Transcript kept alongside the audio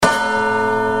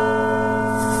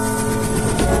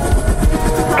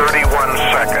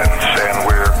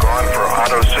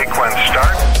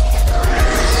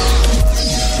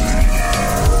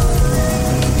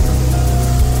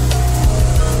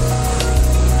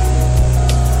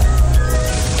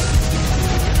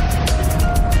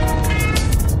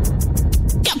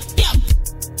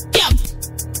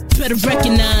better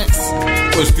recognize.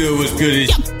 What's good, what's good?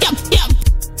 Yup.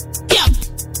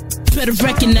 Better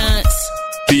recognize.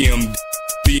 BM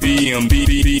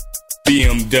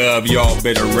y'all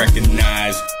better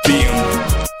recognize. BM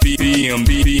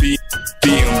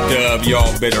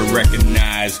y'all better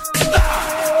recognize.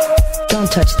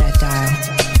 Don't touch that dial.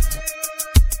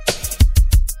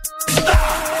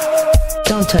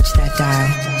 Don't touch that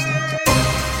dial.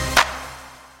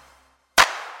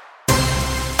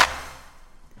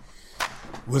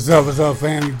 What's up,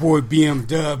 family? Boy BM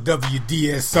Dub,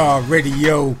 WDSR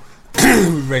Radio.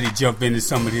 Ready to jump into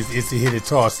some of this It's a Hit or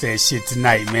Toss that shit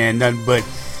tonight, man. Nothing but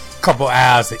a couple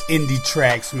hours of indie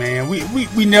tracks, man.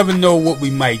 We never know what we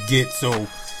might get, so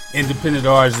independent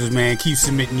artists, man, keep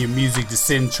submitting your music to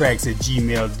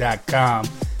sendtracks@gmail.com.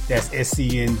 That's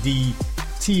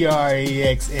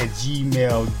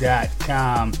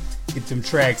SENDTRAX@gmail.com. Get them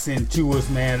tracks into us,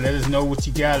 man. Let us know what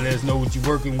you got. Let us know what you're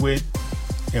working with.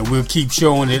 And we'll keep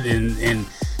showing it and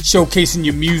showcasing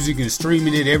your music and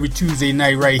streaming it every Tuesday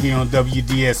night right here on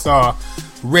WDSR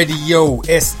Radio,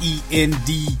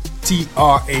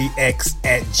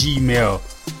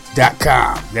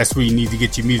 SENDTRAX@gmail.com. That's where you need to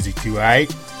get your music to,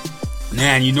 alright?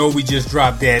 Now, you know we just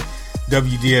dropped that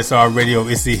WDSR Radio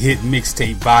It's a Hit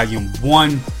Mixtape Volume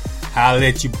 1. Holla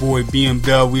at your boy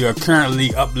BMW. We are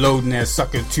currently uploading that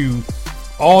sucker to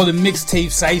all the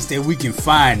mixtape sites that we can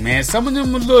find, man. Some of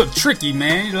them are a little tricky,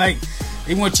 man. Like,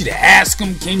 they want you to ask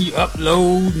them, can you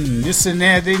upload and this and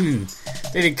that.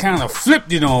 They kind of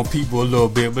flipped it on people a little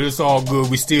bit, but it's all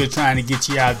good. We're still trying to get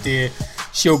you out there,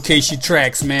 showcase your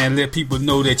tracks, man. Let people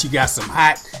know that you got some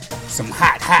hot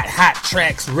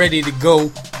tracks ready to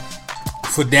go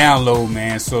for download,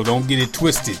 man. So don't get it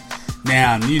twisted.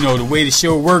 Now, you know, the way the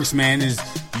show works, man, is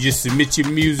you just submit your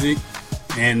music.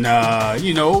 And,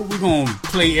 you know, we're going to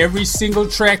play every single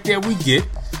track that we get.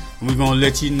 And we're going to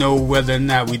let you know whether or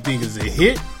not we think it's a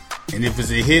hit. And if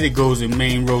it's a hit, it goes in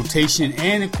main rotation.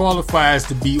 And it qualifies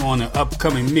to be on an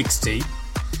upcoming mixtape.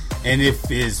 And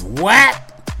if it's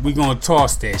whack, we're going to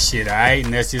toss that shit, alright?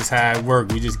 And that's just how it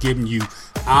works. We're just giving you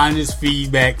honest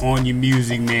feedback on your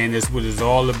music, man. That's what it's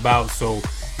all about. So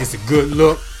it's a good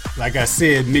look. Like I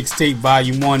said, mixtape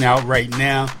volume 1 out right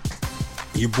now.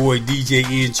 Your boy DJ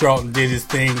Ian Charlton did his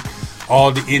thing.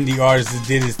 All the indie artists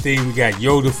did his thing. We got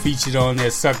Yoda featured on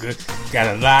that sucker.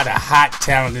 Got a lot of hot,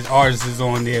 talented artists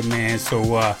on there, man.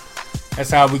 So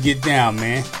that's how we get down,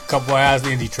 man. Couple hours of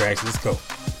indie tracks. Let's go. 5,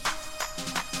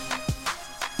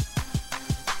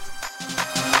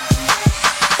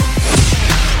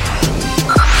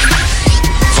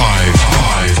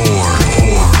 4,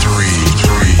 3,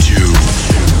 2, 1.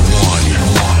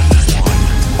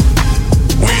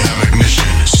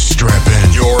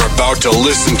 You're about to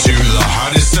listen to the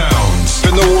hottest sounds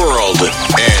in the world,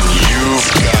 and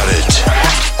you've got it.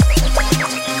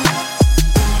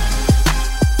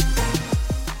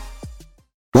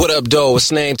 What up, though?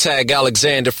 It's Name Tag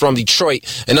Alexander from Detroit,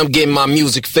 and I'm getting my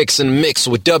music fix in the mix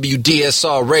with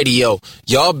WDSR Radio.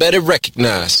 Y'all better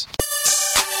recognize.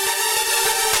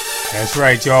 That's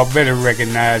right, y'all better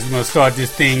recognize. We're going to start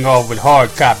this thing off with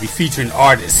Hard Copy featuring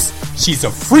Artist. She's a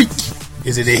freak.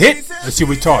 Is it a hit? Or should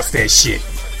we toss that shit?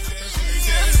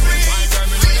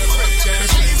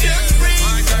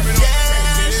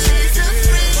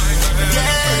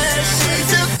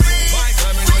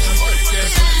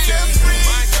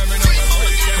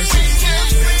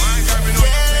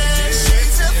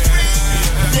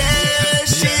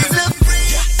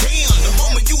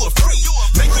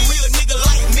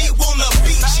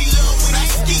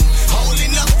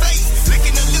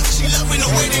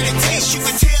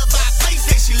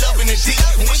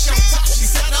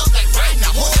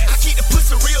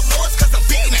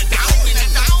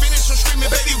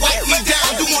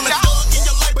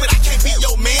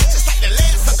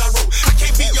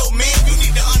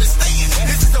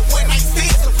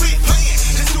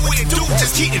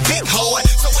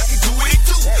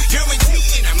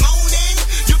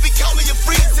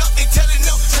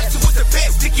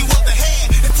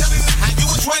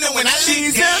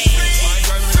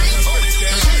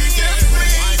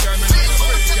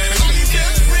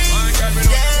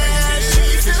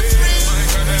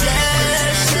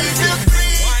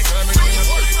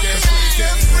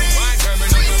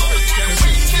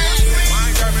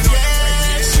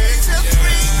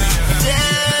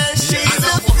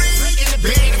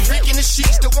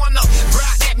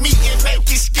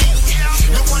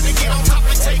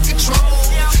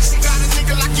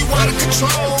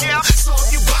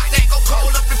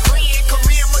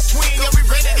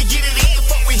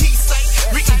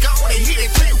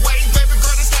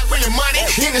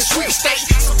 In the sweet state,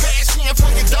 so cash in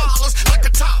for your dollars like a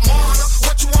top model.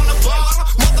 What you wanna bottle?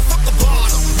 Motherfucker,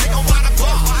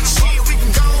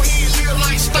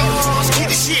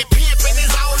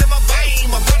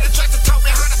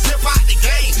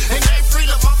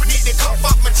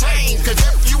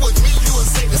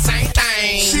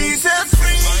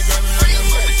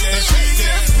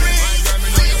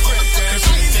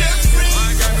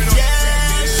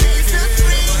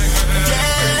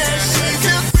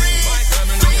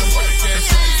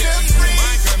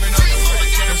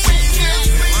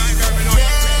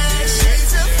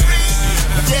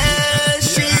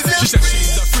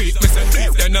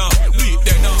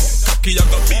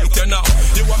 beat, you know.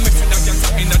 You want me to that gangsta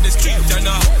in the street, you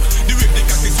know. The way they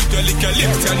got this with your lick your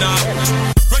lips, you know.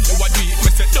 When you want me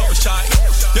say don't shy.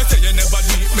 You say you never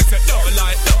do it, me say don't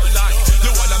lie.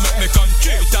 You wanna make me come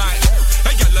 3 times.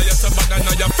 Hey girl, you're so bad, I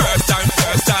know your first time.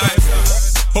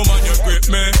 Oh man, you grip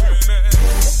me.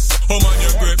 Oh man,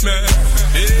 you grip me.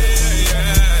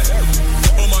 Yeah.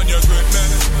 Oh man, you grip me.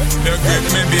 You grip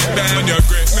me, big man, you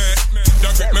grip me. You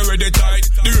grip me really tight.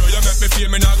 The road you make me feel,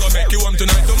 me not gonna make you home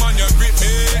tonight. Oh man, you grip me.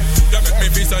 You make me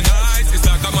feel so nice. It's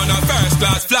like I'm on a first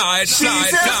class flight.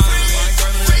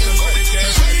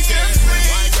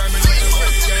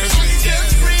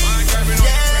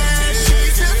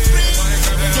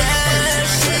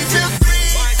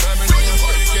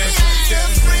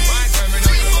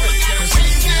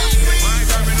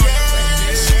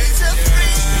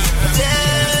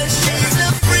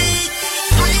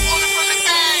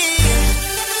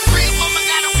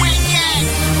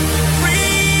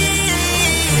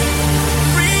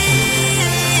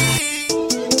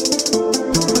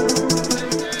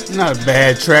 Not a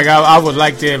bad track. I would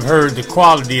like to have heard the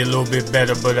quality a little bit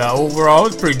better, but overall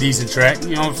it's a pretty decent track.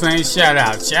 You know what I'm saying?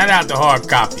 Shout out to Hard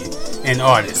Copy and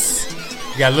artists.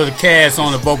 We got a little Cass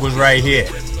on the vocals right here.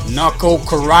 Narco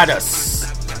Caradas.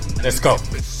 Let's go.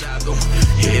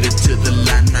 Headed to the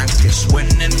lana, que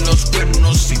suenen los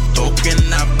cuernos y toquen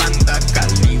la banda,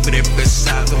 calibre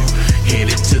pesado.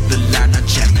 Headed to the lana,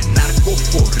 llamen narco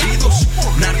corridos,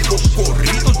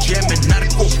 llamen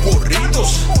narco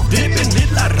corridos. Viven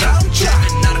en la rancha,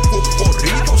 narco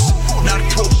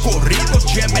corridos,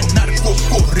 llamen narco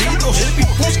corridos. El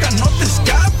busca no te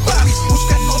escapa,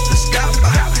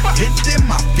 gente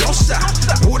mafiosa,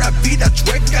 pura vida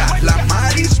chueca, la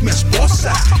Maris mi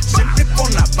esposa, siempre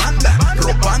con la banda,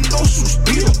 robando sus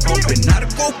tiros, rompe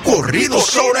narco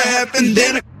corridos, ahora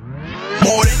defender.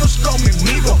 Morenos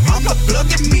conmigo, I'm a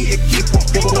plug en mi equipo,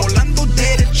 volando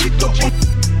derechito,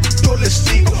 yo les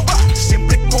sigo,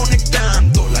 siempre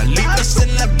conectando, las libras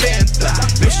en la venta,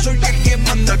 yo soy el que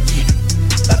manda aquí,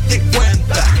 date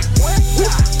cuenta,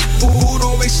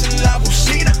 puro bass en la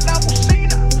bocina,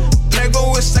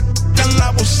 traigo esa en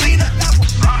la bocina,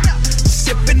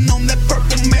 sipping on that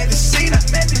purple medicina,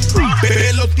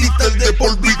 pelotitas de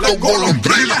polvito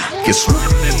golondrina, que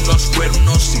suenen los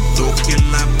cuernos y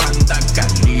toquen la banda,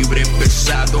 calibre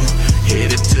pesado,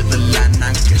 headed to the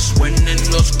lana, que suenen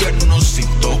los cuernos y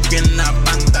toquen la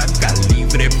banda,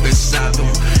 calibre pesado,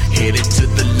 headed to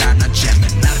the lana,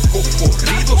 llamen narco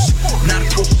corridos,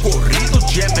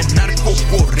 llamen narco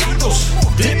corridos,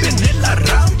 viven en la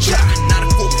rancha,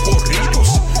 narco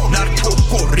corridos,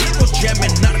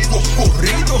 llamen narco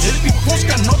corridos, el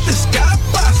Bipusca no te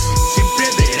escapas, siempre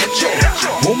derecho,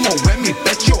 humo en mi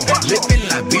pecho, living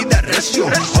la vida recio,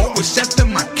 always after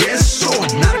my queso,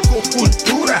 narco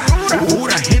cultura,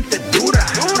 pura gente dura,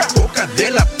 boca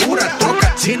de la pura,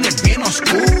 troca tiene bien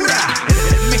oscura,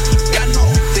 el mexicano,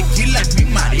 tequila es mi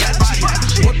mariachi,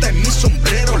 bota en mi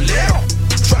sombrero, leo,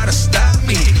 try to stop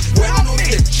me, bueno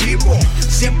de chivo,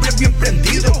 siempre bien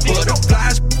prendido,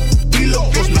 butterflies,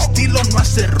 pues mi estilo no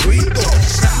hace ruido,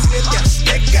 sangre de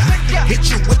azteca, hit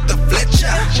you with the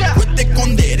flecha, fuerte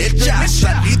con derecha,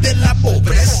 salí de la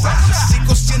pobreza,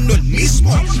 sigo siendo el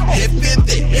mismo, jefe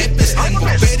de jefes, tengo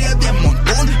feria de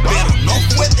montón, pero no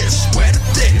fue de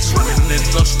suerte,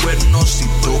 suenen los cuernos y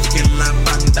toquen la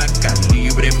banda,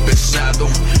 calibre pesado,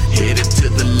 headed to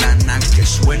the lana, que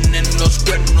suenen los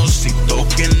cuernos y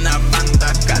toquen la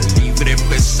banda, calibre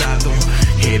pesado,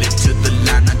 headed to the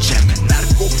lana, llamen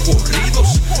narco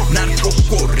corridos,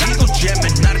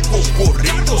 llamen narco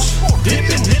corridos,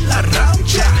 viven en la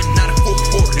rancha, narco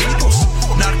corridos,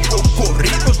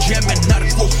 llamen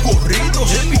narco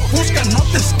corridos, el Bipusca no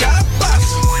te escapas,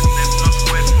 suenen los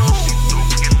cuernos y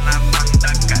toquen la banda,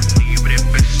 calibre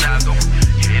pesado,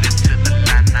 headed to the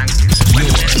lana, que suenen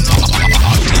los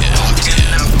cuernos y toquen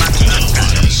la banda,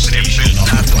 calibre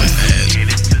pesado,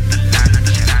 headed to the lana.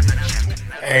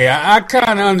 Hey, I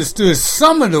kind of understood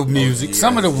some of the music,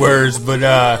 some of the words, but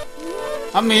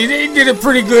I mean, they did a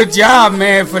pretty good job,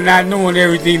 man, for not knowing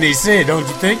everything they said, don't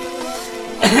you think?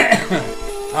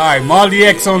 Alright, Marley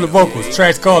X on the vocals.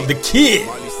 Track's called The Kid.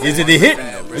 Is it a hit?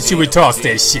 Or should we toss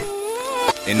that shit?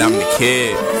 And I'm the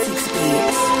kid.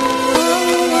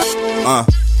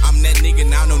 I'm that nigga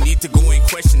now, no need to go and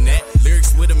question that.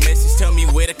 Lyrics with a message, tell me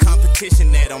where the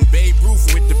competition at. I'm Babe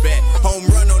Ruth with the bat. Home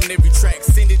run on every track.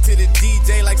 Send it to the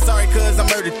DJ like sorry cuz I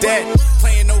murdered that.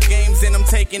 Playing no games and I'm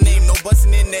taking aim. No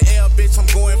busting in the air, bitch, I'm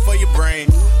going for your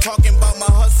brain. Talking about my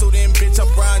hustle then, bitch,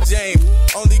 I'm Bron James.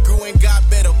 Only grew and got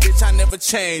better, bitch, I never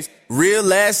changed.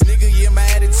 Real ass nigga, yeah, my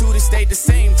attitude has stayed the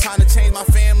same. Trying to change my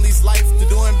family's life to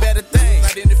doing better things.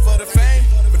 Not in it for the fame,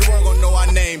 but the world gon' know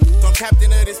our name. So I'm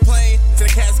captain of this plane. To the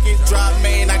casket drop,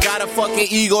 man. I got a fucking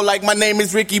ego like my name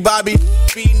is Ricky Bobby.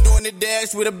 Speeding doing the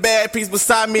dash with a bad piece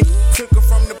beside me. Took her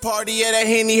from the party, yeah, that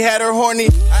Henny had her horny.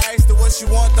 I asked her what she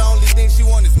want, the only thing she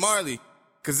want is Marley.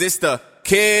 Cause it's the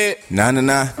kid. Nah, nah,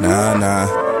 nah, nah, nah.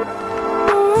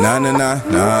 Nah, nah, nah,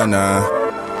 nah, nah.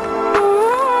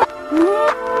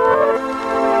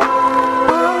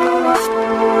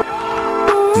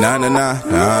 Nah, nah, nah,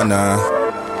 nah, nah.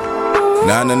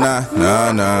 Nah, nah, nah,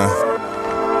 nah, nah.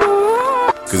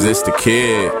 Cause it's the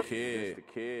kid.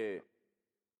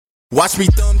 Watch me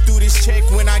thumb through this check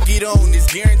when I get on.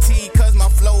 It's guaranteed cause my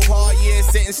flow hard, yeah,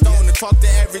 it's set in stone. To talk to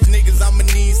average niggas, I'ma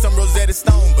need some Rosetta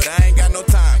Stone. But I ain't got no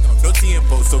time, no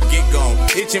tempo, so get gone.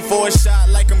 Itching for a shot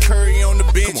like I'm Curry on the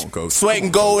bench. Come on, coach.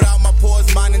 Sweating gold out my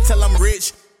pores, mine until I'm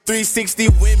rich. 360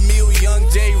 windmill, young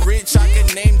J Rich. I can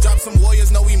name drop some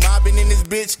warriors, know we mobbing in this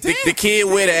bitch. The kid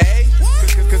with a A.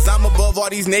 Cause I'm above all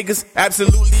these niggas.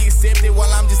 Absolutely accepted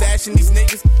while I'm just ashing these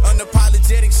niggas.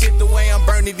 Unapologetic shit the way I'm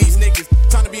burning these niggas.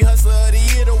 Trying to be hustler of the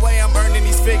year the way I'm earning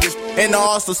these figures. And I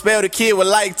also spell the kid with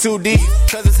like 2 D's.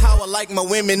 Cause it's how I like my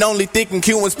women, only thinking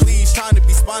Cubans please. Trying to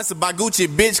be sponsored by Gucci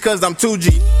bitch cause I'm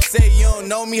 2G. Say you don't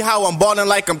know me, how I'm ballin'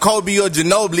 like I'm Kobe or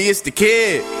Ginobili. It's the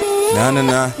kid. Nah, nah,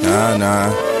 nah, nah,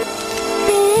 nah.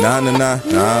 Nah, nah, nah,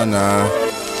 nah, nah.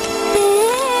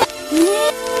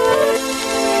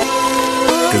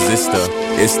 Cause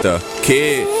it's the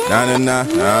kid. Nah, nah, nah,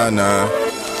 nah, nah.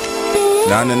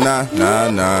 Nah, nah, nah, nah,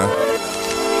 nah.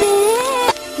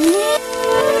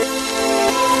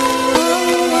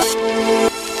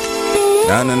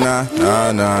 Nah, nah, nah,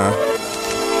 nah, nah.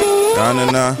 Nah, nah,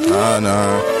 nah, nah,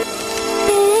 nah.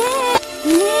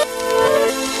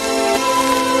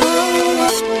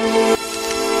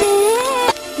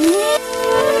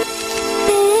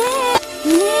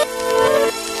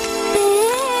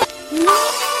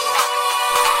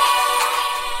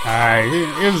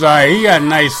 It was alright. He got a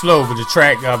nice flow for the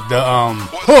track of the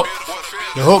hook.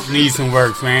 The hook needs some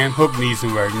work, man. Hook needs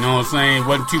some work. You know what I'm saying?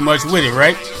 Wasn't too much with it,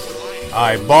 right?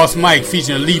 Alright, Boss Mike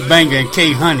featuring Elite Banger and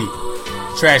K Honey.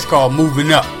 Track's called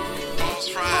Moving Up.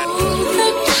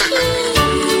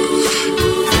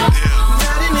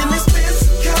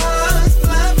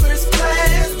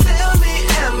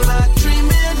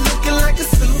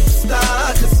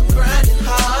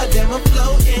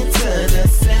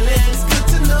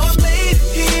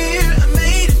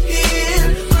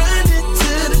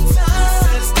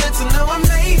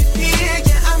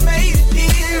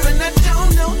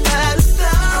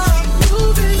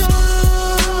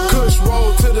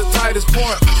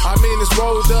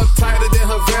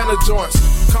 Joints.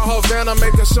 Call Havana,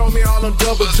 make her show me all them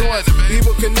double joints.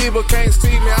 Evel Knievel can't see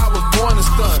me, I was born to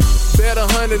stun. Bet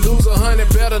 100, lose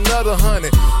 100, bet another 100.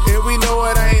 And we know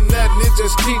it ain't nothing, it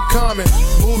just keep coming.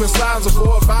 Moving signs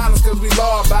avoid violence cause we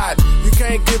law abiding. You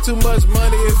can't get too much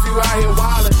money if you out here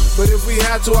wildin'. But if we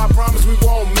had to, I promise we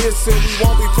won't miss it. We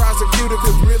won't be prosecuted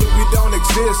cause really we don't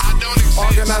exist.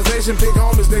 Organization, big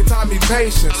homies, they taught me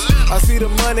patience. I see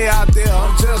the money out there,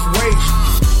 I'm just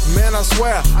waiting. Man, I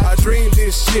swear, I dreamed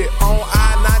this shit on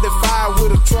I-95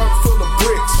 with a truck full of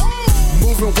bricks.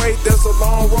 Moving weight, that's a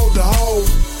long road to hoe.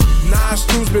 9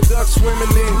 screws, but duck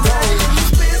swimming in gold.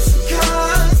 Fancy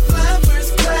cars, fly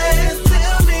first class.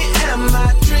 Tell me, am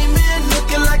I dreaming?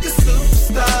 Looking like a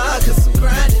superstar. Cause I'm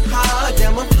grinding hard,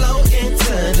 damn, I'm floating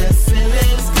to the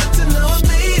ceiling. It's good to know I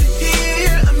made it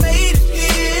here. I made it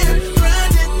here.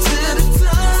 Grinding to the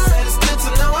top. Said it's good to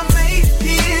know I made it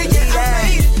here. Yeah, I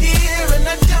made it here. And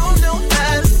I don't know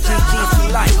how to stop.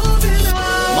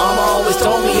 Mama always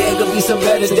told me there could be some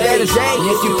better days. And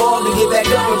if you fall, to get back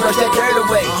up and brush that dirt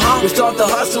away. We start the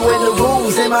hustle and the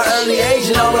rules in my early age.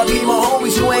 And all I be my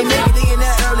homies who ain't making it in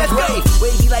that early grade.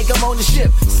 Wavy like I'm on the ship,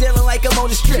 sailing like I'm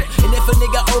on the strip. And if a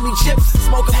nigga owe me chips,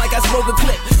 smoke 'em like I smoke a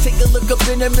clip. Take a look up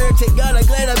in the mirror, take God, I'm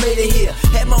glad I made it here.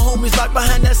 Had my homies locked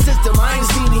behind that system, I ain't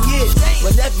seen in years. My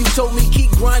nephew told me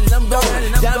keep grinding, I'm going.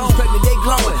 Diamonds pregnant, they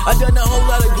glowing. I done a whole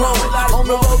lot of growing. On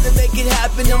the road to make it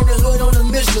happen, on the hood, on the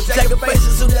mission.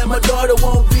 Sacrifices so that my daughter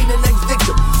won't be the next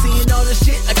victim. Seeing all this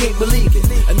shit, I can't believe it.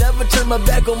 I never turned my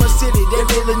back on my city, they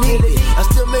really need it. I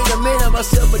still made a man of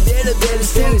myself, but they're the better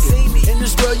see me. In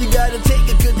this world, you gotta take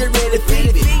it, cause they're ready to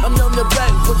feed it. I'm on the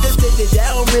back, but they say that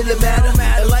don't really matter.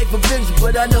 A life of vision,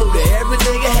 but I know that every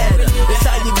nigga had it. That's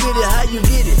how you get it, how you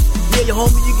get it. Yeah, your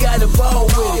homie, you gotta ball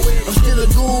with it. I'm still a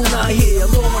goon out here,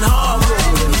 I'm going hard with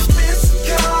it.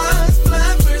 Fancy cars,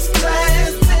 fly first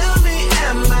class. Tell me,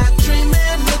 am I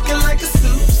dreaming? Looking like a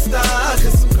superstar.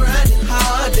 Cause I'm grinding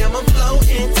hard, damn, I'm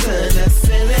floating to the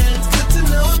ceiling. It's good to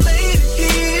know I made it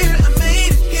here. I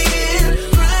made it here.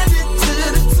 Grinding to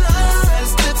the top.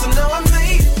 It's good to know I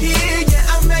made it here.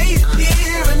 Yeah, I made it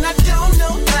here. And I don't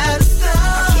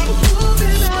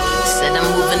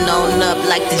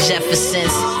like the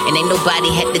Jeffersons. And ain't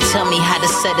nobody had to tell me how to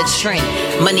set a trend.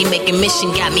 Money making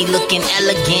mission got me looking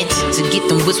elegant. To get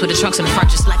them whips with the trunks in the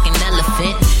front just like an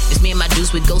elephant. It's me and my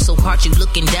dudes, we go so hard, you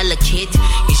looking delicate.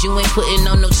 Cause you ain't putting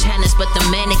on no channels but the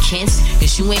mannequins.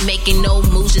 Cause you ain't making no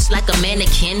moves just like a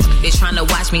mannequin. They tryna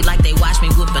watch me like they watch me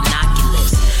with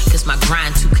binoculars. Cause my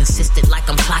grind too consistent like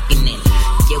I'm clocking in.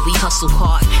 Yeah, we hustle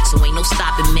hard, so ain't no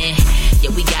stopping, man.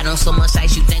 Yeah, we got on so much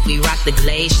ice, you think we rock the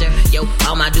glacier. Yo,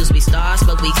 all my dudes be stars,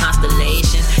 but we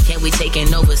constellations. Yeah, we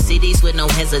taking over cities with no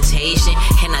hesitation.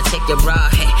 Can I take your bra,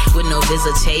 hey, with no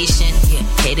visitation? Yeah,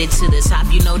 headed to the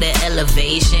top, you know that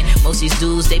elevation. Most these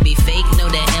dudes, they be fake, know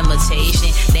that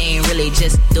imitation. They ain't really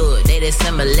just do it, they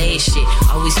dissimulate shit.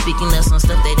 Always speaking us on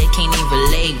stuff that they can't even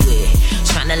relate with.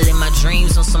 Tryna live my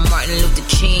dreams on some Martin Luther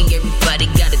King. Everybody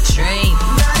got a dream.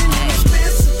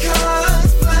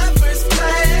 Cars, fly first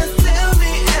class. Tell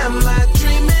me, am I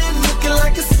dreaming? Looking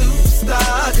like a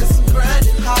superstar. Cause I'm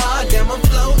grinding hard. Damn, I'm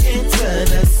floating to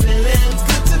the ceiling. It's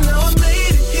good to know I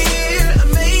made it here. I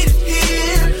made it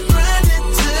here. Grinding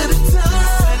to the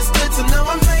top. It's good to know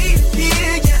I made it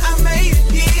here. Yeah, I made it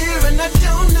here. And I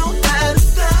don't know how to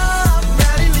stop.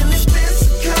 Riding in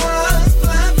expensive cars,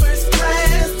 fly first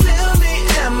class. Tell me,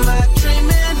 am I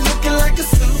dreaming? Looking like a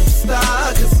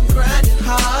superstar. Cause I'm grinding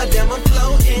hard. Damn, I'm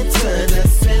floating to the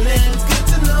ceiling. It's good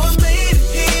to know I made it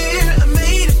here. I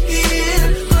made it here.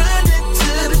 Grinding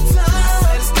to the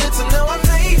top. It's good to know I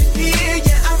made it here.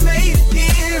 Yeah, I made it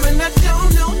here. And I don't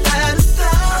know how to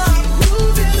stop. Keep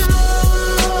moving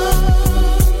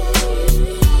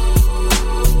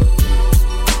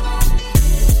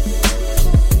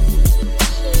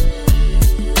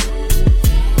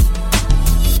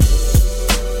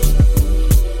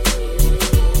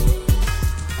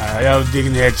I was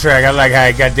digging that track. I like how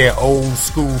it got that old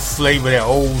school flavor, that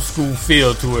old school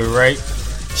feel to it, right?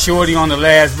 Shorty on the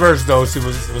last verse, though, she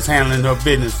was handling her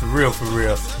business for real, for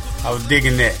real. I was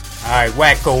digging that. All right,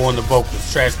 Wacko on the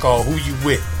vocals. Track's called Who You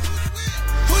With.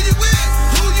 Who you with?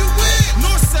 Who you with?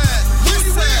 North side, west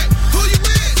side. Who you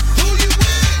with? Who you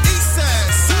with? East side,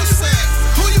 south side.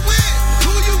 Who you with?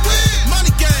 Who you with?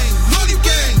 Money gang, money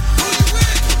gang. Who you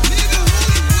with? Nigga,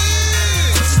 who you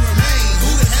with? Just remain. Who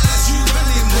the hell is you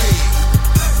running with?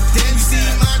 Damn, you see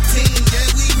my team? Yeah,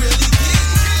 we really get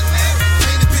it.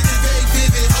 Paint the picture very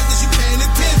vivid. Hope that you paying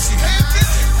attention.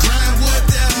 Grind with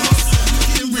that muscle,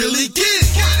 you can really get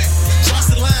it. Cross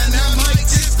the line, now I might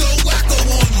just go Wacko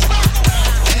on you.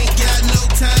 Ain't got no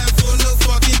time for no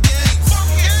fucking games.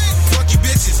 Fuck you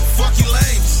bitches, fuck you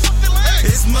lames.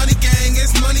 It's money gang,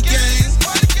 it's money gang.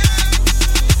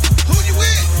 Who you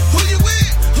with? Who you with?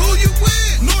 Who you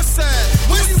with? North side,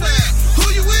 west side.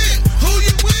 Who you with? Who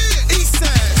you with? East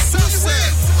side, south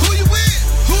side. Who you with?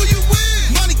 Who you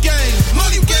with? Money gang,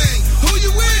 money gang. Who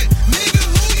you with? Nigga,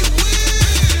 who you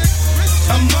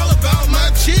with? I'm all about my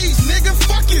cheese, nigga.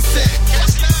 Fuck your set.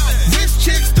 Rich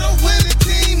chicks, the winning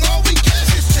team, all we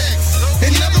cash is checks.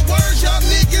 In other words, y'all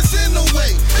niggas in the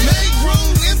way. Make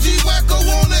room, MG Wacko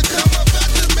wanna come up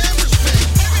out the man respect.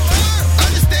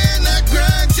 Understand that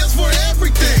grind just for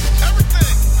everything.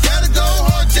 Gotta go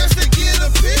hard just to get a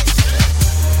piece.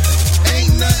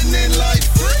 Ain't nothing in life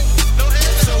free,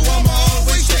 so I'ma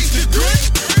always chase the dream.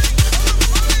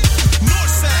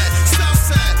 North side, south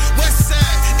side, west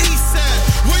side, east side.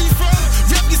 Where you from?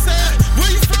 Rep your side.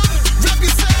 Where you from? Rep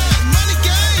your side. Money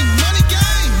gang, money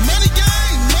gang, money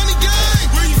gang, money gang.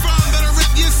 Where you from? Better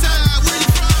rep your side. Where you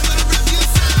from? Better rep your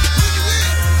side.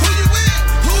 Who you with?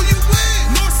 Who you with?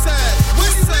 North side,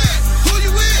 west side. Who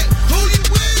you with? Who you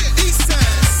with? East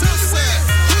side, south side.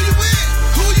 Who you with?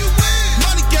 Who you with?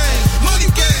 Money gang, money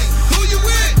gang. Who you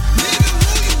with? Nigga,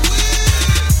 who you with?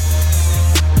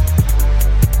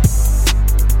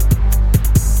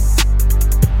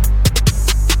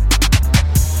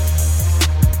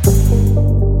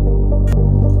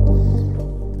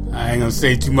 I ain't gonna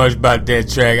say too much about that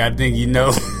track. I think you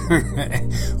know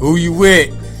who you with.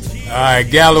 Alright,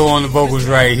 Gallo on the vocals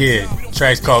right here.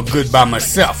 Track's called Good By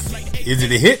Myself. Is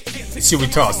it a hit? Should we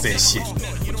toss that shit?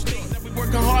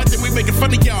 Working hard, then we making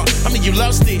fun of y'all. I mean, you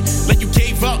lost it, like you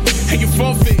gave up, and you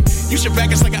forfeit. You should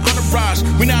back us like an entourage.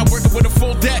 We not working with a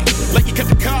full deck, like you cut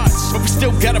the cards, but we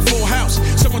still got a full house.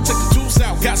 Someone took the tools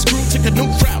out, got screwed, took a new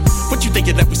route. What you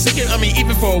thinking that we singing? I mean,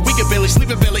 even for a week, barely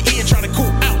sleeping, barely eating, trying to cool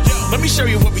out. Let me show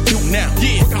you what we do now.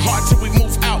 Yeah, working hard till we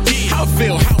move out. Yeah, how I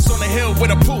feel, house on the hill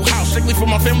with a pool house, strictly for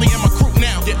my family and my crew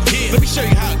now. Yeah, let me show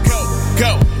you how it go,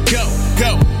 go, go,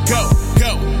 go, go,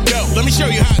 go, go. Let me show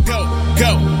you how it go,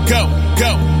 go, go,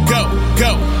 go, go,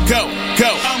 go, go, go.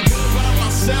 I'm good by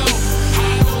myself.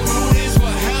 I don't do this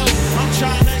for help. I'm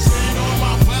trying to stand on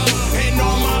my wealth and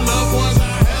all my loved ones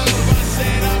I help. I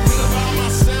said I'm good by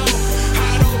myself. I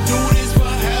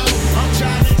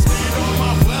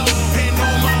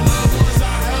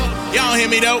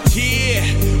though? Yeah,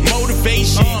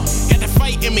 motivation. Got the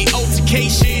fight in me,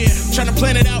 altercation. Tryna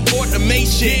plan it out,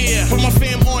 automation. Put my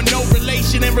fam on no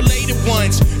relation and related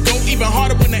ones. Go even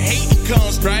harder when the hating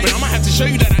comes, right? But I'ma have to show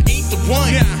you that I ain't the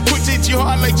one. Quick to hit you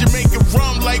hard like Jamaican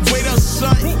rum, like wait up,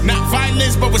 son. Not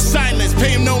violence, but with silence.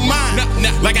 Pay him no mind.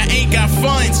 Like I ain't got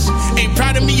funds. Ain't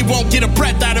proud of me, you won't get a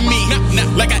breath out of me.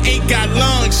 Like I ain't got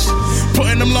lungs.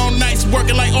 Putting them long nights,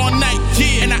 working like all night.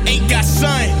 Yeah, and I ain't got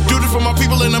sun. Do this for my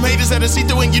people and them haters that I see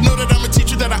through. And you know that I'ma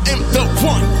teach you that I am the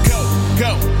one. Go,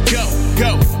 go, go,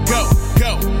 go, go,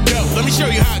 go, go. Let me show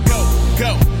you how I go.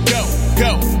 Go, go,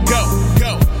 go, go,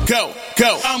 go, go,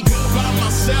 go. I'm good by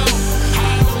myself.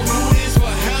 I don't do this for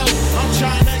help. I'm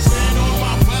trying to stand on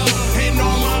my wealth. And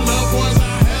all my loved ones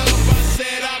I help. I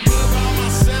said I'm good by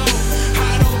myself.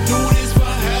 I don't do this for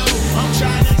help. I'm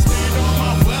trying to stand on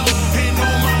my wealth. And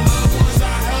all my loved ones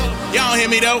I help. Y'all hear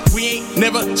me though? We ain't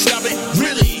never stopping.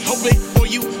 Really hoping for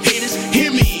you haters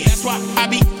hear me. That's why I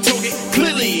be talking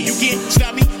clearly. You can't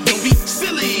stop me. Don't be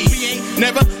silly. We ain't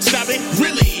never stopping.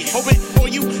 Really hoping for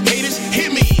you haters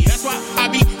hear me. That's why I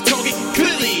be talking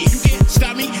clearly. You can't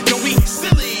stop me. Don't be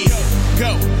silly.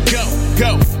 Go, go,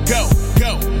 go, go,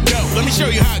 go, go. Let me show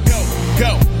you how I go.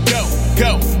 Go, go,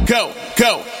 go, go,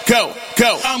 go, go,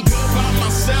 go. I'm good by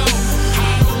myself.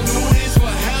 I don't do this for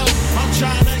help. I'm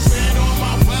trying to stand on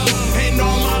my wealth. And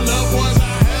all my loved ones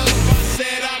I help. I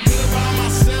said I'm good by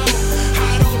myself.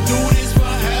 I don't do this for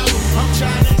help. I'm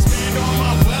trying to stand on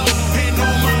my wealth. And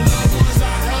all my loved ones I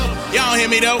help. Y'all hear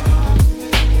me though?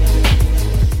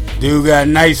 Dude got a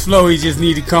nice flow. He just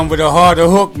need to come with a harder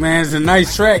hook, man. It's a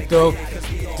nice track though.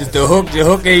 Just the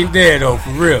hook ain't there though, for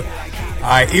real.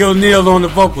 Alright, Ill Neil on the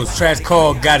vocals. Track's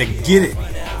called Gotta Get It.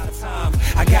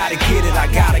 I gotta get it, I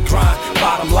gotta grind.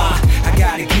 Bottom line, I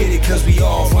gotta get it, cause we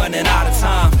all running out of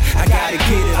time. I gotta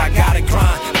get it, I gotta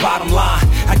grind. Bottom line,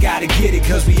 I gotta get it,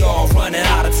 cause we all running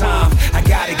out of time. I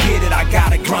gotta get it, I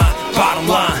gotta grind. Bottom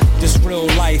line, this real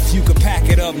life, you can pack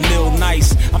it up real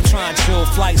nice. I'm trying to chill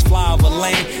flights, fly over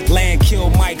land kill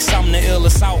mics. I'm the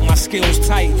illest out, my skills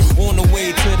tight. On the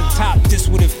way to the top, this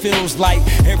what it feels like.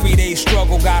 Everyday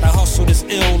struggle, gotta hustle this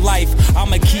ill life.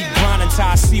 I'ma keep grinding till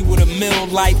I see what a mill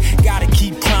like. Gotta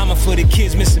keep climbing for the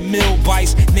kids missing meal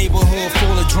bites. Neighborhood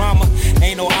full of drama,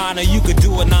 ain't no honor. You could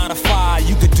do a 9 to 5,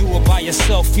 you could do it by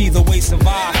yourself. Either way,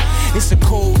 survive. It's a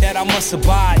code that I must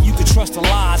abide. You can trust the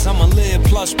lies. I'ma live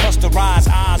plus the rise.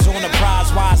 Eyes on the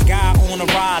prize, wise guy on the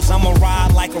rise. I'ma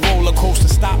ride like a roller coaster.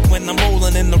 Stop when I'm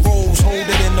rolling in the rolls. Hold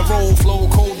it in the roll, flow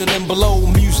colder than below.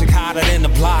 Music hotter than the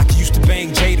block. Used to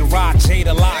bang Jada Rock,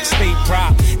 Jada Lock, state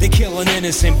prop. They killing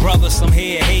innocent brothers. Some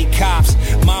here hate cops.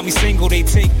 Mommy single, they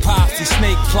take pops. They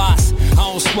snake plots. I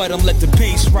don't sweat them, let the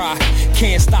bass rock.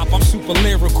 Can't stop, I'm super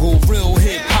lyrical. Real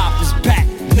hip hop is back.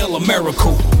 Nilla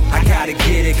miracle. I gotta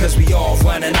get it, cause we all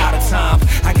running out of time.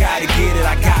 I gotta get it,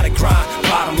 I gotta grind.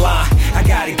 Bottom line, I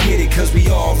gotta get it, cause we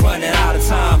all running out of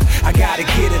time. I gotta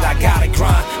get it, I gotta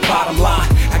grind. Bottom line,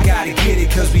 I gotta get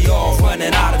it, cause we all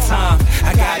running out of time.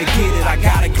 I gotta get it, I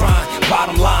gotta grind.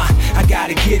 Bottom line, I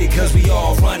gotta get it, cause we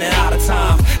all running out of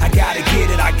time. I gotta get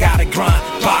it, I gotta grind.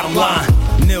 Bottom line,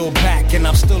 nil back and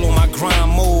I'm still on my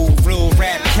grind mode. Real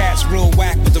rap cats, real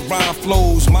whack with the rhyme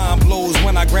flows. Mind blows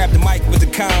when I grab the mic with the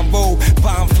combo.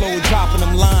 Bomb flow, dropping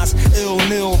them lines. Ill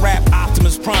Nil rap,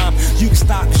 Optimus Prime. You can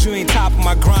stop cause you ain't top of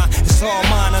my grind. It's all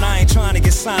mine and I ain't trying to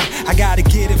get signed. I gotta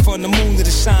get it from the moon to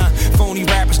the shine. Phony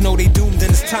rappers know they doomed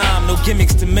in this time. No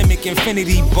gimmicks to mimic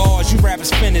infinity bars. You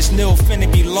rappers finished, Nil finna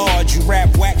be large. You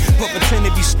rap whack, but pretend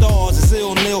to be stars. It's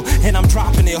Ill Nil and I'm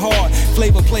dropping it hard.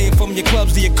 Flavor play it from your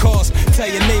clubs to your cars. Tell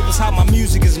your neighbors how my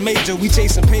music is major. We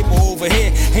chasing paper over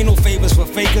here. Ain't no favors for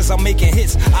fakers. I'm making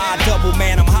hits. I double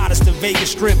man, I'm hottest in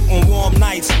Vegas Strip on warm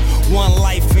nights. One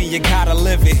life and you gotta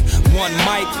live it. One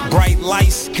mic, bright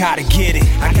lights, gotta get it.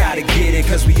 I gotta get it,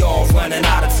 cause we all running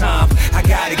out of time. I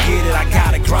gotta get it, I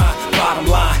gotta grind. Bottom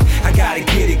line, I gotta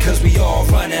get it, cause we all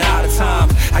running out of time.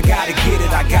 I gotta get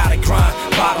it, I gotta grind.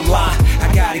 Bottom line,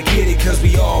 I gotta get it, cause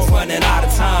we all running out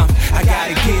of time. I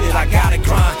gotta get it, I gotta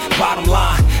grind. Bottom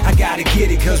line, I gotta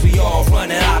get it, cause we all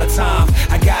running out of time.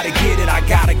 I gotta get it, I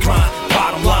gotta grind.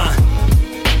 Bottom line.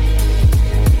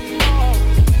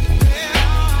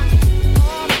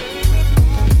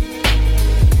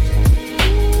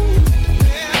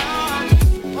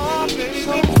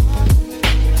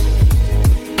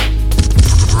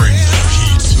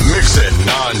 Mix it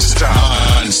non-stop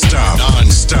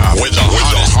with the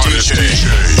hottest DJ.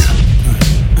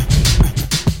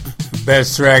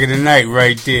 Best track of the night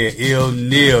right there. Ill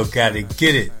Neil, Gotta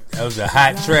Get It. That was a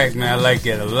hot track, man. I like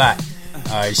that a lot.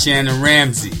 Alright, Shannon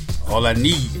Ramsey, All I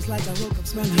Need. It's like I woke up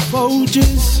smelling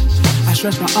Folgers. I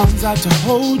stretch my arms out to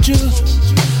hold you.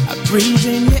 I breathe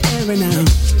in your air and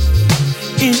out,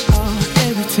 in all,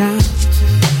 every time.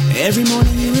 Every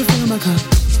morning you refill my cup.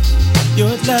 Your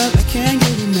love I can't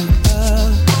get enough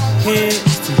of. Here's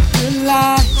to good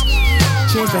life.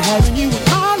 Cheers to having you in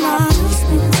my life.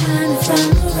 Spend time if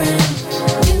I'm around.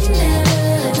 You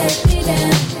never let me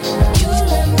down. You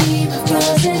love me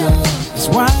because it all. That's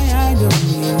why I don't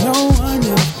need no one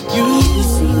else. You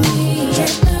see me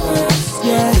at my worst.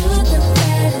 Yeah. You're the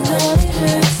bad and all it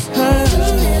hurts. You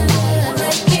never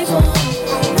let me fall.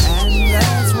 And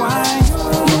that's why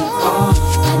you are.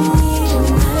 I need a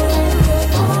man.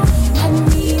 I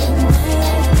need a man.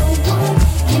 No one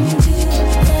can do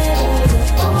better.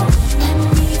 You're all I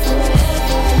need forever.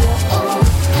 You're all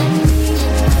I need.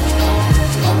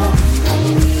 I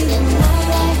need a man. No one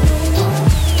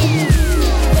can do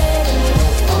better. You're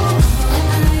all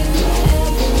I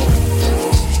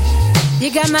need. You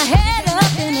got my head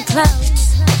up in the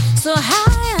clouds, so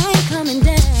high I ain't coming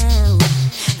down.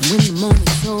 And when the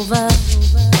moment's over,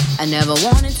 I never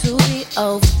wanted to be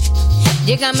over.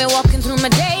 You got me walking through my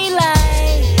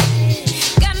daylight,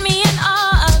 got me in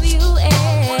awe of you,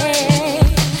 eh?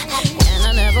 And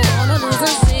I never wanna lose a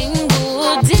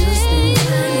single day.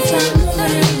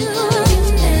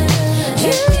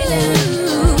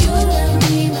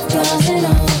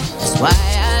 That's why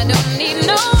I don't need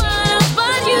no one else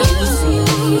but you.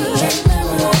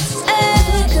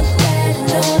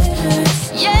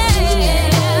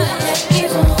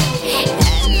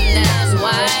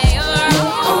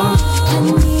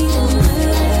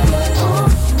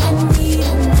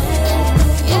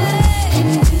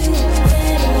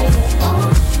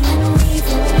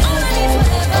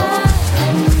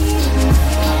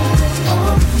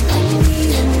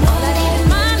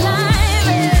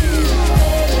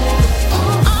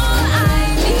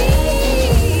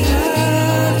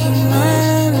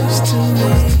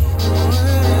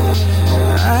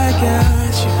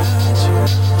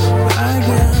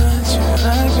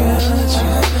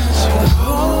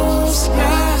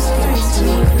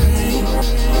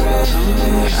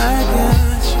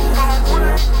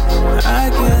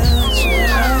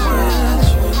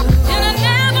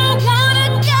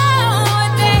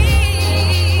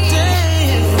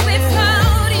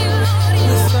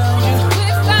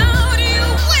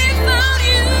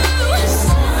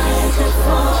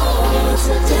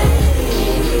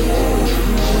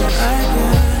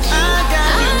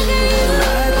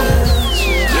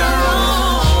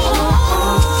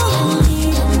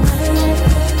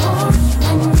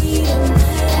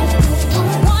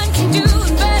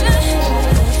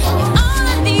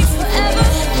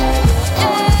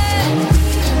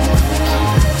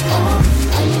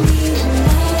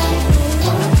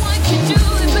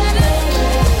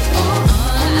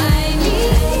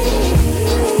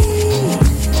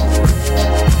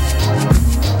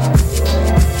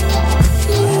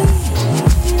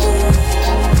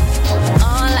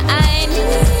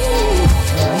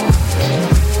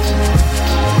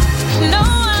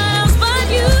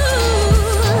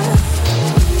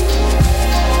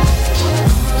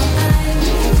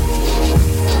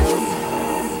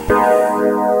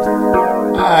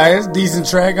 It's a decent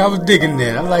track. I was digging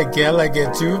that. I like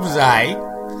that too. It was alright.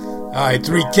 Alright,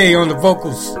 3K on the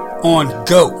vocals. On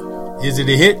Go. Is it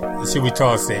a hit? Let's see what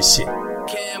toss that shit.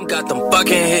 Cam got them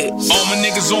fucking hits. All my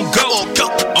niggas on go.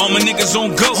 All my niggas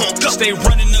on go. Stay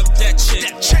running up that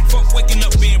check. Fuck waking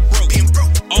up being broke.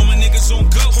 All my niggas on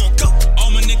go.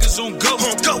 All my niggas on go.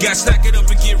 Gotta stack it up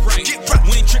and get right.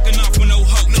 We ain't tricking off with no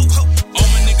hoe. All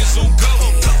my niggas on go.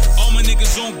 All my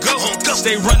niggas on go.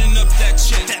 Stay running up that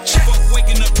check. Fuck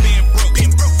waking up being broke.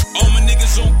 All my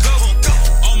niggas on go.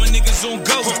 All my niggas on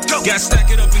go. Gotta stack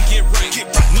it up and get right.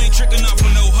 We ain't tricking off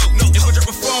with no hoe. If I drop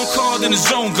a phone call, then the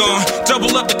zone gone.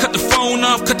 Double up to cut the phone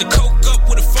off. Cut the coke up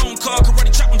with a phone call.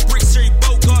 Karate chopping bricks, Harry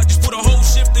Bogart. Just put a whole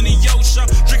shift in the yo shop.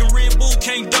 Drinking Red Bull,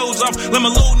 can't doze off. Let my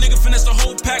little nigga finesse the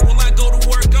whole pack while I go to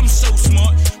work. I'm so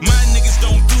smart. My niggas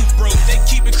don't do broke. They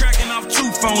keep it cracking off 2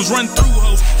 phones. Run through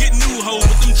hoes, get new hoes.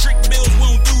 With them trick bills, we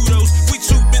don't do those. We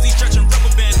too busy stretching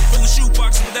rubber bands. Filling shoe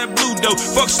boxes with that blue dough.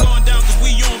 Fuck slowing down cause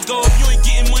we on go. If you ain't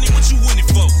getting money, what you winning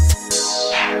for?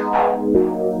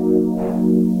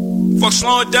 Fuck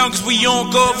slowing down cause we on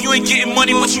go. If you ain't getting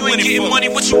money, what you winning for?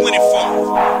 What you winning for?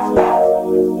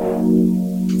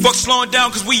 Fuck slowing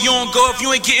down cause we on go. If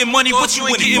you ain't getting money, what you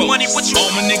winning for?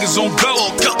 All my niggas on go.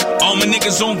 All my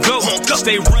niggas on go.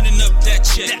 Stay running up that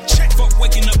check. Fuck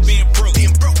waking up being broke.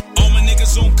 All my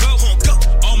niggas on go.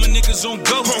 All my niggas on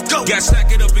go. Gotta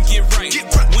stack it up and get right.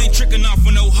 We ain't tricking off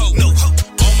with no hoe.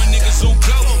 All my niggas on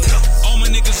go. All my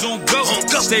niggas on go.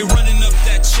 Stay running up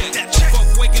that check.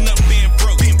 Fuck waking up being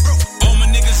broke. All my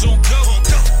niggas on go.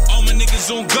 All my niggas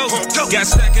on go. Got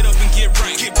stack it up and get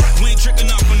right. We ain't tricking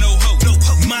off for no hoe.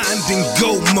 Mind in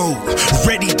go mode,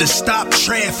 ready to stop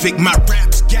traffic. My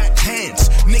raps got hands,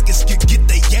 niggas can get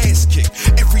their ass kicked.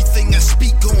 Everything I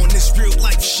speak on is real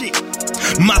life shit.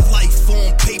 My life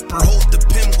on paper, hold the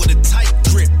pen with a tight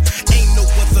grip. Ain't no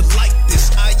other like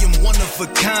this, I am one of a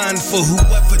kind. For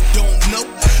whoever don't know,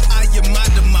 I am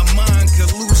out of my mind.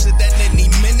 Could lose it at any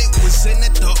minute, was in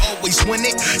it to always win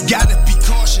it. Gotta be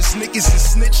cautious, niggas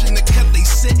is snitching to cut they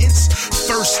sentence.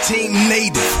 First team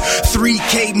native,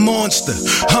 3K monster.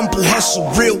 Humble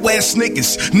hustle, real ass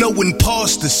niggas, no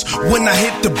imposters. When I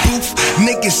hit the booth,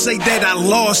 niggas say that I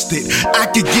lost it.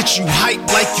 I could get you hyped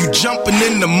like you jumping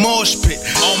in the mosh pit.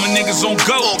 All my niggas on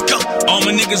go, all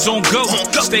my niggas on go.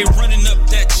 Stay running up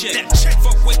that check.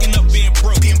 Fuck waking up being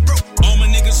broke. All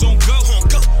my niggas on go,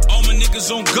 all my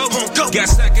niggas on go. Got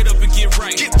stack it up and get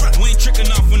right. We ain't tricking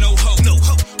off for no hoe.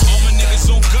 All my niggas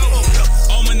on go,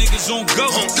 all my niggas on go.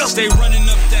 Stay running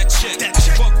up that check.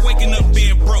 Fuck waking up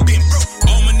being broke.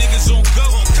 All my niggas on go,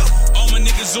 all my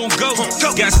niggas on go.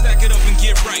 Got stack it up and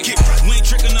get right. We ain't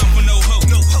tricking off for no hoe.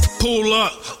 Pull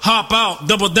up, hop out,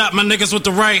 double dap my niggas with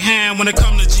the right hand. When it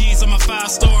come to G's, I'm a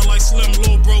 5-star like Slim,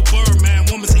 Lil Bro, Birdman.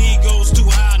 Woman's ego's too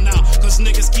high now, cause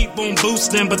niggas keep on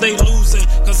boosting, but they losing,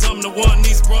 cause I'm the one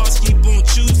these bras keep on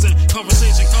choosing.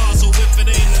 Conversation cars, so if it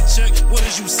ain't a check, what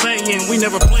is you saying? We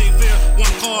never play fair,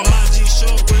 one call, my G show,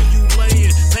 where you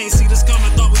layin'? They ain't see this coming,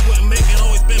 thought we wouldn't make it,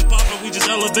 always been poppin', we just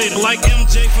elevated. Like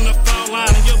MJ from the foul line,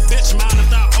 and your bitch mine if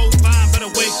that old fine, better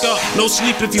wake up. No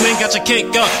sleep if you ain't got your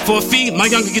cake up. For a fee, my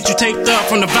younger get you taped up.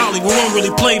 From the valley, we won't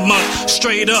really play much.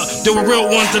 Straight up, there were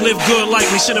real ones that live good like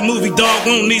me. Shit, a movie dog,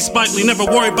 we don't need Spike Lee. Never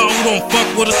worry about who don't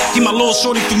fuck with us. Keep my little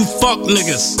shorty for you fuck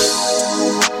niggas.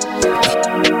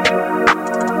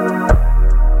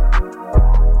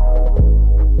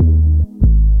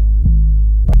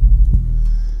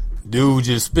 Dude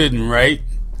just spitting, right?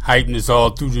 Hyping us all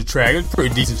through the track. It's a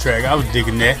pretty decent track. I was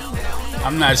digging that.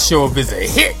 I'm not sure if it's a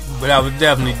hit, but I was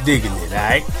definitely digging it,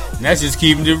 alright? And that's just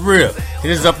keeping it real.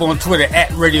 Hit us up on Twitter at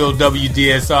Radio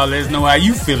WDSR. Let us know how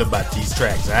you feel about these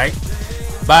tracks, alright?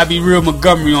 Bobby Real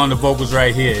Montgomery on the vocals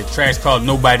right here. The track's called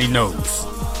Nobody Knows.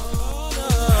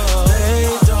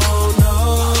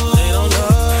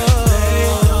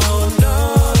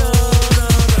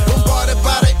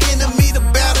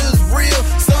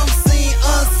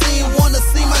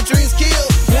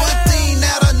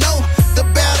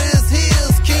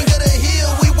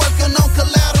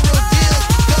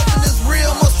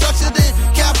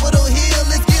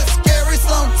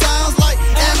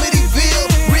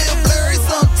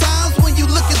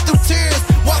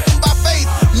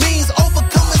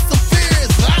 Overcome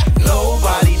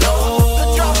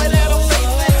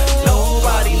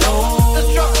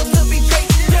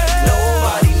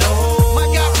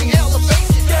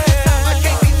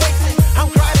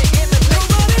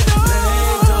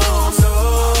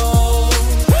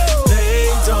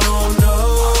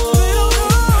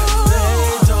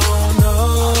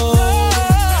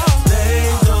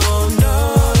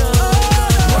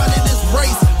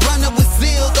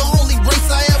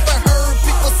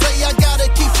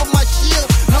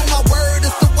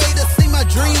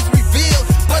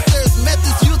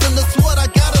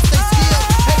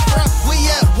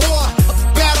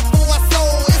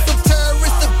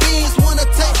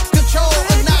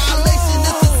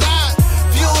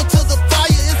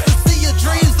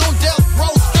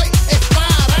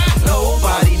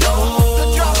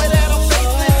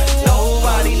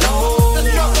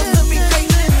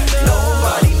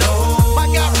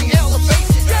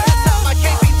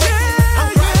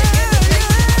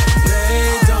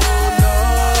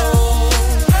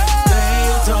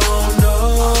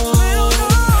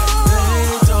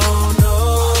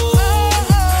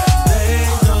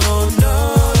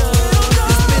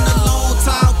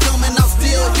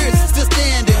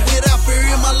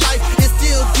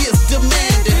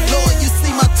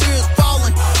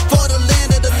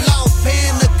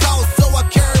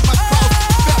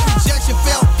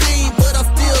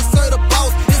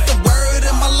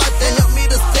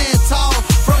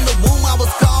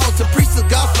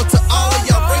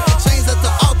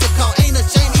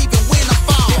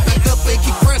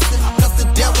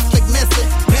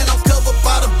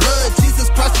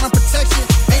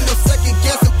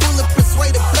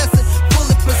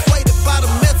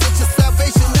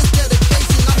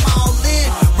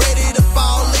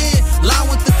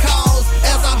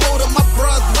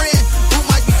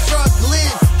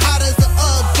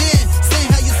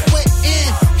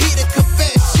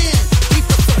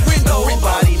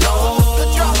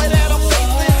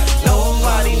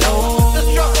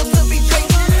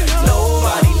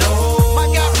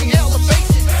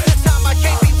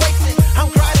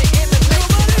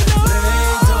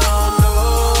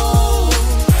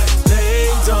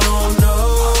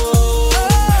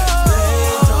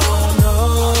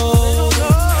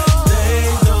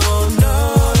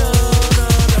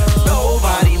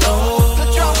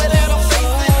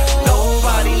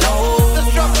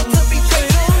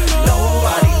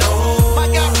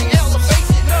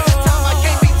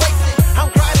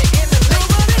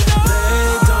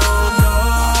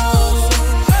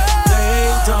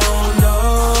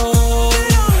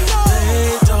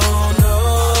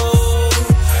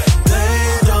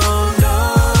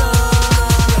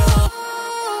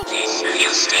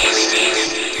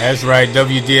That's right,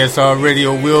 WDSR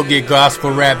Radio will get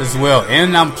gospel rap as well.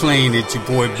 And I'm playing it, your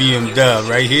boy BM Dub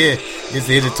right here. It's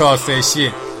here to toss that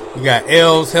shit. We got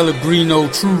Els, Pellegrino,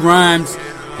 True Rhymes,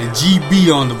 and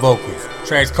GB on the vocals. The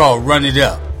track's called Run It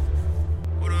Up.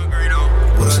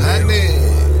 What's happening?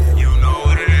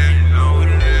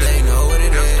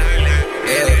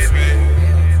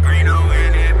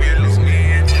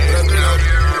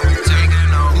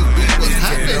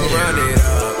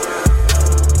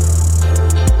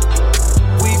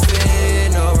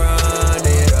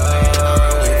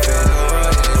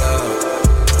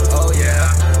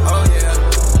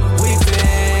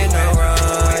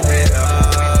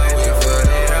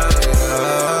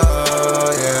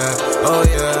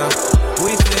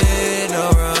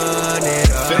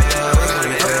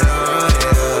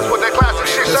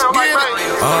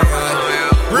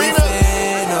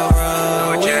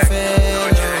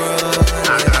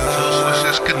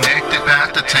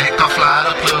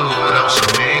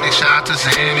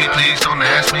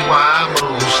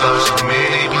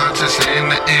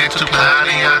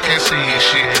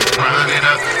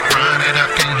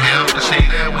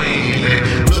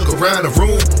 Around the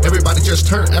room, everybody just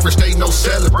turned average day, no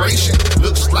celebration.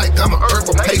 Looks like I'm an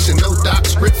herbal patient, no doc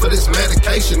script for this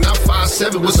medication. I'm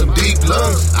 5'7" with some deep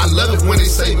lungs. I love it when they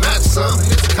say match some.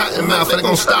 Cotton mouth ain't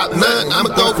gonna stop none. I'ma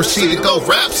go proceed to go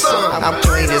rap some. I'm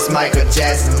clean as Michael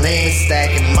Jackson, lean,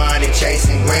 stacking money,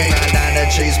 chasing green. Run down the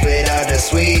tree, spit out the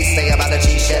sweets. Think about the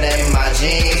G-shit in my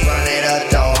jeans. Run it up,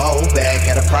 don't hold back.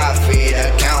 Got a profit,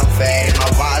 account fat in my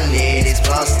wallet. It's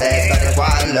plum stacks, like a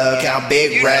wallet. Count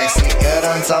big racks. Nigga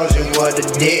done told you what the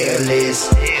deal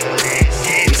is.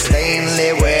 We stayin'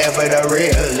 lit wherever the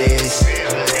real is.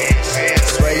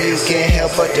 Swear you can't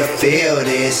help but to feel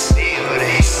this.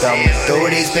 Thumbing through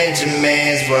these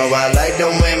Benjamins, bro. I like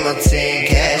them with my 10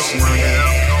 cash in.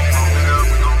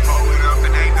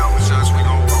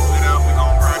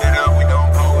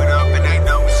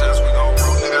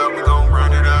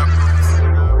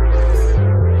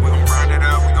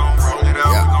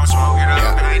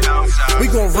 We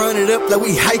gon' run it up like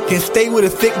we hiking. Stay with a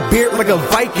thick beard like a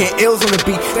Viking. L's on the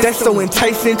beat, that's so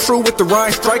enticing. True with the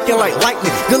rhyme, striking like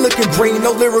lightning. Good looking green,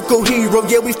 no lyrical hero.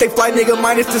 Yeah, we stay fly, nigga,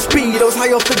 minus the speedos.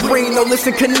 High off the green, no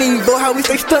listen Knievel. How we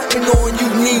stay stunting on you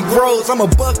Negroes. I'm a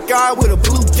buck guy with a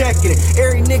blue jacket.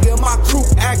 Every nigga in my crew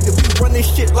active. We run this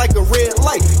shit like a red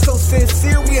light. So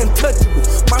sincere, we untouchable.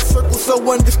 My circle so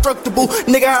indestructible.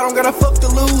 Nigga, I don't gotta fuck to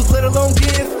lose, let alone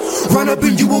give. Run up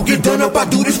and you will get done up. I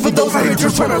do this for those out here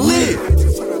just trying to live.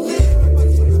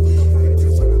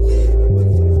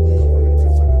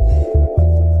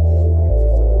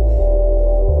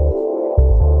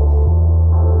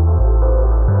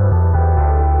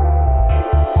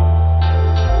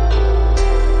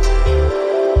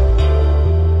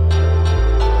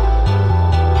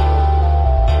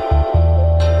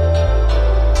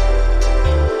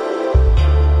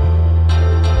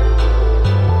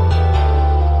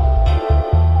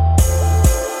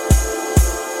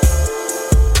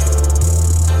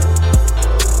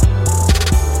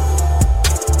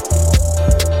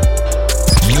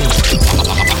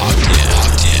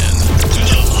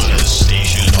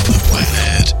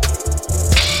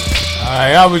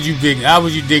 How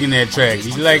was you digging that track?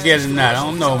 You like that or not? I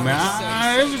don't know,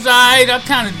 man. It was alright. I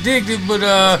kind of digged it, but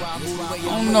I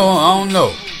don't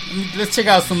know. Let's check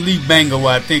out some Lee Banger while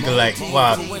I think about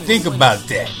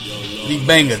that. Lee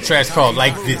Banger, track called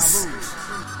Like This.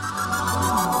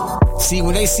 See,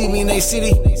 when they see me in they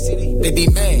city, they be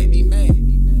mad.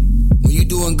 When you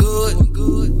doing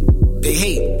good, they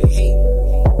hate.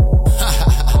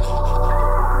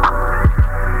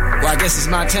 Well, I guess it's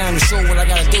my time to show what I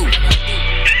gotta do.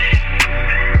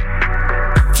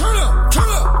 Turn up.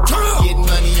 Getting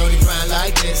money on the grind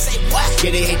like this.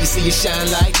 Yeah, they hate to see you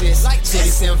shine like this. So they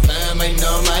say I'm fine, might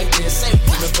know I'm like this.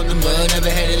 Coming from the mud, never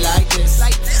had it like this.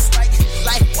 Like this.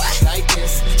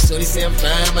 So they say I'm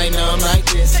fine, might know I'm like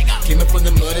this. Came up from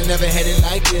the mud and never had it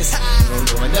like this.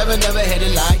 No, I never had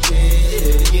it like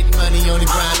this. Getting money on the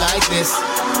grind like this.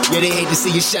 Yeah, they hate to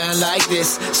see you shine like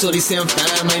this. So they say I'm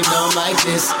fine, might know I'm like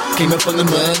this. Came up from the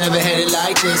mud, never had it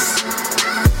like this.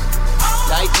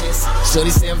 Like this. So they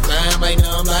say I'm fine, might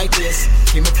know I'm like this.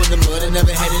 Came up from the mud and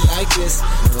never had it like this.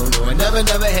 No, I never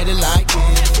had it like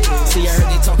this. See, I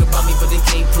heard they talk about me, but they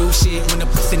can't prove shit. When a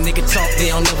pussy nigga talk,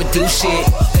 they don't never do shit.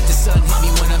 Let the sun hit me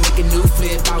when I make a new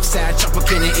flip. Outside, chopper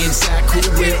in the inside, cool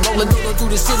whip. Rolling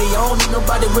through the city, I don't need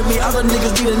nobody with me. Other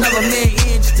niggas need another man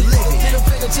in just to live it. Middle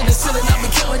finger to the ceiling, I've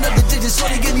been counting up the digits. So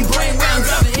they give me brain round,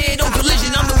 driving head on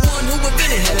collision. I'm the one who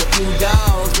invented it. Had a few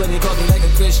dogs, but they call me like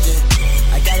a Christian.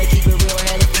 I gotta keep it real,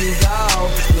 had a few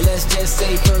dogs. But let's just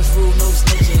say first rule, no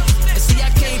snitching. And see, I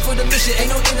came from for the mission, ain't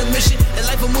no intermission. And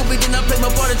life a movie, then I play my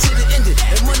part until the ending.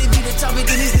 And money be the topic,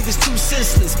 then these niggas too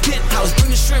senseless. Penthouse,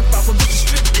 bring the shrimp out from bitches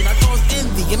stripped. And I cause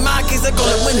envy, in my case I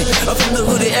call it winning. I'm from the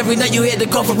hood and every night you had to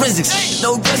call forensics.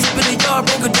 No dress up in the yard,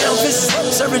 broken down fists.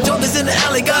 Serving jokers in the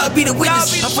alley, God be the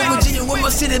witness. I'm from Virginia, where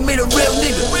my city made a real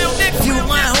nigga. Few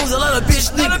lying hoes, a lot of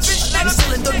bitch niggas. You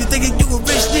selling dope, you thinking you a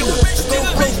rich nigga. Go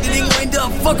broke, then he wind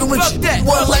up fucking with you.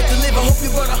 One life to live, I hope you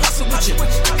brought a hustle with you.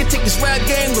 I can take this rap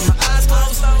game with my eyes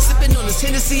closed. Sipping on this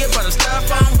Hennessy, about a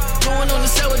styrofoam. Going on the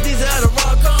cell with these out of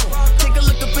rock on. Take a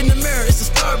look up in the mirror, it's a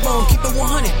star bone. Keep it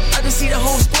 100, I just see the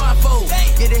whole squad fold.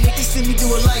 Yeah, they hate to see me do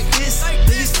it like this.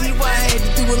 Then you see why I had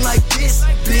to do it like this,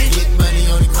 bitch. Get money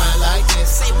on the grind like this.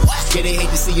 Say what? Yeah, they hate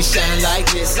to see you shine like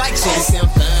this. Like so they say I'm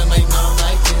fine, might know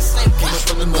like this. Came up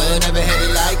from the mud, never had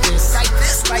it like this. Like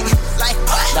this, like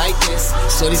what? Like this.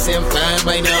 So they say I'm fine,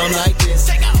 might know I'm like this.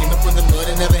 Came up from the mud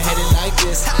and never had it like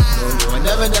this. No,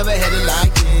 I never had it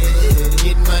like this.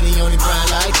 Get money on the grind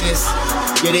like this.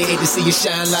 Yeah, they hate to see you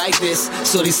shine like this.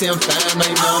 So they say I'm fine,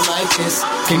 might know I'm like this.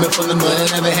 Came up from the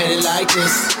mud, never had it like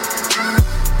this.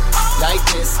 Like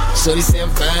this. So they say I'm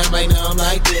fine, right now I'm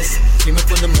like this. Came up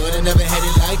from the mud, I never had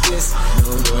it like this.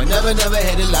 No, I never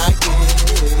had it like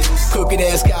this. Crooked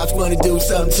ass cops wanna do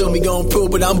something to me, gon'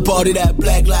 prove it. I'm a part of that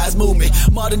Black Lives Movement.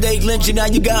 Modern day lynching, now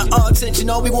you got our attention.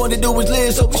 All we wanna do is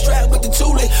live, so we strapped with the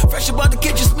toolie. Fresh about the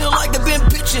kitchen, smell like I've been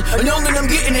pitching. A younger I'm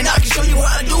getting, and I can show you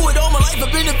how I do it. All my life I've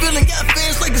been a villain, got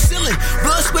fans like a ceiling.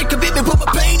 Blood, sweat, commitment, put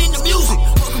my pain in the music.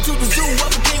 Welcome to the zoo, I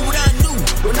became what I knew.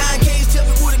 When 9Ks tell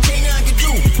me what a canine can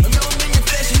do.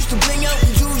 Used to bling out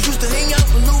and Jews used to hang out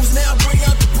and lose. Now I bring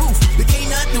out the proof. The K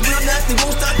not the real, not they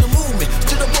won't stop the movement.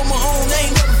 Stood up on my own, I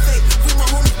ain't never fake. Free my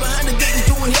homies behind the gate and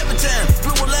doing heaven time.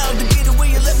 Blew aloud to get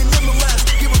away and let me memorize.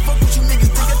 Give a fuck what you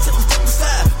niggas think. I tell them step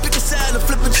aside. Pick a side and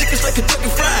flipping chickens like Kentucky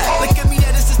Fried. Look at me,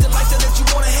 that is just the lifestyle that you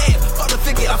wanna have. Father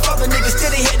figure, I father niggas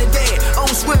steady head to dad. I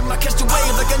don't swim, I catch the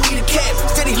wave like I need a cab.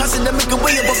 Steady hustling to make a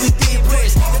way above these dead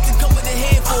prayers. Nothing come with a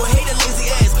hand for a hater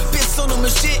lazy ass. Bitch on them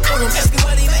and shit on them, asking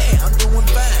why they mad. I'm doing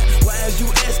fine. Why is you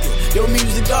asking? Your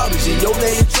music garbage and your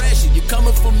lady trashy. You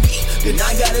coming for me, then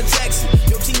I got a taxi.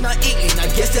 Your team not eating, I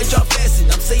guess that y'all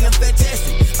fasting. I'm saying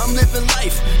fantastic, I'm living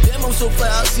life. Damn, I'm so fly,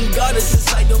 I see God as a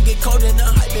sight. Don't get caught in the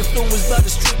hype, influenced by the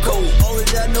street code. All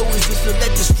that I know is just to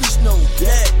let the streets know.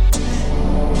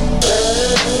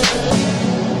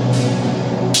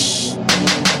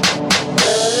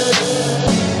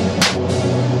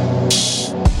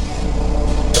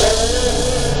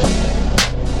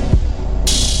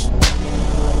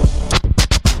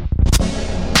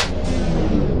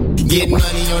 Getting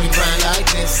money on the grind like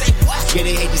this. Yeah,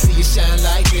 they hate to see you shine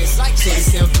like this. So they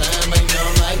say I'm fine, might know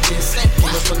I'm like this.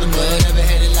 Came up from the mud, never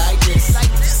had it like this.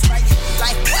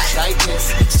 Like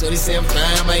this. So they say I'm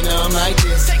fine, might know I'm like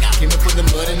this. Came up from the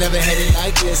mud and never had it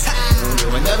like this.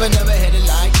 No, I never had it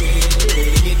like this.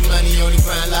 Getting money on the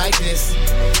grind like this.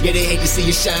 Yeah, they hate to see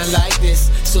you shine like this.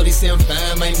 So they say I'm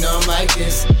fine, might know I'm like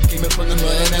this. Came up from the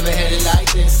mud, never had it like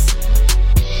this.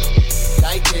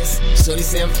 Like this. So they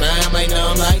say I'm fine, might know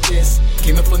I'm like this.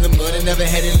 Came up from the mud and never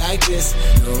had it like this.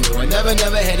 No, I never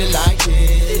had it like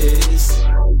this.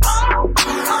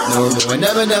 No, I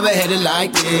never had it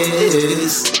like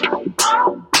this.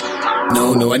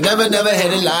 No, I never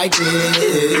had it like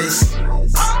this.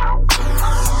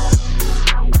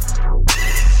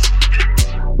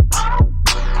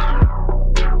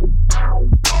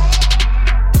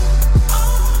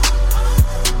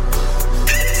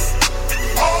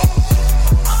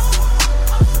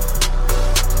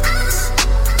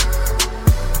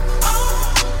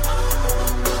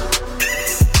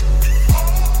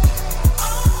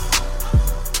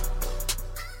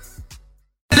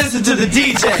 To the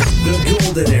DJ. The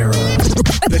golden era.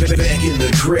 Back in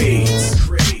the craze.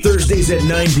 Thursdays at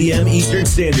 9 p.m. Eastern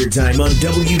Standard Time on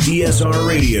WDSR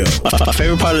Radio. My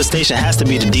favorite part of the station has to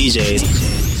be the DJs.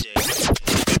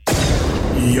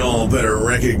 Y'all better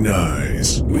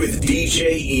recognize with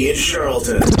DJ Ian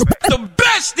Charlton. The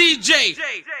best DJ!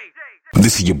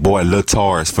 This is your boy Lil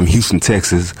Tars from Houston,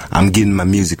 Texas. I'm getting my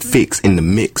music fixed in the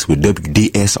mix with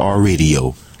WDSR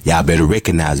Radio. Y'all better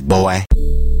recognize, boy.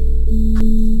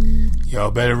 Y'all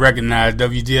better recognize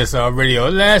WDSR Radio.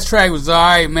 The last track was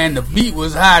alright, man. The beat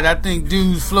was hot. I think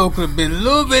Dude's flow could have been a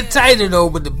little bit tighter, though,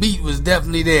 but the beat was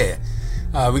definitely there.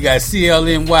 We got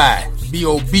CLNY,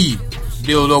 B.O.B.,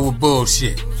 Build Over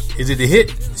Bullshit. Is it a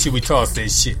hit? Should we toss that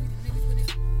shit?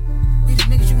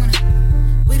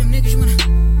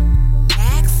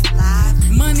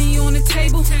 Money on the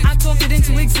table, I talked it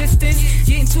into existence.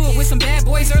 Get into it with some bad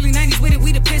boys, early 90s with it,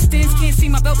 we the Pistons. Can't see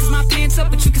my belt cause my pants up,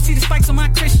 but you can see the spikes on my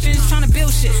Christians. Tryna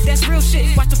build shit, that's real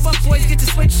shit. Watch the fuck boys get to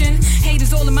switching.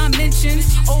 Haters all in my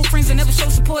mentions. Old friends that never show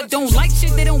support, don't like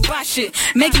shit, they don't buy shit.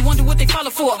 Make you wonder what they follow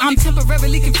for. I'm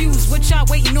temporarily confused. What y'all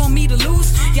waiting on me to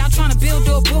lose? Y'all tryna build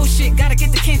up bullshit. Gotta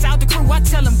get the cans out the crew. I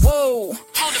tell them, whoa.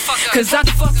 Hold the fuck up. Cause I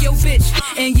can fuck your bitch.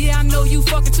 And yeah, I know you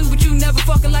fucking too, but you never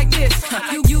fucking like this.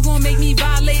 You gon' make me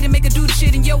violate and make her do the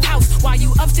shit in your house. While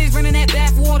you upstairs running that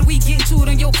bath water, we getting to it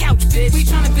on your couch, bitch. We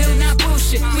tryna build now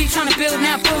bullshit. We tryna build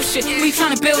now bullshit. We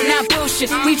tryna build now bullshit.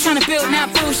 We tryna build now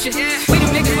bullshit. We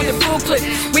them niggas with the full clip.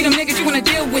 We them niggas you wanna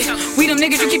deal with. We them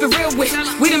niggas you keep it real with.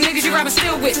 We them niggas you robbing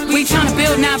still with. We tryna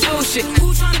build now bullshit.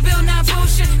 Who tryna build now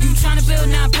bullshit? You tryna build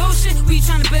now bullshit. We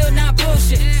tryna build now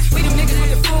bullshit. We them niggas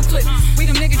with the full clip. We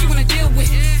them niggas you wanna deal with.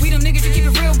 We them niggas you keep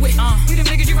it real with. We them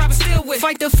niggas you robbing still with.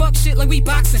 Fight the fuck shit like we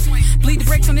boxing. Bleed the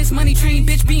brakes on this money train,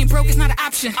 bitch. Being broke is not an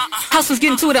option. Hustlers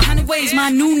getting to it 100 ways. My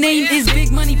new name is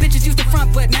Big Money. Bitches used to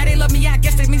front, but now they love me. I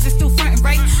guess that means it's still frontin',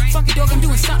 right? Fuck it, dog, I'm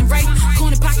doing something right.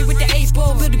 Corner pocket with the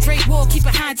 8-ball, build a great wall, keep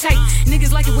it high and tight.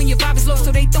 Niggas like it when your vibe is low,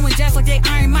 so they throwing jazz like they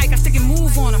Iron Mike. I stick and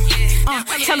move on them.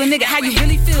 Tell a nigga how you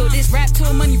really feel. This rap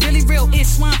tour money really real.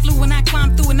 It's swine flu when I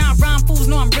climb through and I rhyme. Fools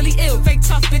know I'm really ill. Fake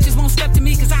tough bitches won't step to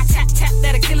me cause I tap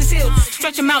that Achilles heel.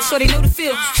 Stretch them out so they know the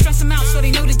feel. Stress them out so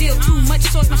they know the deal. Too much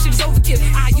sauce, my shit is overkill.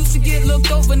 I used to get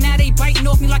looked over, now they biting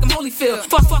off me like I'm Holyfield.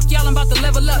 Fuck y'all, I'm about to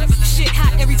level up. Shit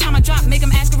hot every time I drop, make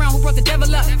them ask around who brought the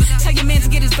devil up. Tell your man to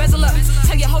get his bezel up.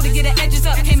 Tell your hoe to get her edges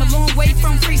up. Came a long way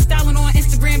from freestyling on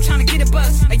Instagram, trying to get a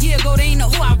buzz. A year ago, they ain't know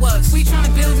who I was. We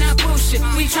tryna build now bullshit.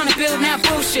 We tryna build now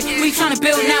bullshit. We tryna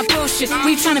build now bullshit.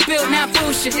 We tryna build now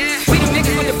bullshit. We them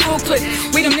niggas with the full clip.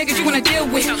 We them niggas you wanna deal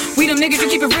with. We them niggas you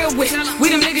keep it real with. We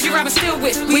them niggas you robbing still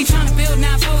with. We tryna build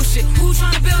now bullshit. Who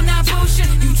tryna build now bullshit?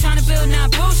 You tryna build now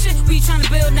bullshit. We tryna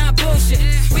build now bullshit.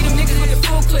 We them niggas with the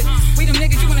full clip. We them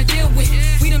niggas you wanna deal with.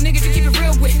 We them niggas you keep it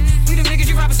real with. We them niggas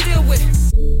you robbing still with.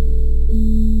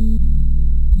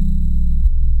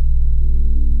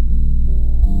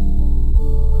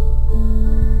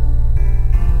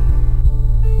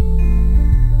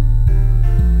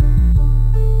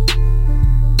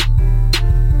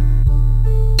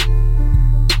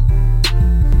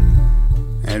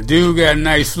 And dude got a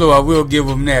nice flow. I will give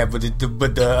him that. But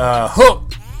the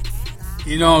hook,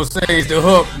 you know what I'm saying? It's the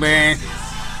hook, man.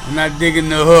 I'm not digging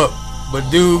the hook. But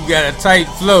dude got a tight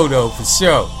flow though, for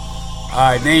sure.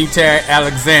 Alright, name tag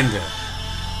Alexander.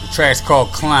 The track's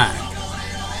called Climb.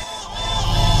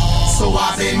 So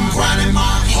I've been grinding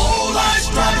my whole life,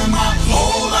 striving my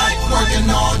whole life, working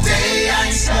all day. I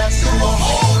ain't slept through a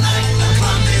whole night. I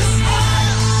climbed this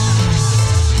high,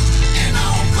 and I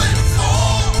don't plan to fall.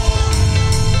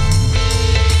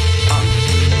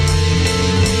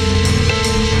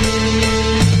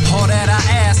 All that I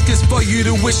ask is for you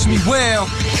to wish me well.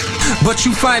 But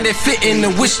you find it fitting to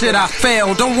wish that I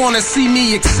fail. Don't wanna see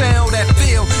me excel, that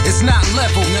feel is not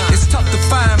level. It's tough to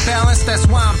find balance, that's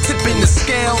why I'm tipping the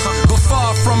scale. But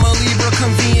far from a Libra,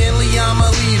 conveniently I'm a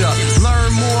leader.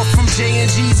 Learn more from J and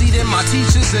Jeezy than my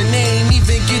teachers, and they ain't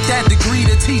even get that degree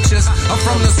to teach us. I'm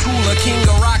from the school of King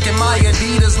of Rock and my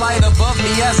Adidas light above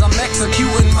me as I'm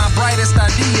executing my brightest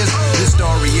ideas. This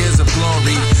story is of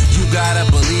glory, you gotta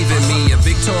believe in me. A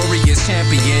victorious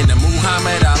champion, a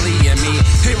Muhammad Ali and me.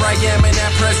 Here I am in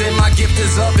that present, my gift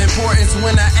is of importance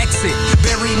when I exit.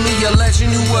 Bury me a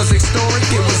legend who was historic,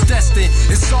 it was destined.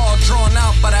 It's all drawn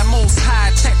out by that most high.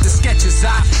 Check the sketches,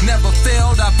 I never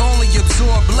failed, I've only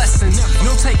absorbed lessons.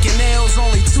 No taking L's,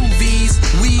 only 2 V's.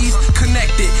 We've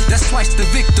connected, that's twice the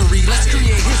victory. Let's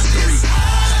create history.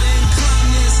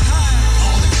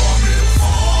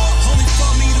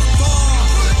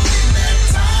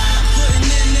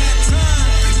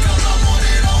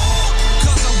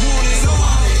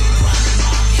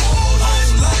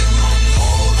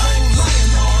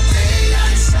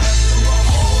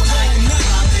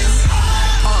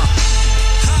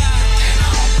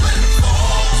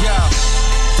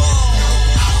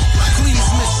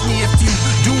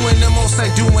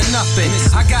 Ain't doing nothing.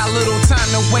 I got little time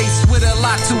to waste with a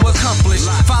lot to accomplish.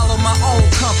 Follow my own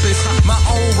compass, my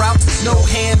own routes, no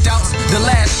handouts. The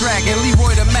last dragon,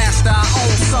 Leroy the master, I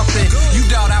own something. You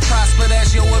doubt I prosper,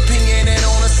 that's your opinion and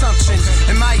on assumption.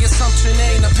 And my assumption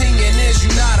ain't opinion is you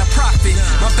not a prophet.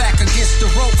 My back against the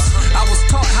ropes, I was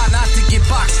taught how not to get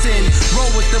boxed in.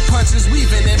 Roll with the punches,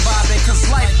 weaving and bobbing, cause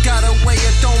life got a way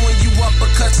of throwing you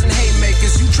uppercuts and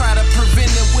haymakers. You try to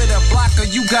prevent it with a blocker,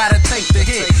 you gotta take the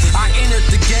hit. I entered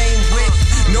the game with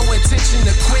no intention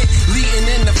to quit. Leading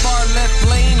in the far left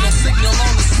lane, no signal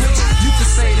on the switch. You can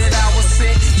say that I was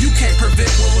sent, you can't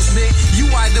prevent what was lit.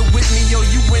 You either with me or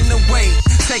you in the way.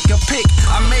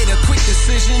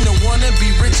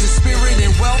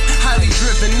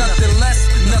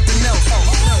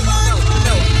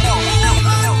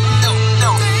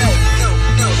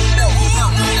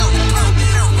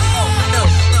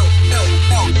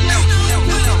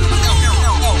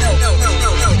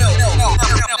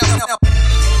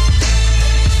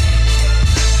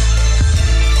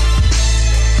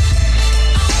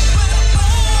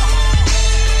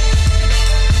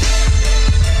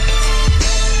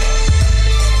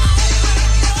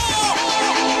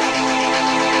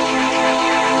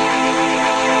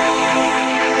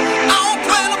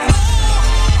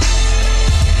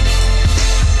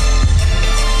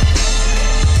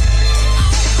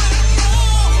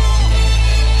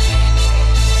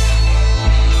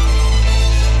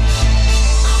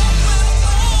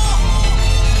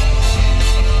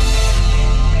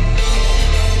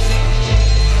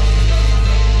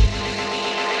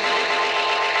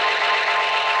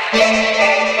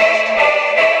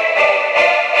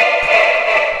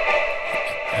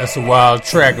 That's a wild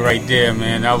track right there,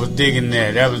 man. I was digging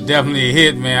that. That was definitely a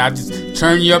hit, man. I just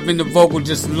turned you up in the vocal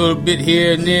just a little bit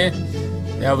here and there.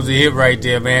 That was a hit right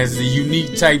there, man. It's a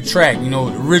unique type track, you know,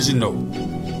 original.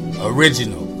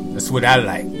 That's what I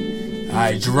like. All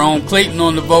right, Jerome Clayton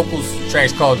on the vocals. The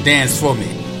track's called Dance For Me.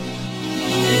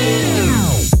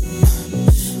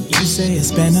 You say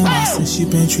it's been a while since you've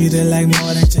been treated like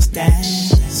more than just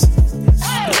dance.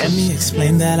 Let me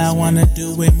explain that I wanna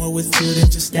do way more with you than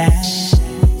just that.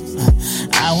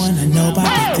 I wanna know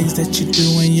about the things that you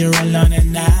do when you're alone at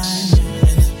night.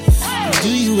 Do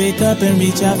you wake up and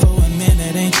reach out for a man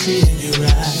that ain't treating you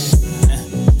right?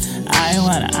 I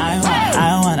wanna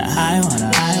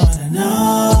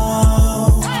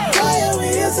know. Why are we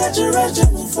in such a rush to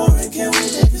move forward? Can we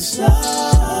take it slow?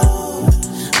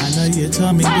 I know you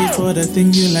told me before the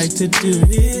thing you like to do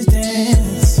is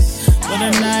dance. For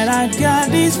tonight I got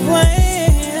these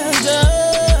plans.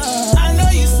 I know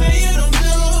you say you don't do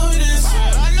this.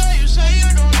 I know you say you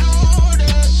don't do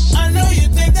this. I know you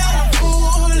think that I'm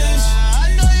foolish.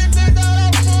 I know you think that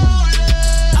I'm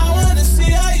foolish. I wanna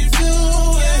see how you do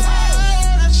it. I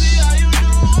wanna see how you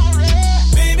do it.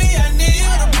 Baby, I need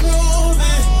you to prove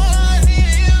it. I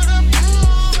need you to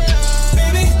prove it.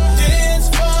 Baby, dance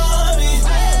for me.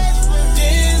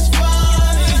 Dance for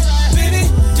me. Baby,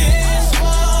 dance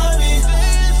for me.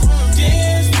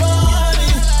 Dance for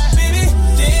me. Baby,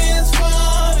 dance for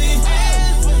me.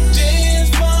 Dance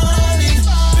for me.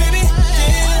 Baby,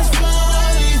 dance for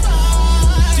me.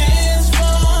 Dance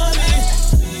for me.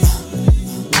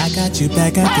 I got you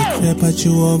back at the crib, but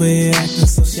you over here acting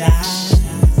so shy.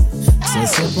 So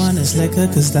sip on this liquor,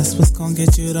 cause that's what's gonna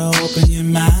get you to open your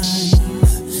mind.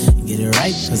 Get it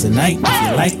right, cause tonight, if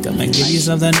you like, I'ma give you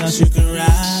something else you can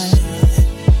ride.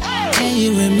 And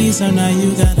you with me, so now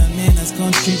you got a man that's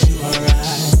gonna treat you alright.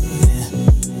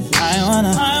 I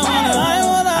wanna know.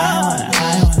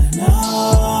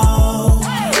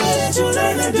 Where did you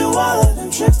learn to do all of them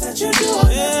tricks that you do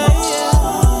on your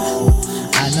phone?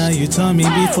 I know you told me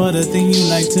before the thing you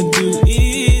like to do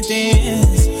is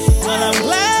dance. But I'm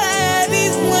glad I had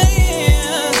these plans.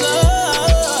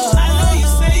 I know you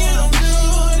say you don't do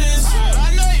this. I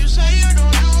know you say you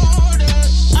don't do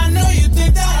this. I know you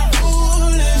think that I'm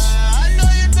foolish. I know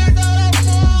you think that I'm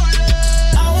foolish.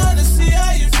 I wanna see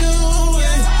how you do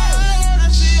it. I wanna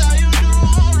see how you do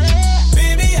it.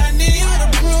 Baby, I need you to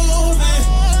prove it.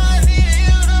 I need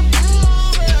you to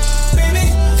prove it. Baby,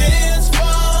 dance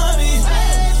for me.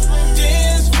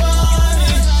 Dance for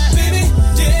me. Baby,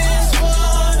 dance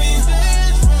for me.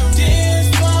 Dance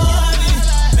for me.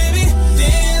 Baby,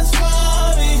 dance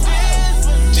for me.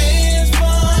 Dance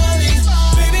for me.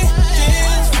 Baby,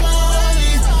 dance for me.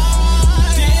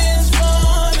 Dance for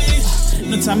me.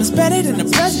 No time is better than the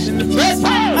present.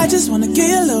 I just wanna give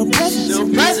you a little present.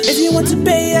 If you want to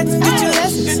pay, I can get you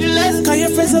lessons. Call your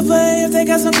friends over if they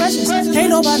got some questions. Ain't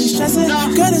nobody stressing.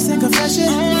 Girl, this ain't confession.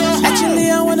 Actually,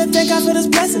 I wanna thank God for this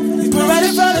blessing. You put right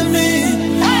in front of me.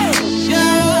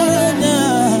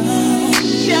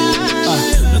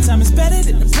 No time is better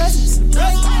than the present.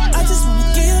 I just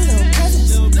wanna give you a little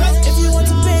present. If you want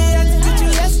to pay, I can get you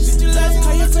lessons.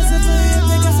 Call your friends over if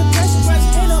they got some questions.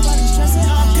 Ain't nobody stressing.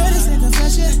 Girl, this ain't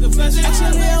confession.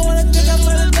 Actually, I wanna thank God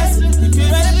for the blessing. You put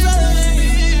right in front of me.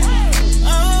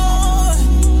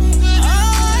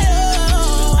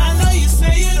 I know you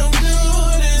say you don't do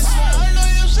this. I know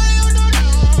you say you don't do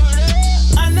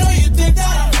this. I know you think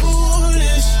that I'm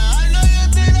foolish. I know you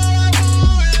think that I'm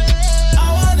foolish. I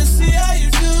wanna see how you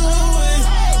do it.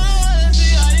 I wanna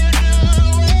see how you do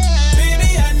it. Baby,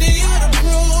 I need you to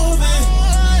prove it.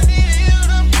 I need you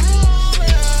to prove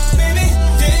it. Baby,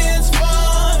 dance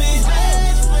for me.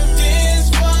 Dance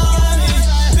for me.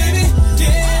 Baby,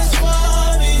 dance for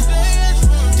me.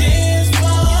 Dance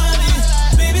for me.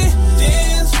 Baby,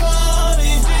 dance for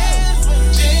me.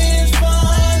 Dance for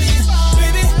me.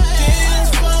 Baby, dance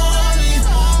for me.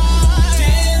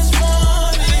 Dance for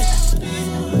me.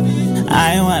 I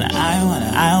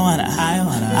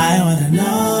wanna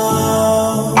know.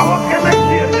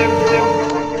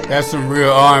 That's some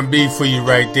real R&B for you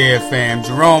right there, fam.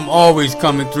 Jerome always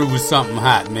coming through with something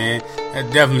hot, man. That's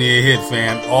definitely a hit,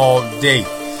 fam, all day.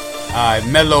 Alright,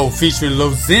 Mellow featuring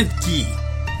Lozinki.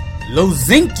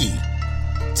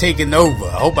 Taking over.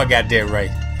 I hope I got that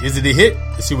right. Is it a hit?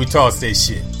 Let's see we toss that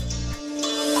shit.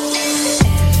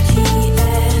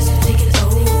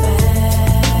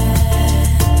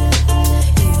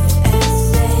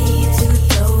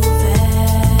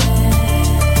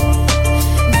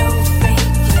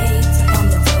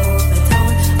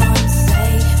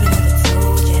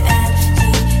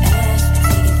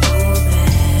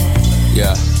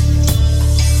 Yeah.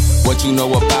 What you know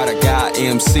about a guy,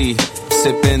 MC?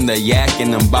 sipping the yak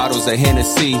and them bottles of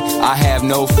Hennessy. I have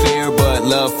no fear but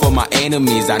love for my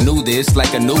enemies. I knew this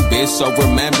like a new bitch, so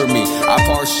remember me. I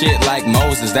part shit like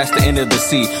Moses, that's the end of the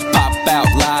sea. Pop out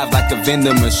live like a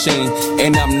vending machine.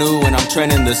 And I'm new and I'm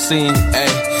trending the scene.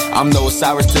 Ay, I'm no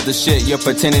Cyrus to the shit, you're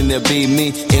pretending to be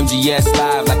me. MGS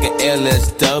live like an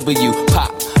LSW.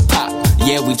 Pop, pop,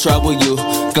 yeah, we trouble you.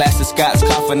 Glass of Scott's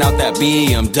coughing out that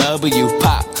BMW.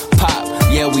 Pop, pop,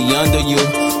 yeah, we under you.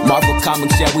 Marvel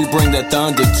Comics, yeah, we bring the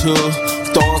thunder too.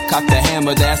 Thor cock the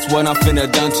hammer, that's what I'm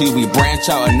finna done to you. We branch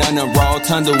out and none of raw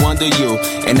thunder under you.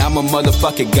 And I'm a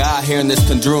motherfucking guy here in this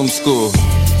Condrum school.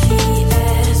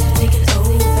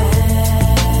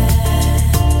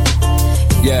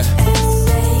 Yeah.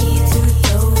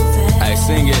 Hey,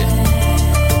 sing it.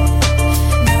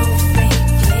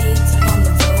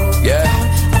 Yeah.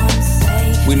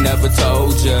 We never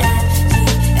told ya.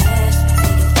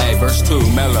 Hey, verse 2,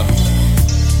 mellow.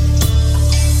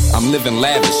 I'm living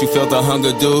lavish, you feel the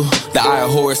hunger do? The eye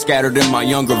of horror scattered in my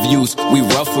younger views. We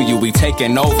ruffle you, we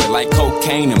taking over like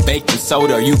cocaine and baking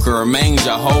soda. You can remain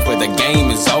Jehovah, the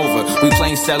game is over. We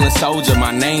plain selling soldier,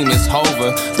 my name is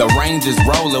Hover. The range is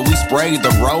roller, we sprayed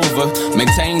the Rover.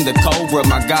 Maintain the Cobra,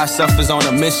 my God suffers on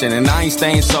a mission. And I ain't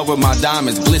staying sober, my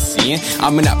diamonds glistening.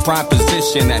 I'm in that prime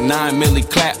position, that 9 milli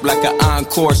clap like an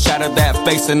encore. Shatter that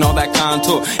face and all that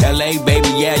contour. LA, baby,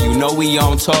 yeah, you know we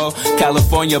on tour.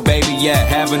 California, baby, yeah,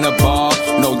 having a ball.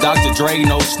 No Dr. Dre,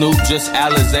 no Snoop, just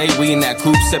Alizé. We in that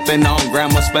coupe sipping on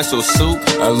grandma's special soup.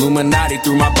 Illuminati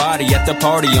through my body at the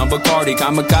party on Bacardi.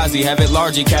 Kamikaze, have it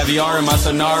largely, caviar in my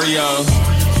scenario.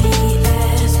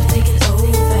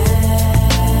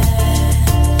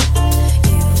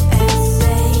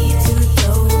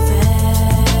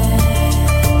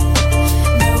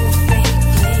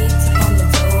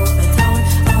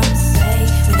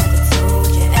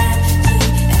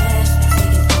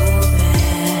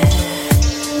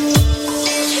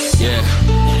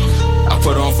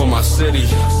 City.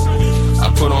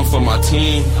 I put on for my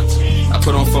team, I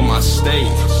put on for my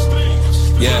state.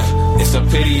 Yeah, it's a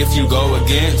pity if you go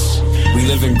against. We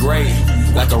living great,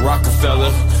 like a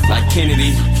Rockefeller, like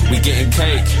Kennedy, we getting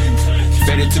cake.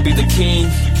 Faded to be the king,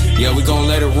 yeah, we gon'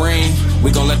 let it ring.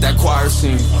 We gon' let that choir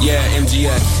sing, yeah,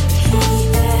 MGS.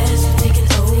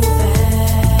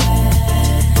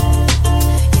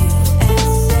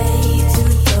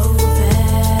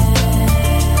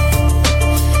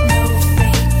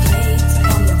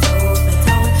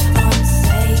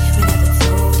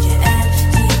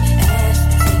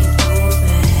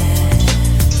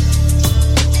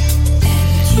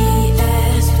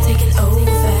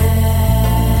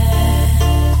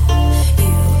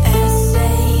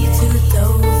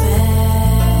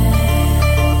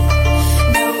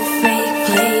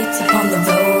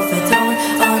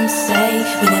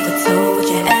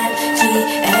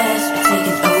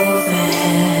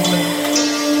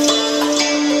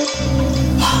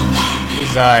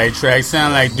 Alright, track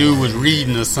sound like dude was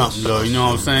reading or something though, you know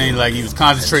what I'm saying? Like he was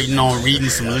concentrating on reading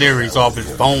some lyrics off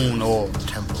his phone or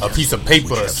a piece of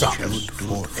paper or something.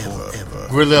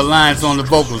 Guerrilla Alliance on the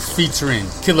vocals featuring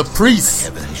Killer Priest,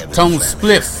 Tone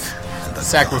Spliff,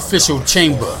 Sacrificial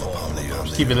Chamber.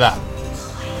 Keep it locked.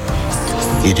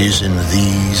 It is in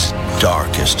these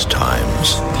darkest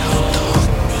times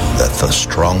that the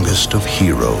strongest of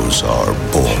heroes are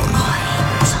born.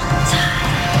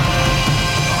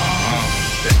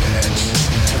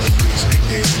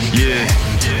 Yeah,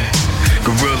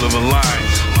 Guerrilla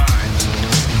Alliance,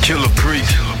 Killer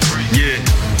Priest, yeah.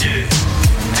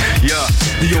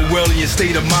 The Orwellian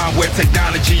state of mind where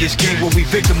technology is king, where we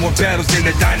victim more battles than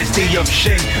the dynasty of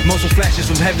Shing. Muzzle flashes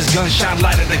from heaven's gun shine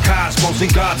light of the cosmos,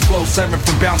 and God's flow severed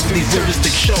from bounds with these lyrics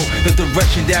show the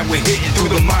direction that we're hitting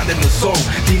through the mind and the soul.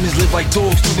 Demons live like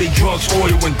dogs through their drugs,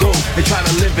 oil and gold. They try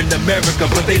to live in America,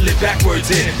 but they live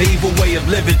backwards in the evil way of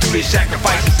living through their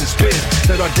sacrifices and spits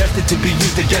that are destined to be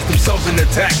used to just themselves in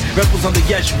attack. Rebels under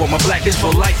Yeshua, my black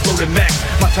Israelites loaded Mac.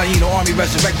 My Taino army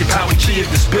resurrected power, chi of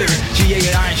the spirit. GA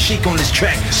and Iron Sheik on this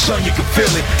track, son, you can feel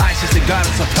it. ISIS and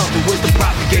goddess of health and wisdom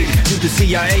propagated through the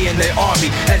CIA and their army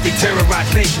as they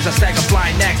terrorize nations. I stagger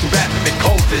flying acts and rapping and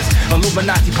cultists.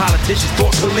 Illuminati politicians,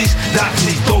 thought police, docking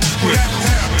these dope scripts.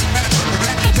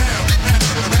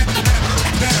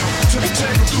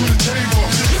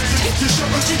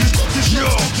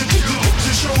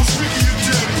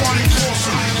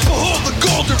 Behold the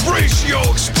golden ratio,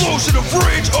 explosion of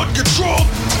rage uncontrolled.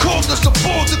 Coldness of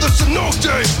bold to the cenote.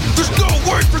 There's no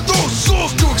way for those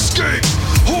souls to escape.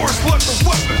 Horse left the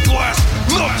weapon blast,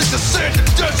 melting the sand and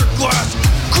desert glass.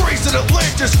 Grazing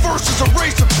Atlantis versus a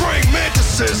race of praying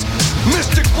mantises.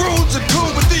 Mystic runes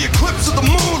attuned with the eclipse of the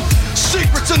moon.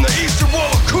 Secrets in the eastern wall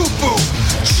of Khufu.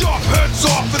 Chop heads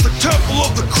off in the temple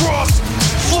of the cross.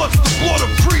 Floods the blood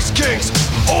of priest kings.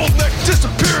 Old neck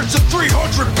disappearance in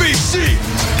 300 BC.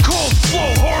 Cold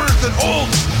flow harder than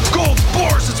old. Gold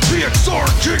bars, it's PXR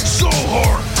King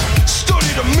Zohar.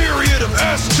 Studied a myriad of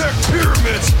Aztec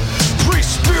pyramids.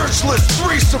 Pre-spiritualists,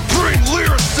 3 supreme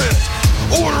lyricists.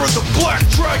 Order of the Black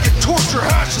Dragon, torture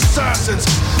hash assassins.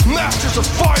 Masters of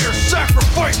fire,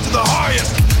 sacrifice to the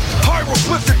highest.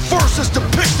 Hieroglyphic verses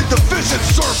depicted the vision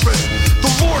serpent.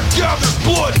 The Lord gathered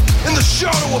blood in the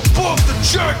shadow above the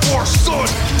jaguar sun.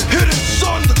 Hidden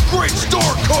sun, the great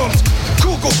star comes.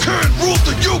 Kukulkan ruled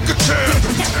the Yucatan.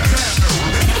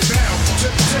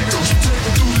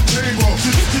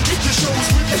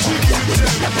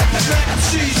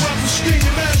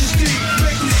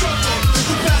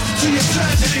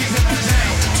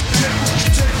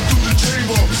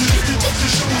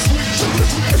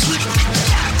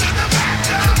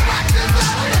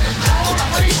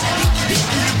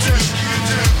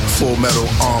 Full metal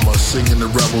armor, singing the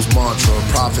rebels mantra.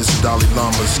 Prophets and Dalai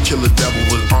Lamas, kill a devil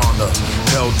with honor.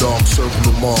 Hell dog, circle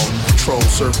them all. Patrol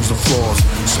circles the floors.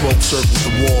 Smoke circles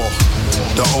the wall.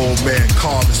 The old man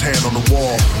carved his hand on the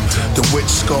wall. The witch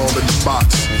skull in the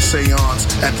box. Seance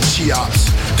at the Cheops.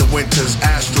 The winter's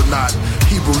astronaut.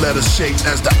 Hebrew letters shaped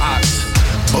as the ox.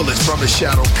 Bullets from the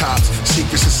shadow cops.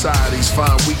 Secret societies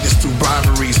find weakness through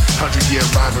rivalries. 100-year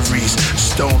rivalries.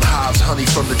 Stone hives, honey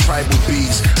from the tribal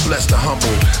bees. Bless the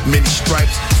humble. Many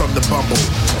stripes from the bumble.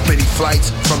 Many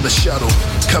flights from the shuttle.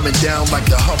 Coming down like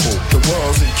the Hubble. The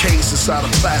world's encased inside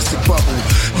a plastic bubble.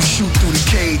 You shoot through the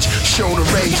cage. Show the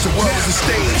rage. The world is a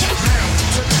stage.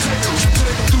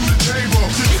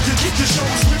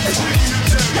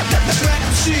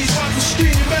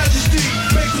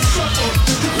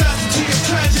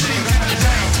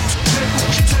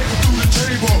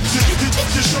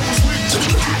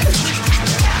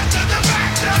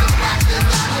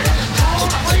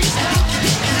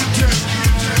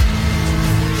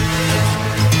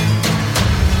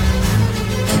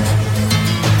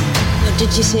 What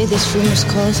did you say this room was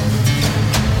called?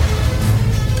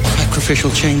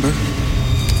 Sacrificial chamber.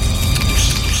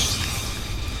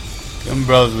 Them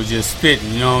brothers were just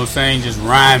spitting, you know what I'm saying? Just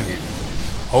rhyming.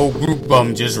 Whole group of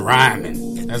them just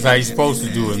rhyming. That's how you supposed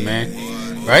to do it, man.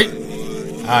 Right?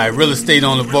 Alright, Real Estate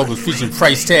on the vocals featuring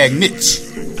Price Tag Mitch.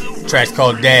 Track's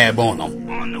called Dab on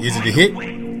them. Is it a hit?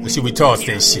 Or should we toss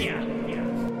that shit?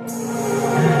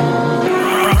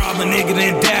 Rob a nigga,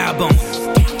 then dab on him.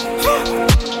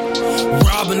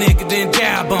 Rob a nigga, then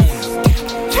dab on him.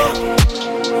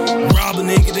 Rob a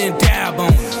nigga, then dab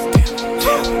on him.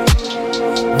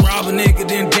 Rob a nigga,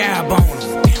 then dab on him.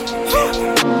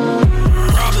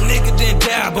 Rob a nigga, then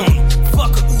dab on him.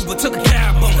 Fuck a Uber, took a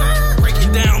cab on him.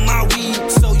 Breaking down my weed,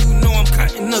 so you know I'm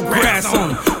cutting the grass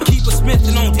on him. Keep a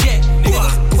Smith on deck,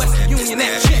 nigga. Western Union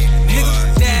that check,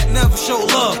 nigga. Dad never show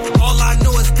love. All I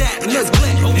know is that nigga.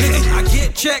 Nigga, I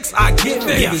get checks, I get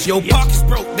figures. Your pockets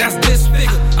broke, that's this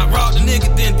figure. I robbed a nigga,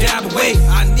 then dab away.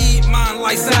 I need mine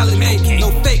like Sally Mae.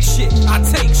 No fake shit, I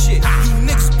take shit. You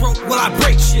niggas broke, well I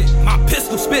break shit. My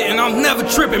pistol spitting, I'm never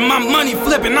tripping. My money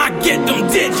flipping, I get them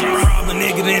digits. Rob a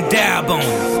nigga, then dab on him.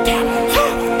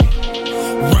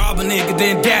 Rob a nigga,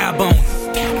 then dab on him.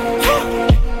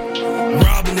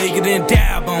 Rob a nigga, then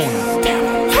dab on him.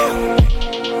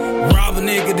 Rob a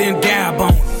nigga, then dab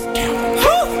on him.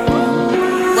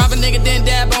 Rob a nigga, then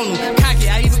dab on him. Cocky,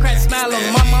 I even crack a smile on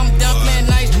him. Mama, I'm done playing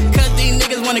nice. Cause these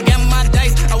niggas wanna gamble my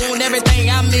dice. I want everything,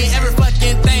 I mean every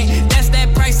fucking thing. That's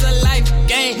that price of life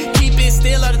game. Keep it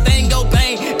still or the thing go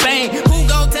bang, bang. Who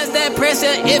gon' test that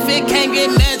pressure if it can't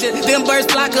get measured? Them birds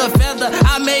flock a feather.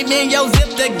 I made me and yo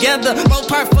zip together. More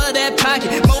part for that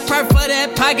pocket, more part for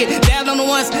that pocket. Dab on the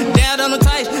ones, dab on the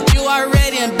types. You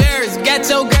already embarrassed. Got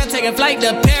your girl taking flight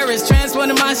to Paris.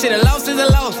 Transporting my shit, a loss is a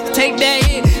loss. Take that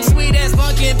hit, sweet ass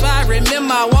funky pie.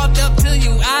 Remember I walked up to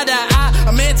you eye to eye.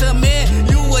 I'm man to man,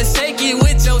 you was shaky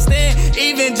with your stand.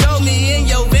 Even drove me in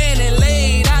your van and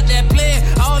laid out that plan.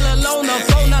 All alone, no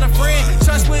phone, not a friend.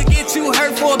 Trust will get you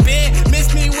hurt for a bit.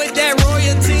 Miss me with that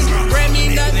royalty. Bring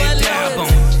me nothing but love.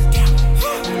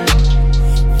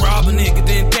 Rob a nigga,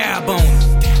 then dab on him.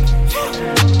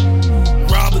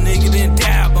 Rob a nigga, then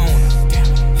dab on him.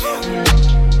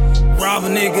 Rob a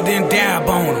nigga, then dab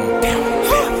on him.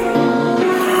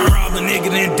 Rob a nigga,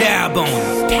 then dab on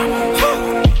him.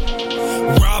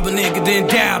 Rob a nigga, then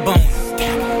dab on him.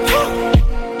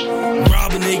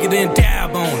 Rob a nigga, then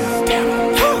dab on him.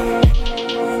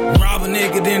 Rob a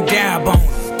nigga, then dab on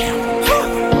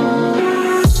him.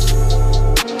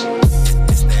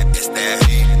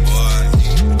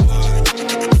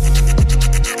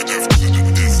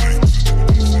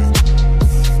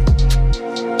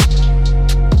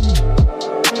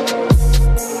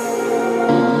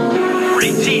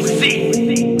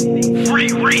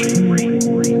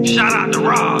 Free. Shout out to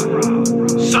Rod.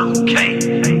 Circle K.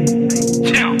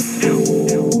 Tim.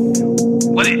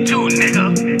 What it do,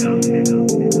 nigga?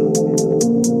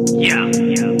 Yeah.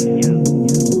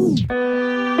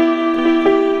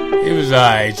 It was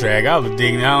alright track. I was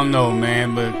digging. I don't know,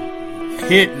 man, but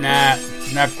hit, not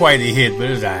quite a hit, but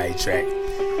it was alright track.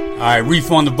 Alright, Reef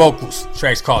on the vocals. The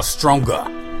track's called Stronger.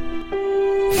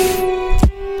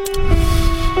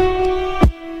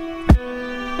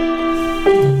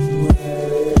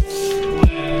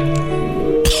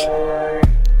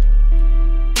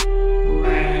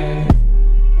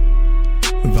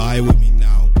 Vibe with me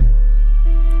now.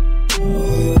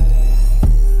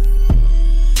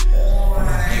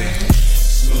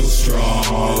 So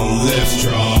strong, live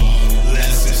strong.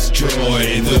 Let's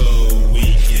destroy the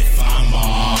weak. If I'm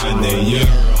on, then you're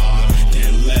on.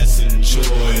 Then let's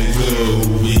enjoy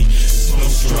the weak. So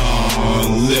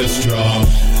strong, live strong.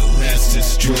 Let's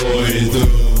destroy the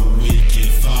weak.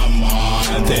 If I'm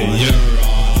on, then you're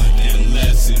on. Then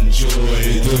let's enjoy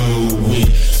the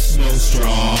weak. So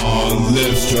strong,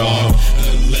 live strong.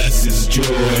 Let's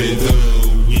enjoy the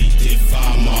weak. If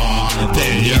I'm on,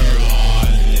 then you're on.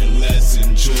 Then let's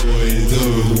enjoy the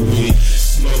weak.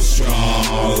 Smoke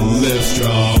strong, live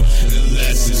strong.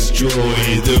 Let's destroy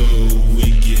the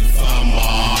weak. If I'm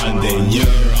on, then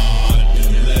you're on.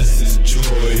 Let's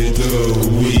enjoy the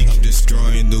weak. I'm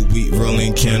destroying the weak,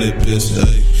 rolling cannabis.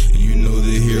 You know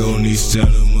the hero needs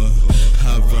stamina.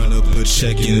 I run up a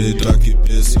check in the dark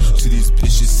abyss. To these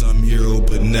bitches, I'm hero,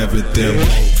 but never there.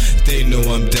 They know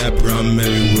I'm dapper, I'm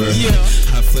everywhere.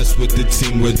 I flex with the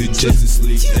team where the Justice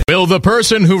League. Will the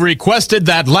person who requested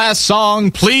that last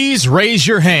song please raise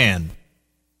your hand?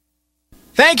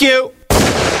 Thank you.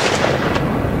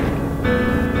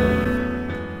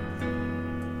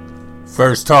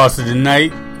 First toss of the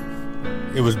night.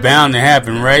 It was bound to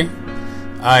happen, right?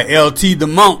 LT the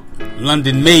Monk,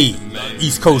 London Made,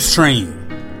 East Coast Train.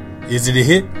 Is it a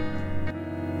hit?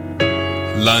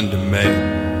 London Made.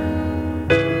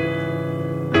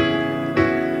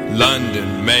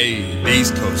 London Made,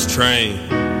 East Coast Train.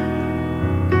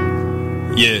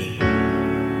 Yeah,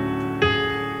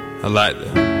 I like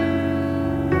that.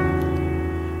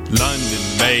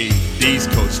 London Made,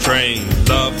 East Coast Train.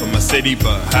 Love for my city,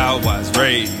 but how I was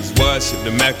raised. Worship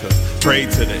the Mecca, pray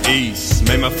to the East.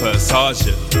 Made my first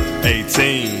hardship,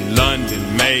 18.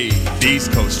 London Made,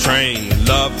 East Coast Train.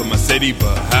 Love for my city,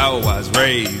 but how I was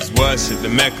raised. Worship the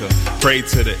Mecca, pray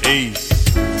to the East.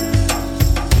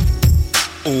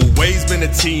 Always been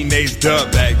a teenage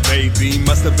dirtbag, baby.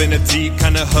 Must have been a deep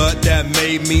kind of hurt that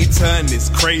made me turn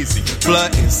this crazy.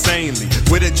 Blood insanely,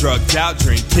 with a drugged out,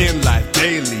 drinking life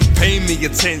daily. Pay me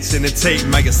attention and take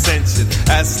my ascension.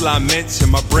 As Sly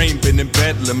mentioned, my brain been in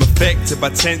bedlam, affected by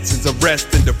tensions,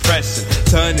 arrest and depression.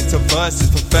 Turn into verses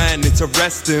for fan,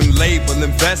 interesting label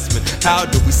investment. How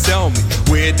do we sell me?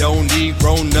 Weirdo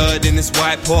Negro nut in this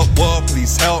white pork world,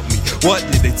 please help me. What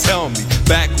did they tell me?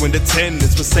 Back when the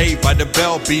tenants were saved by the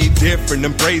bell, be different,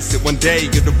 embrace it. One day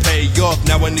it'll pay off.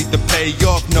 Now I need to pay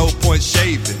off, no point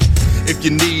shaving. If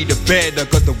you need a bed, I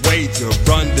got the wager.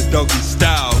 Run the doggy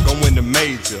style, go in the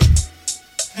major.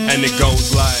 And it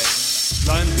goes like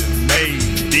London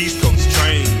Made, East Coast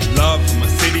Train. Love for my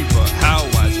city, but how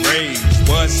I was raised.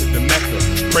 Worship the Mecca,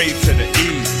 pray to the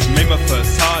East. Made my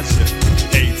first hardship,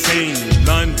 18.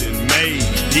 London Made,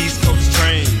 East Coast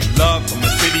Train. Love for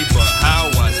my city, but how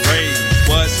I was raised.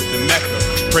 Worship the Mecca,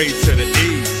 pray to the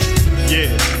East.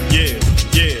 Yeah, yeah,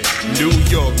 yeah. New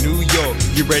York, New York.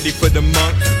 You ready for the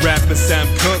monk? Rapper Sam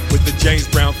Cooke with the James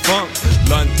Brown funk.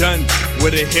 London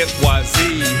with a hip YZ.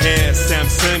 Hair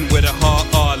Samson with a hard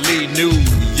Ali. New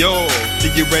York.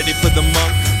 Are you ready for the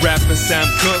monk? Rapper Sam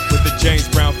Cooke with the James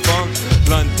Brown funk.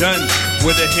 London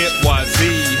with a hip YZ.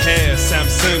 Hair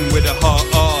Samson with a hard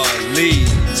Ali.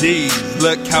 Jeez,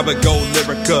 look how it go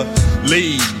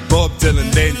lyrically. Bob Dylan,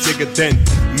 then Jigga, then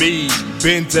me.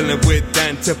 Been dealing with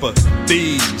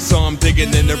antipathy, so I'm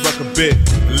digging in the rock a bit.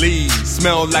 Leave,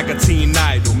 smell like a teen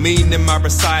idol. Meaning my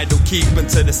recital, keeping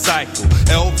to the cycle.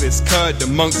 Elvis, Kurd, the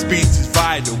monk speech is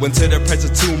vital. Until the pressure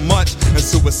too much and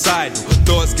suicidal.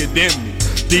 Thoughts get in me,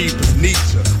 deep as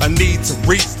Nietzsche. I need to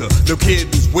reach the little kid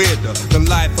who's weirder than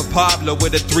Life of Pablo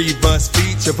with a 3-verse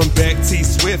feature. From Beck T.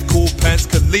 Swift, Cool Pants,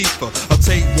 Khalifa. I'll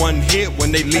take one hit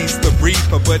when they lease the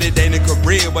reaper, but it ain't a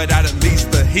career without at least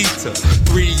a heater.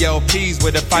 3 LPs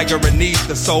with a fire beneath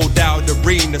the sold out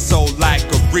arena, sold like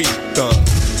Aretha.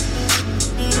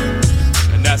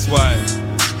 And that's why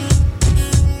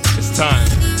it's time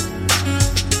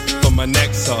for my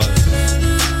next song.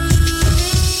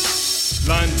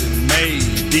 London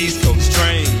Made, East Coast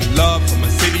Train. Love for my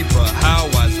city, but how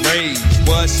I was raised.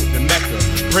 Worship the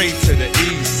Mecca, pray to to the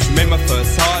east, made my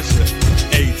first Haja.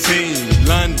 18,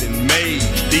 London made,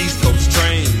 East Coast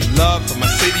train. Love for my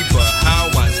city, but how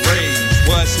I was raised.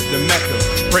 Worship the Mecca,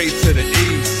 pray to the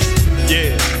east.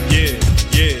 Yeah, yeah,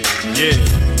 yeah, yeah.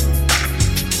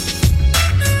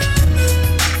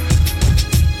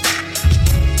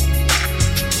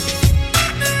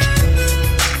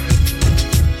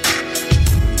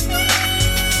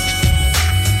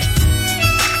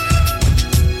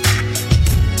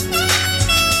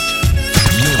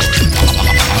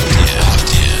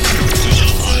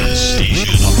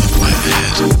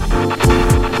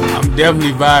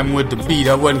 Definitely vibing with the beat.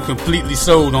 I wasn't completely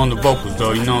sold on the vocals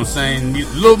though, you know what I'm saying? A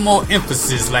little more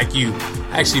emphasis, like you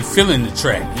actually feeling the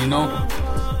track, you know?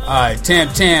 Alright, Tam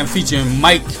Tam featuring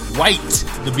Mike White,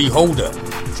 The Beholder.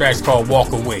 The track's called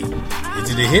Walk Away.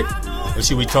 Is it a hit? Or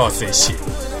should we toss that shit?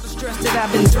 That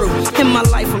I've been through in my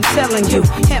life, I'm telling you.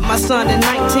 Had my son at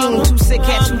 19, too sick,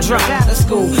 had to drop out of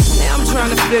school. Now I'm trying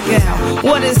to figure out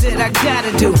what is it I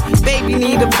gotta do. Baby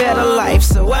need a better life,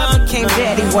 so I became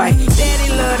daddy white. Daddy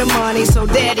love the money, so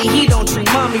daddy he don't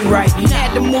treat mommy right.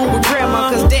 Had to move with grandma,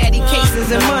 cause daddy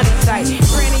cases and money tight.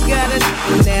 Granny got a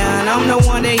down, I'm the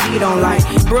one that he don't like.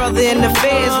 Brother in the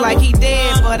feds like he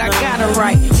dead, but I got it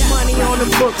right. Money on the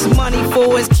books, money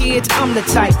for his kids, I'm the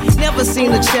type. Never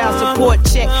seen a child support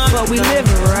check, but we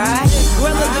living right.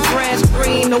 Whether the grass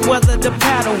green or whether the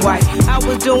powder white, I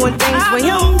was doing things for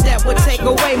him that would take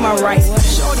away my rights.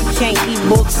 Shorty can't eat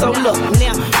books, so look,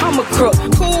 now I'm a crook.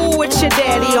 Cool with your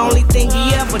daddy, only thing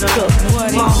he ever took.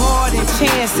 My heart and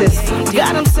chances.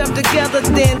 Got himself together,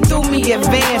 then threw me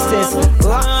advances.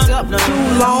 Locked up too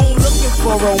long, looking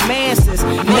for romances.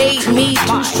 Made me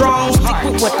too strong, stick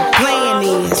with what the plan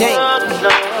is.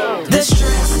 The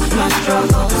stress, my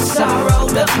struggle, sorrow,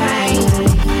 the pain.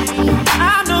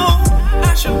 I know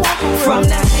I should walk away from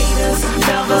the haters,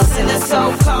 lovers, and the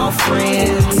so-called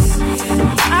friends.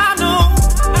 I know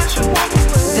I should walk away.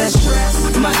 The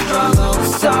stress, my struggle,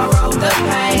 sorrow, the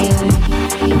pain.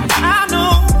 I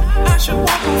know I should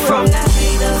walk away from the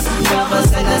haters,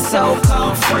 lovers, and the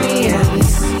so-called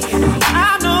friends.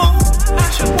 I know I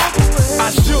should walk away. I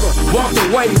should've walked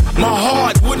away, my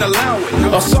heart wouldn't allow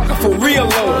it. A sucker for real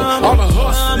love. All the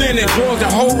hustling and drugs, the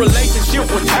whole relationship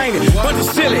was tainted. Bunch of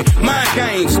silly mind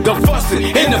games, the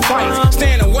fussing and the fight.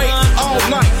 Staying awake all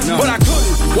night, but I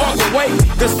couldn't walk away.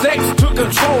 The sex took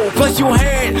control, plus you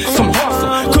had some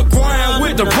hustle. Could grind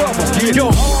with the brother.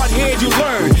 Your hard head you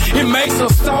learn, it makes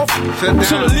us soft.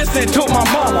 Should've listened to my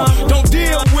mama. Don't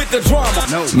deal with the drama.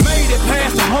 Made it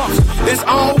past the humps, it's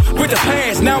all with the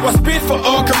past. Now I spit for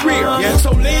a career.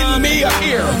 So lend me a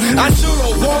ear. I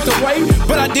should've walked away,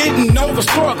 but I didn't know the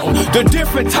struggle. The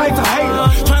different types of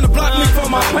haters trying to block me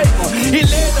from my paper. It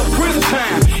led to prison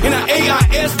time in an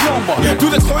AIS number. Do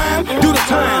the crime, do the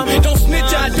time. Don't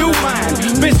snitch, I do mine.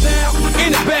 Been down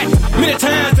in the back many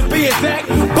times to be exact,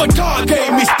 but God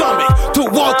gave me stomach to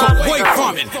walk away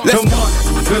from it. Let's go.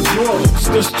 The drugs,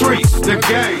 the streets, the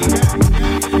game.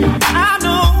 I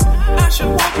know I should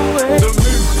walk away. The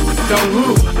music, the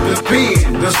hood, the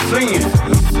pen, the sin.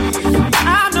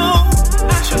 I know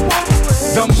I should walk away.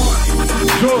 The money,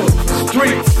 drugs,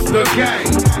 streets, the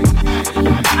game.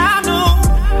 I know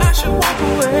I should walk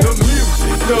away. The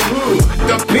music, the hood,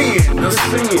 the pen, the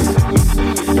sin.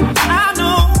 I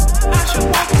know I should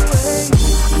walk away.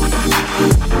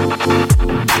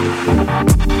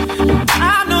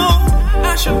 I know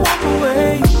I should walk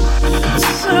away.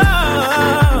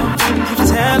 Something keeps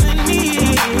telling me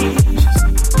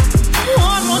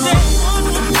one more day.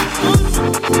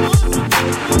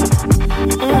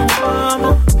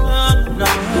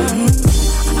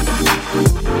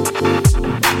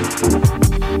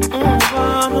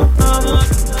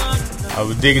 I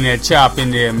was digging that chop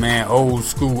in there, man. Old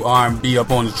school R&B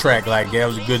up on the track like that. That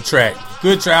was a good track.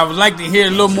 Good track. I would like to hear a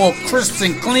little more crisp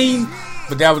and clean,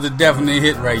 but that was a definite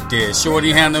hit right there.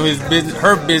 Shorty handled his business,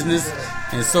 her business,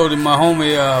 and so did my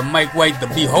homie Mike White, The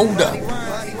Beholder.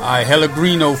 Alright, Hella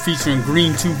Greeno featuring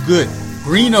Green Too Good.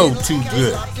 Greeno Too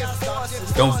Good.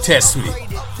 Don't test me.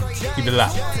 Keep it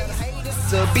locked.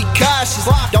 So be cautious,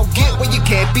 don't get where you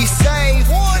can't be saved.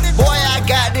 Boy, I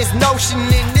got this notion,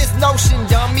 and this notion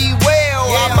done me well.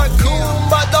 I'm a cool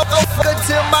motherfucker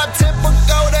till my temper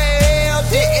go to hell.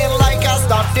 Didn't like I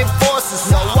stopped enforcing,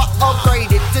 so I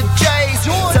upgraded to J's.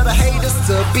 Tell the haters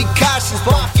to be cautious,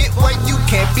 don't get where you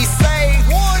can't be saved.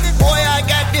 Boy, I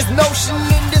got this notion,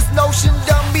 and this notion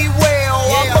done me well.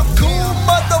 I'm a cool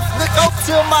motherfucker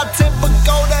till my temper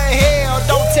go to hell.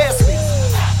 Don't test me.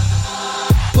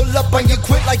 Pull up on you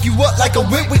quick like you up like a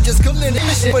whip. We just coolin'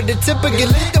 this shit. For the tip of your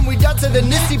lid, then we down to the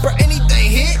nifty. For anything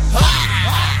hit.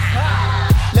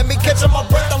 Let me catch on my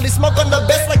breath, only smoke on the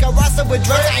best like a roster with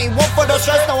dreads. I ain't one for the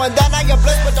stress, knowing that I get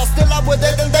blessed, but y'all still out with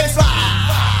it, then they fly.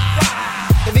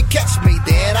 If he catch me,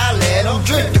 then I let him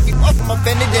drip. If he up from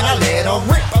offended, then I let him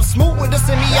rip. I'm smooth with the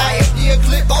semi, I empty a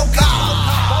clip, oh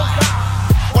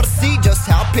God. Wanna see just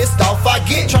how pissed off I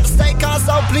get. Try to stay calm,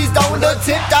 so please don't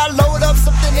attempt. I load up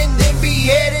something and then be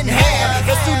head in half.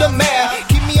 Let's do the math,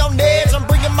 keep me on edge, I'm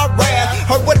bringing my wrath.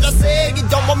 Heard what I said, you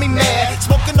don't want me mad.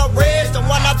 Smoking the reds, don't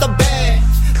want out the bag.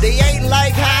 They ain't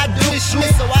like how I do this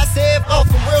shit, so I said fuck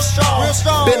them real strong.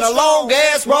 Been a long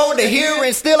ass road to here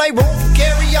and still ain't room for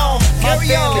carry on. I'm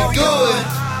feeling good,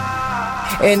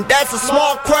 and that's a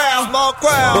small crowd.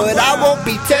 But I won't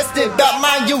be tested about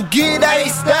mine, you get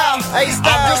A-style.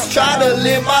 I'm just trying to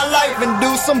live my life and do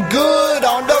some good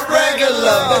on the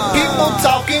regular. But people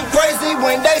talking crazy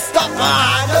when they stop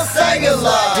behind the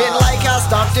cellular. Didn't like how I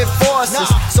stopped at forces,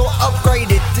 so I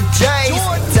upgraded to J's.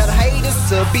 Tell the haters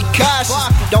to be cautious,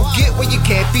 don't get where you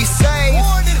can't be saved.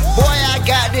 Boy, I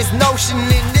got this notion,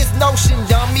 and this notion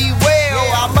done me well.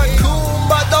 I'm a cool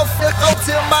motherfucker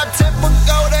till my temper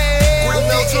go to hell.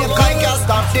 Didn't like I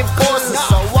stopped at forces,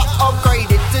 so I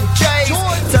upgraded to J's.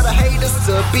 Tell the haters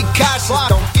to be cautious,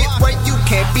 don't get where you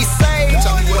can't be saved.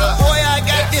 Boy, I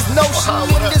got this notion,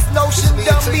 and this notion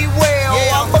done me well.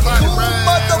 I'm a cool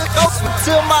motherfucker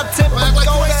till my temper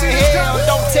go to hell.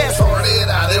 Don't test me.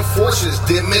 Started out in forces,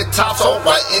 did mid-tops all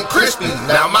white and crispy.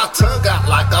 Now my tongue got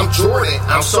like I'm Jordan.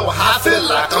 I'm so high, feel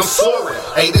like I'm soaring.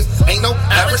 Hey, this ain't no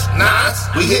average nines.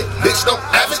 We hit bitch, no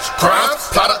average crimes.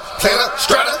 Plotter, planner,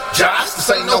 strategize. This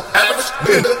ain't no average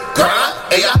bender grind.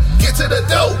 Hey, I get to the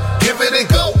dough, give it and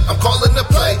go. I'm calling the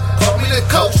play, call me the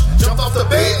coach. Jump off the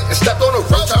bed and step on the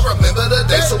roach. I remember the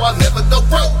day, so I never go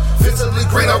broke. Physically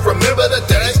green, I remember the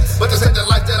days, but this ain't the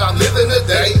life that I'm living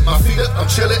today. My feet up, I'm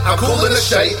chilling, I'm cool in the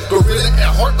shade. Gorilla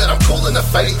at heart, but I'm cool in the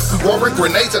face. Roaring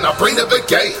grenades and I bring the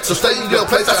brigade. So stay in your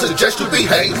place, I suggest you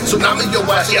behave. Tsunami your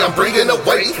ass, yeah, I'm bringing the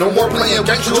weight. No more playing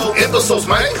games, you two imbeciles,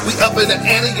 man. We up in the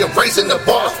ante and raising the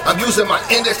bar. I'm using my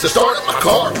index to start up my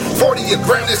car. 40 a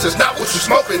gram, this is not what you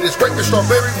smoking. This grape and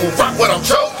strawberry will rock what I'm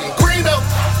choking. Green up.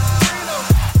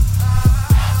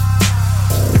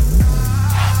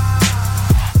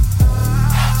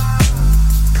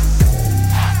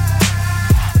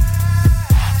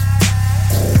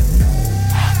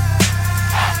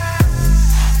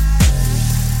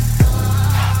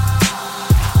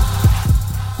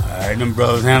 Them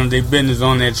brothers handled their business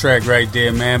on that track right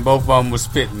there, man. Both of them was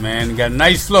spitting, man. They got a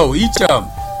nice flow, each of them.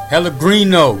 Hella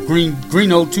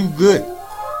Greeno too good.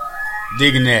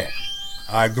 Digging that.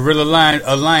 Alright, Gorilla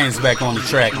Alliance back on the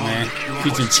track, man.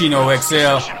 Featuring Chino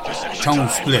XL, Tone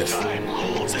Spliff.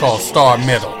 It's called Star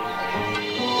Metal.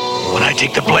 When I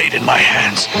take the blade in my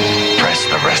hands, press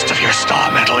the rest of your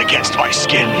star metal against my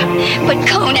skin. But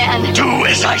Conan... Do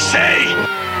as I say!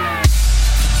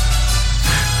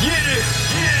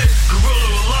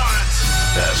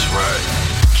 That's right.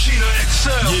 Chino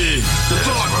XL. Yeah. The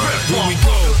dark rep. Here we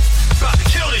go. About to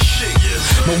kill this shit. Yes,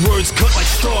 my words cut like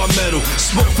star metal.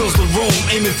 Smoke fills the room.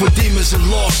 Aiming for demons and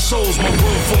lost souls. My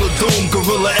room full of doom.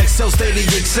 Gorilla XL, steady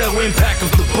XL. Impact of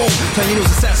the boom. Tainos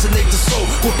assassinate the soul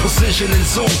with precision and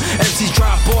zoom. MCs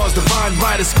drop bars. Divine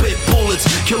riders spit bullets.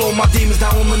 Kill all my demons.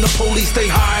 Now I'm in the police. Stay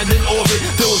higher than orbit.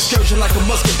 Throw excursion like a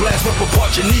musket blast. Rip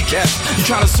apart your kneecaps. You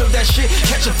trying to serve that shit?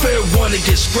 Catch a fair one and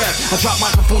get scrapped. I drop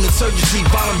microphone insurgency.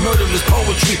 Violent murderous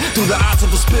poetry. Through the eyes of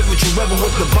a spiritual rebel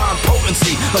with divine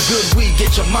potency. A good weed,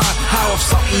 get your mind high off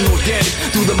something organic.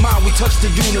 Through the mind we touch the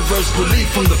universe,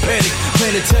 relief from the panic.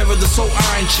 Planet Terror, the soul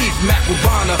iron chief, Mac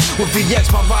Wabana. With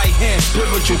VX, my right hand,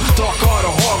 spiritual, dark art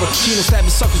of horror. Chino stabbing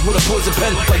suckers with a poison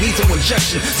pen, like lethal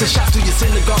injection. Send shots to your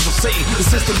synagogues of Satan, the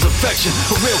system's affection.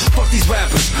 For real, fuck these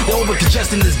rappers, over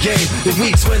congesting this game. The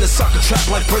weak swing the sucker trap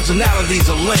like personalities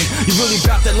are lame. You really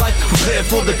bout that life, prepare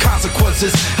for the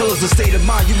consequences. Hell is a state of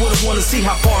mind, you wouldn't wanna see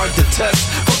how far it detests.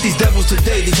 Fuck these devils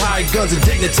today, these high guns and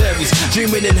dignitaries.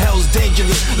 Dreaming in hell's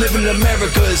dangerous, living in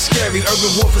America is scary.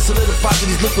 Urban warfare solidified with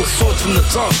these liquid swords from the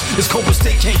tongue. This Cobra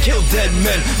State can't kill dead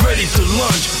men, ready to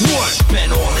lunge. What?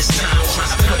 Spent all this time trying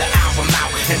to put an album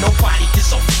out, and nobody gives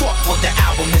a fuck what the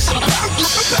album is about.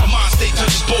 My mind state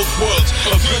touches both worlds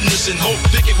of goodness and hope.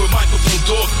 Thinking with microphone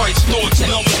dog fights, thoughts,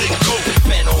 Melvin and Coke.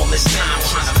 Spent all this time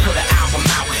trying to put an album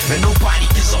out, and nobody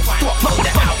gives a fuck what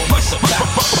the album is about.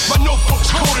 My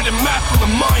notebook's coded in math from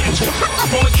the Mayans.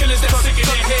 All the killers that sick in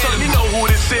their head, you know who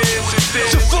this is.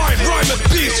 Divine rhyme and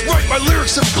beast, write my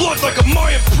lyrics in blood like a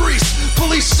Mayan priest.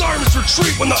 Police sirens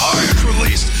retreat when the iron's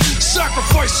released.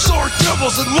 Sacrifice sword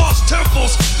devils and lost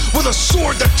temples with a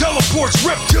sword that teleports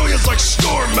reptilians like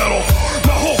star metal.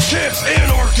 My whole camp's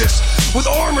anarchist. with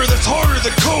armor that's harder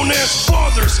than Conan's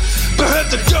fathers.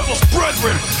 Behead the devil's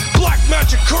brethren. Black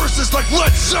magic curses like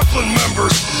Led Zeppelin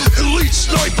members. Elite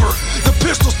sniper. The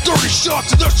pistol's 30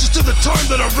 shots, and that's just in the time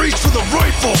that I reach for the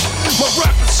rifle. My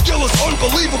rapid skill is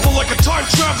unbelievable, like a time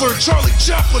traveler in Charlie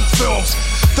Chaplin films.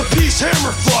 The piece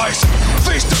hammer flies,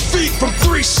 face to feet from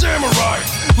 3 samurai.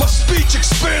 My speech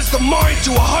expands the mind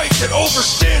to a height that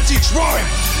overstands each rhyme.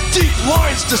 Deep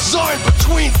lines designed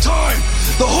between time.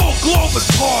 The whole globe is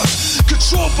paused,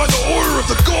 controlled by the order of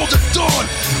the Golden Dawn.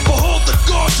 Behold the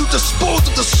gods who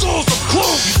disposed of the souls of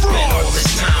clone frauds. Spent all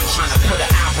this time trying to put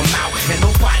an album out, and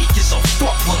nobody gives a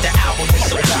fuck what the album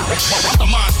is about. The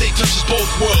mind state touches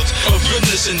both worlds of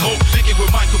goodness and hope. Thinking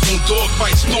with microphone dog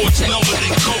fights, thoughts, numbered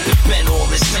and cope. Spent all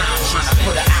this time trying to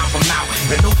put an album out,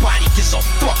 and nobody gives a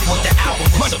fuck what the album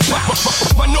is about.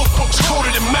 My notebook's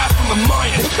coded in math from the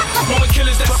Mayan. Woman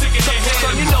killers that sick in their head.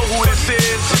 Son, you know who this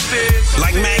is.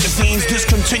 Like magazines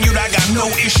discontinued, I got no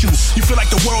issues. You feel like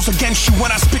the world's against you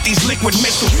when I spit these liquid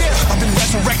missiles. I've been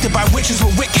resurrected by witches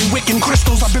with wicked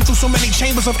crystals. I've been through so many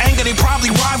chambers of anger, they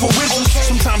probably rival wizards.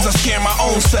 Sometimes I scare my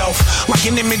own self, like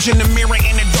an image in the mirror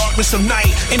in the darkness of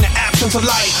night, in the absence of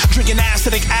light. Drinking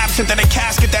acidic absinthe in a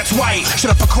casket that's white.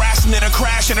 Should have procrastinated,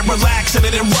 crash it and relax it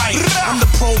and right. I'm the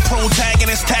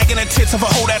protagonist, tagging the tits of a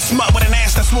hoe that's smut with an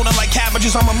ass that's swollen like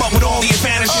cabbages. I'm a mutt with all the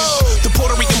advantages. The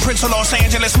Puerto Rican Prince of Los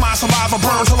Angeles, my saliva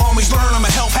burns. I'll always learn I'm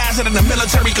a health hazard and a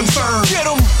military concern. Get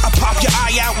 'em! I pop your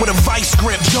eye out with a vice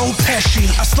grip, Joe Pesci.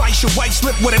 I slice your white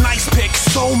slip with an ice pick,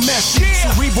 so messy.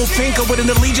 Cerebral thinker with an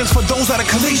allegiance for those that are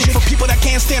collegiate. For people that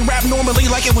can't stand rap normally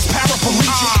like it was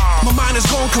paraplegic. My mind is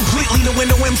gone completely, the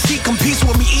window MC competes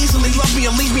with me easily. Love me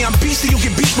or leave me, I'm beastly, you'll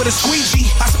get beat with a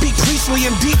squeegee. I speak priestly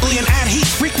and deeply and add heat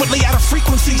frequently at a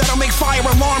frequency that'll make fire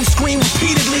alarms scream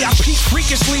repeatedly. I peak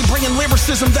freakishly, bringing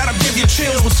lyricism that'll give you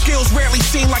chills with skills rarely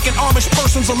seen like an Amish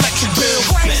person's electric bill.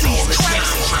 Spent all this time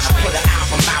trying to put an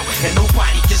album out, and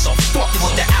nobody gives a fuck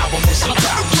what the album is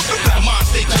about. The mind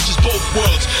state touches both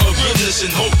worlds of goodness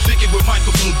and hope. Thinking with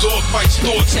microphone dog fights,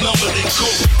 thoughts, numbered and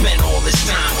cope. Spent all this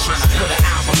time trying to put an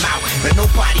album out, and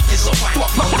nobody gives a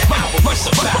fuck what the album is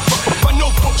about. My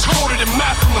notebook's coded in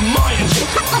math from the Mayans.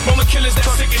 Woman killers that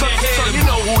sick in their head. Son, you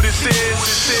know who this is.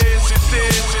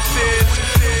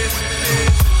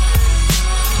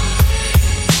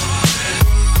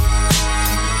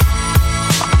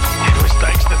 It was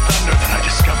thanks to Thunder that I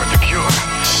discovered the cure.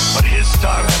 But his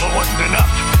star metal wasn't enough.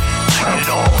 I needed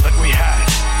all that we had.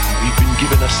 We've been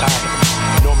given a sign.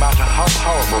 No matter how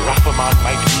powerful Rafaman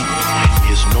might be,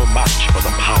 he is no match for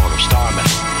the power of star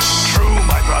metal. True,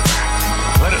 my brother.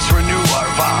 Let us renew our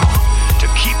vow to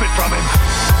keep it from him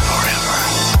forever.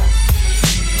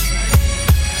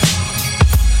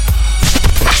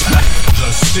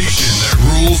 The station that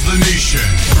rules the nation.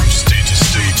 From state to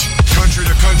state, country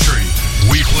to country,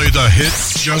 we play the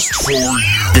hits just for you.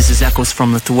 This is Echoes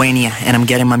from Lithuania, and I'm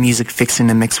getting my music fixed in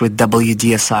the mix with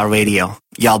WDSR Radio.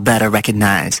 Y'all better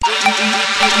recognize.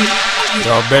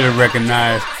 Y'all better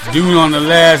recognize. Dude on the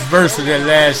last verse of that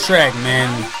last track, man.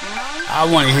 I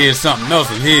want to hear something else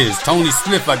of his. Tony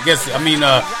Sliff,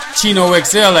 Chino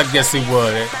XL, I guess it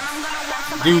was.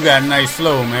 Dude got a nice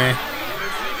flow, man.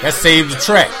 That saved the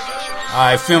track.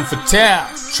 Alright, Femme Fatale.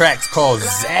 Track's called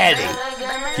Zaddy.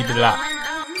 Keep it locked.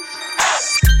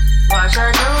 What should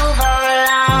I do for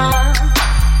love?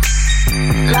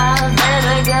 Love,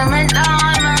 baby, give me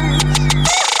diamonds.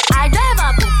 I drive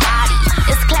a Bugatti.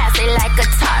 It's classy like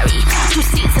Atari. 2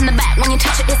 seats in the back. When you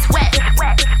touch it, it's wet.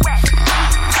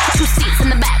 2 seats in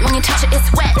the back. When you touch it,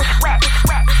 it's wet.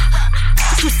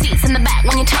 2 seats in the back.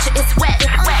 When you touch it, it's wet.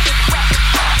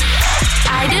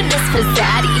 I did this for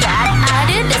Zaddy. I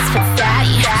did this for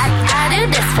Zaddy. I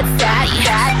did this for Zaddy.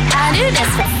 I did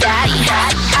this for Zaddy.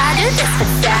 I did this for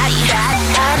Zaddy.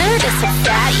 I do this for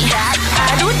Zaddy.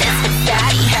 I do this for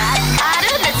Zaddy. I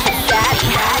do this for Zaddy.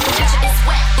 You touch it, it's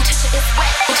wet. You touch it, it's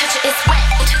wet. You touch it, it's wet.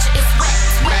 You touch it, it's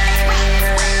wet.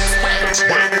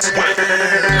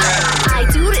 I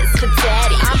do this for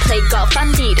Daddy. I play golf, I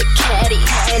need a caddy.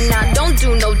 And I don't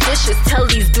do no dishes. Tell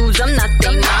these dudes I'm not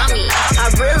their mommy. I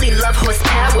really love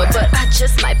horsepower, but I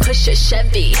just might push a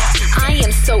Chevy. I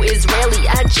am so Israeli,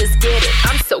 I just get it.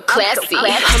 I'm so classy.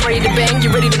 I'm ready to bang, you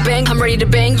ready to bang? I'm ready to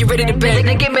bang, you ready to bang?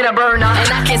 Then give me the burner.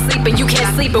 And I can't sleep and you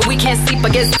can't sleep, but we can't sleep. I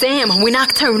guess damn, we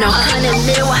nocturnal. 100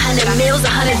 mil, 100 meals,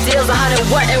 100 deals,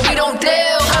 100 what? And we don't deal.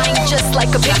 I ain't just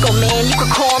like a pickle, man. You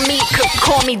could call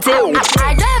me Dill.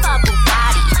 I drive a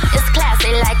Bugatti. It's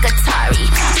classy like Atari.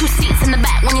 2 seats in the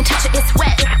back. When you touch it, it's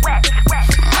wet.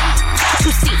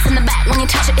 2 seats in the back. When you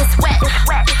touch it, it's wet.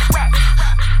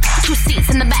 2 seats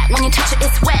in the back. When you touch it,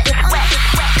 it's wet.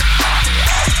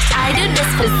 I did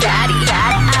this for Zaddy.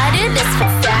 I did this for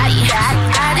Zaddy.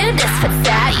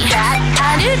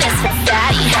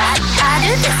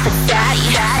 this for daddy.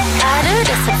 I do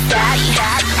this for daddy.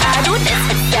 I do this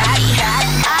for daddy.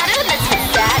 I do this for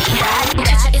daddy. You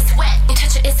touch it, it's wet. You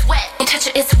touch it, it's wet. You touch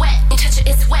it, it's wet. You touch it,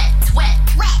 it's wet. It's wet.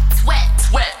 It's wet. It's wet.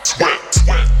 It's wet. It's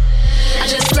wet. I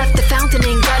just left the fountain,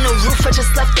 ain't got no roof. I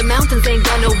just left the mountains, ain't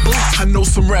got no booth. I know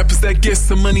some rappers that get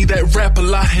some money that rap a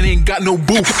lot and ain't got no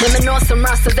booth. Women know some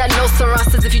rosters that know some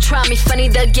rosters. If you try me funny,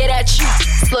 they'll get at you.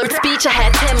 Slurred speech, I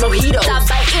had 10 mojitos. Stop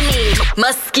biting me,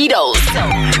 mosquitoes.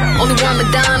 Only one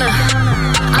Madonna.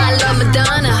 I love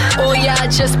Madonna. Oh yeah, I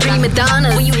just prima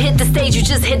donna. When you hit the stage, you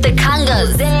just hit the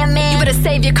congas. Damn man, you better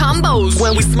save your combos.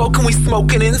 When we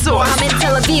smoking indoors. I'm in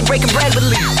Tel Aviv breaking bread with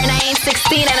Lee. And I ain't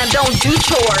 16 and I don't do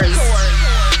chores.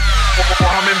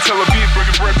 I'm in Tel Aviv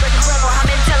breaking bread. I'm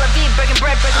in Tel Aviv breaking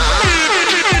bread. I'm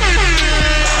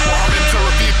in Tel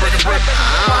Aviv breaking bread.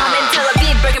 I'm in Tel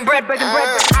Aviv breaking bread.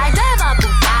 I drive a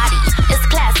Bugatti. It's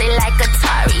classy like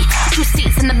Atari. 2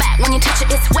 seats in the back. When you touch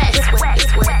it, it's wet. It's wet.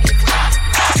 It's wet.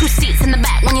 2 seats in the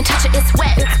back. When you touch it, it's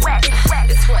wet. It's wet. It's wet.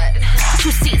 It's wet.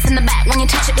 2 seats in the back. When you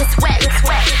touch it, it's wet. It's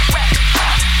wet. It's wet.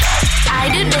 I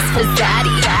do this for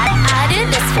daddy. I do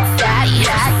this for daddy.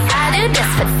 I do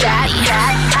this for daddy.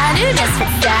 I do this for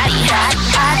daddy.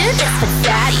 I do this for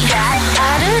daddy.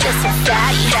 I do this for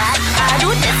daddy. I do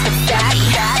this for daddy.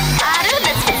 I do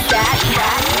this for daddy.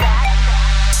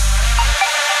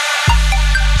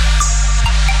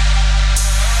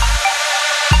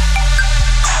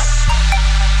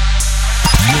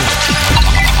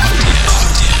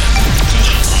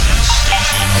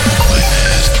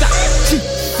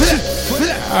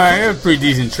 Alright, that's a pretty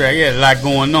decent track. It had a lot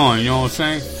going on, you know what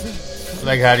I'm saying? I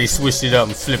like how they switched it up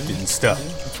and flipped it and stuff.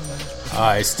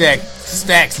 Alright,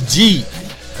 Stacks G,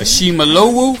 Ashima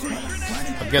Lowu.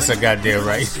 I guess I got that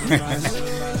right.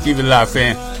 Keep it live,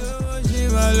 fam.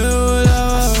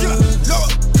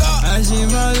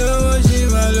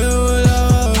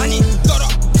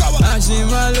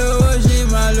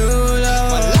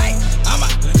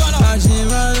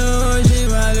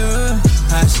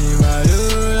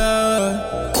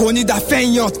 Koni da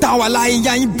fẹ́yàn táwa láyé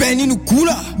yá yín bẹ nínú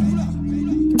kúrà.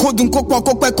 Kó dùn kó pọ̀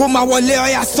kó pẹ́ kó máa wọlé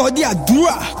ọ̀yà sọ di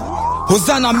àdúrà.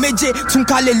 Hosanna méje tún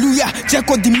hallelujah jẹ́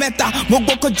kó di mẹ́ta. Mo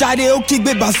gbọ́ kó jáde ó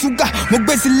kígbe bàṣúgà. Mo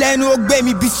gbé sí lẹ́nu ó gbé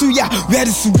mi bí súyà. Where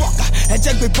is Suwaka? Ẹ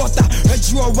jẹ́ gbé bọ́tà. Heard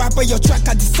you a rapper, your track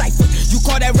a decipher. You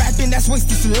call that rapping, that's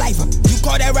wasted saliva. You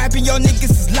call that rapping, your niggas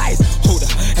is lies. Hold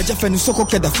up, ẹ jẹ́ fẹnu sókò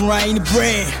kẹ̀dà fúnra ẹni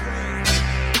brain.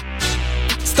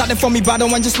 Started from me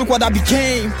bottom and just look what I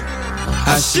became.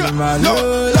 Ashima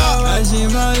Lola,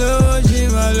 Ashima Lola,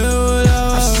 Ashima Lola,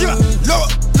 Ashima Lola,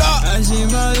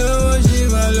 Ashima Lola,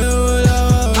 Ashima Lola,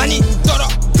 Ani Toro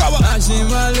Kawa,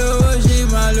 Ashima Lola,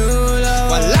 Ashima Lola,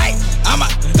 Walai, Ama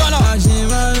Tono,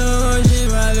 Ashima Lola,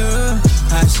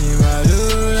 Ashima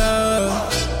Lola,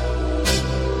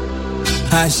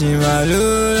 Ashima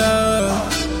Lola,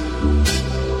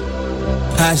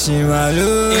 Ashima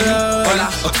Lola, Ola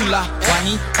Otula,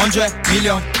 Wani, $100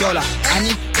 million,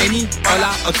 Ani. Any Ola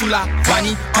Otula,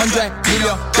 Wani, $100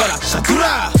 million.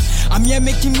 Shakura, I'm here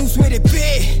making moves where they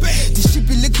pay. This shit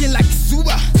be looking like a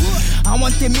Zuba. I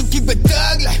want them to keep a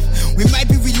thug life. We might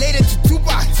be related to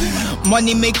Tupac.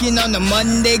 Money making on a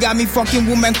Monday got me fucking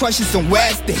woman crushes on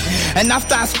Wednesday. And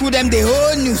after I screw them, they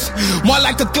whole news. More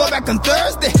like a throwback on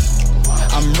Thursday.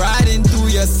 I'm riding through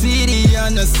your city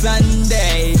on a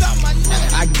Sunday.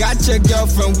 I got your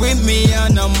girlfriend with me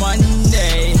on a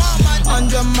Monday.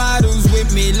 100 models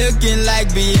with me looking like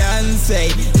Beyonce.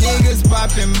 Niggas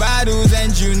popping bottles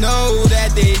and you know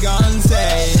that they gon'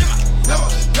 say.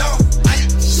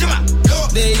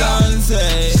 They gon'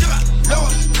 say.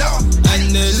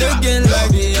 And they looking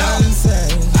like Beyonce.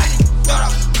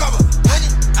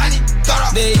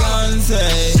 They gon'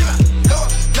 say.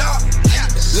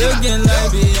 Looking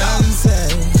like Beyonce.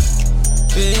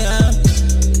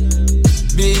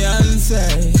 Beyonce.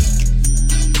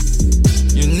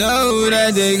 You know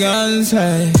that they gon'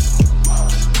 say.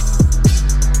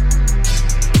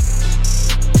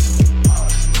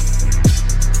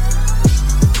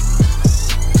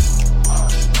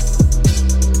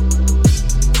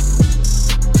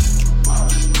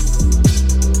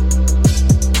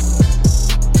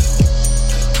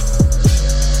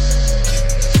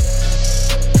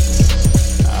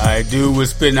 Dude was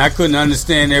spitting. I couldn't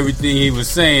understand everything he was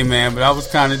saying, man, but I was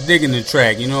kind of digging the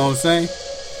track, you know what I'm saying?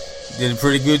 Did a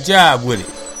pretty good job with it.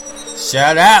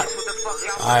 Shout out.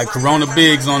 Alright, Corona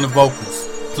Biggs on the vocals.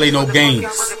 Play no games. You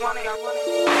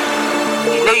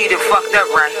know you done fucked up,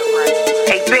 right?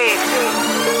 Hey, Biggs,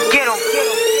 get him.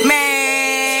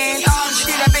 Man, all the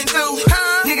shit I've been through,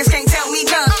 niggas can't tell me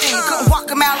nothing. Couldn't walk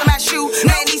a mile in my shoe.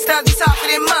 Man, these thugs be softer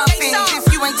than muffins.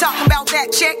 If you ain't talking about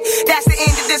that check, that's the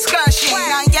end of discussion.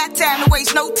 I ain't got time to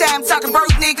waste no time talking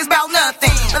broke niggas about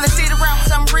nothing. Rather sit around with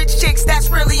some rich chicks that's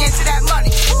really into that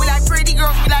money. We like pretty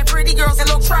girls that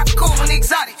look tropical and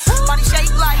exotic. Body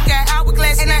shaped like an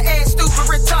hourglass and her ass stupid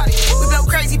retarded. We blow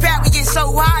crazy back, we get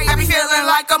so high, I be feeling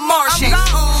like a Martian.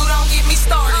 Ooh, don't get me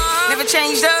started. Never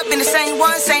changed up, been the same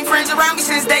one, same friends around me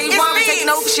since day one. We taking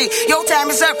over shit, your time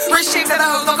is up. Rich chicks that the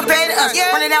hoes don't compare to us.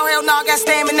 Running out, hell no, I got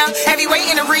stamina. Heavyweight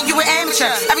in the ring, you an amateur.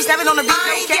 I be snapping on the beat,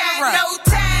 no camera. No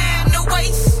time, no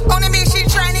waste. On a mission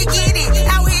trying to get it.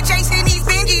 Out here chasing these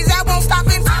binges, I won't stop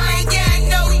and I ain't got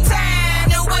no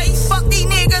time, no waste. Fuck these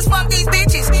niggas, fuck these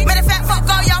bitches. Matter of fact, fuck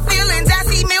all y'all feelings. I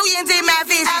see millions in my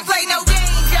vision. I play no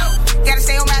games, yo. Gotta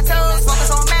stay on my toes,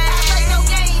 focus on mine. I play no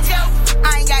games, yo.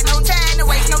 I ain't got no time to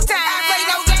waste no time. I play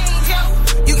no games, yo.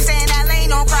 You can stay in that lane,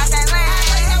 don't cross that line. I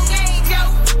play no games, yo.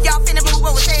 Y'all finna move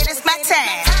over, say this my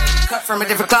time. Cut from a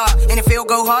different cloth, and if it'll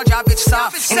go hard, y'all bitches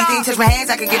soft. Anything touch my hands,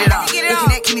 I can get it off. The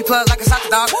connect, keep me plugged like a soccer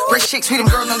dog. Rich chicks, treat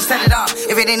them girls, don't set it off.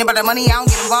 If it ain't about the money, I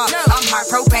don't get involved. I'm high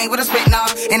propane with a spitting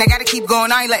off, and I gotta keep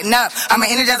going, I ain't letting up. I'm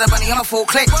an energizer bunny, I'm a full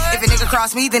click. If a nigga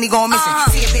cross me, then he going missing.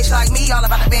 See a bitch like me, all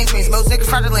about the Benjamins. Most niggas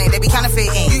fraudulent, they be kinda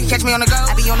fitting. You can catch me on the go,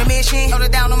 I be on the mission. Hold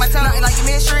it down on my tongue, nothing like your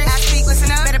mistress. I speak,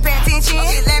 listen up, better pay attention.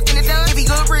 Get left in the dust, it be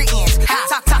good riddance.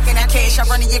 Talking that cash, I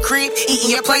run in your crib,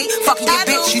 eating your plate, fucking your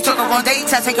bitch. You took her on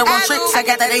dates, I take her on trips. I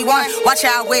got that A1, watch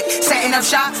how I whip, setting up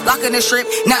shop, locking the strip,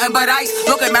 nothing but ice.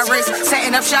 Look at my wrist,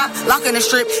 setting up shop, locking the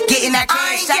strip, getting that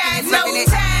cash, stacking and flipping it.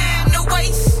 Time, no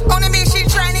waste. On a mission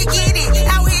trying to get it.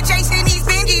 Out here chasing these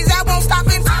binges, I won't stop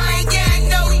and I ain't got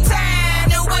no time,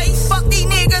 no waste. Fuck these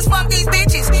niggas, fuck these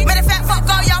bitches. Matter of fact, fuck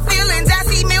all y'all feelings. I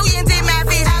see millions in my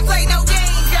vision. I play no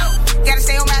games, yo. Gotta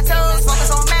stay on my toes, focus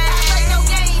on mine. I play no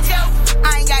games, yo.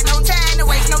 I ain't got no time to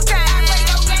waste no time. I play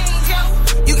no games, yo.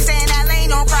 You can stay in that lane,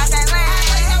 don't cross that line. I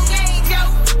play no games, yo.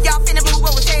 Y'all finna move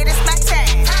over, say this my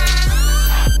time.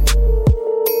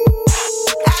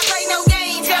 I play no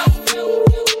games, yo.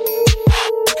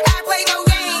 I play no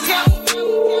games, yo.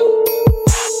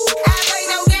 I play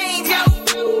no games, yo.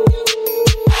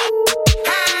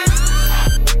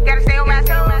 Gotta stay on my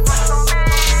toes, focus on mine.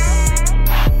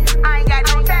 I ain't got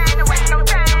no time to waste no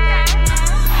time.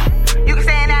 You can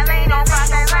stay in that lane, don't cross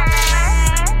that line.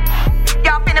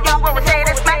 Y'all finna move over, say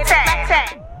this my time.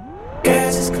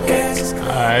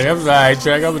 Alright, that was an alright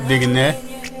track. I was digging that.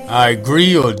 Alright,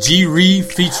 Gree or G Reed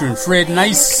featuring Fred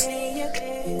Nice. I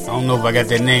don't know if I got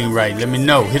that name right. Let me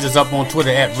know. Hit us up on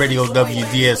Twitter at Radio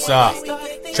WDSR.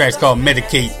 Track's called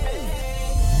Medicate.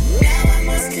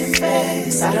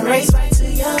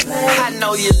 I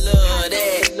know you love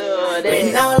that.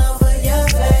 Written all over your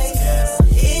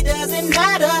face. It doesn't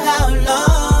matter how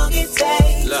long it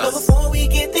takes. But before we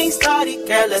get things started,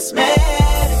 girl, let's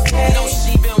medicate. Know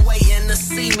she been waiting to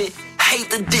see me. Hate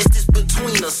the distance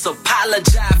between us.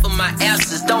 Apologize for my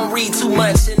absence. Don't read too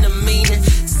much in the meaning.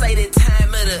 Say the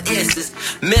time of the essence.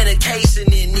 Medication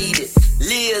is needed.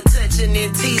 Live touching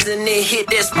and teasing and hit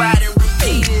that spot and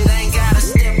repeat it. Ain't gotta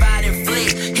step out and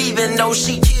flick. Even though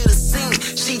she kill the scene,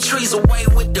 she trees away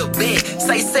with the bed.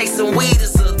 Say sex and weed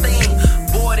is a thing.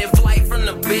 Boarding flight from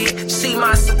the bed. She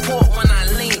my support when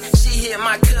I lean. She hit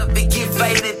my cup and get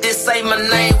faded. This say my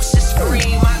name. She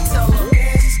scream. I tell her.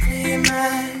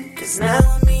 Cause now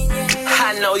I'm in your head.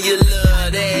 I know you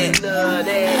love that.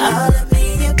 All up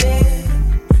in your bed.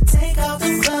 Take off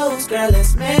the clothes, girl,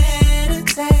 let's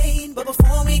meditate. But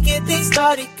before we get things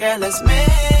started, girl, let's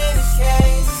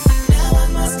medicate. Now I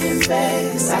must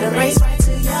confess, I done raced right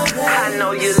to your place. I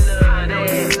know you love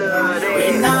that.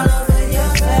 Written all over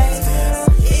your face.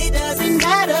 It doesn't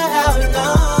matter how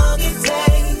long it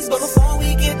takes. But before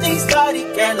we get things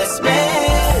started, girl, let's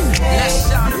medicate. Let's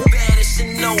shout the baddest, you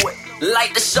know it.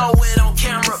 Like to show it on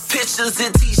camera, pictures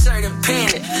in t-shirt and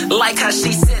pennant. Like how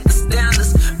she set the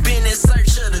standards, been in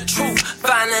search of the truth.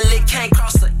 Finally came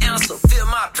across the answer. Fill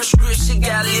my prescription,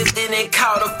 got lifted and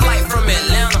caught a flight from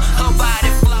Atlanta. Her body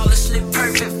flawlessly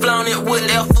perfect, flown it with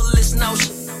effortless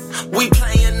notion. We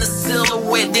playing the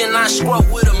silhouette, then I scroll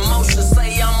with emotion.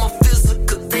 Say I'm a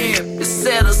physical therapist,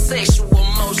 set a sexual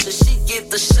motion. She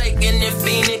get the shaking and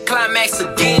fiending, climax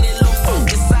again and lose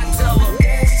focus. I tell her.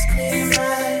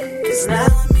 Now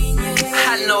I'm in your head.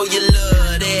 I know you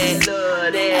love that.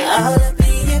 All up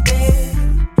in your bed.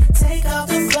 Take off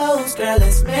the clothes, girl,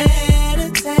 let's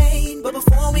meditate. But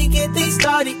before we get things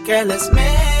started, girl, let's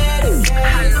medicate.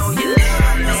 I know you love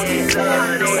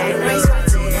that. Race right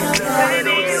to your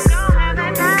place.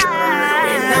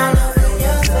 Written all over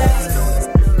your face.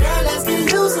 Girl, let's get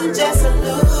loose and just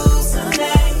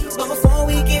hallucinate. But before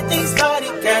we get things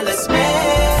started, girl, let's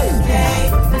medicate.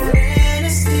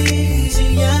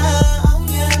 Anesthesia.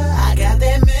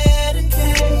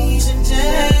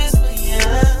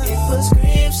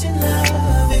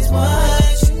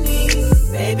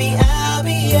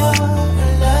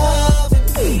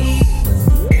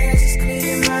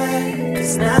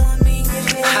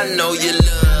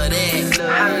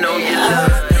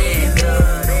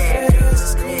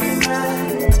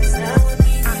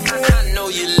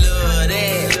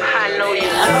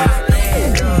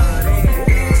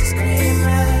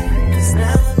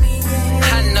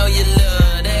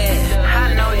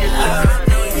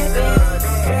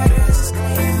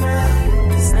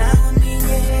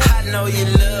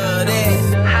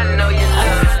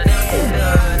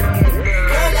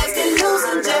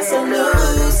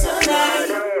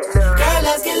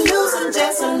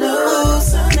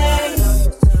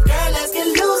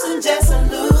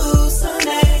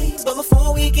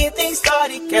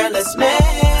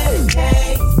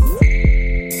 Medicaid.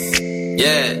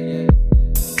 Yeah.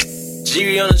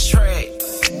 G on the track.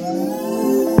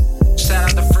 Shout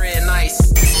out to Fred Nice.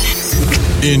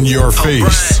 In your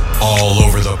face, all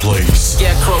over the place.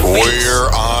 We're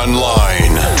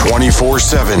online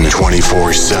 24/7.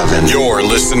 24/7. You're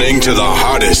listening to the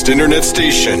hottest internet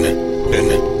station.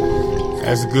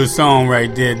 That's a good song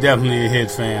right there. Definitely a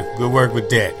hit, fam. Good work with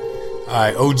that. All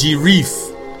right, OG Reef.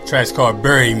 Track's called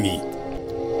Bury Me.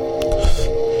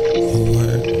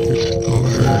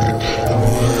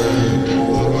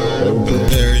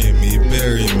 Bury me,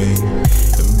 bury me,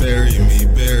 bury me,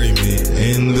 bury me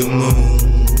in the moon.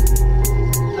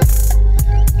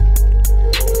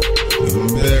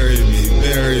 Bury me,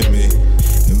 bury me,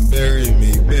 bury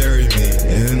me, bury me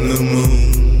in the moon.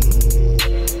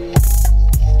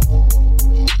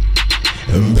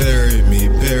 Bury me,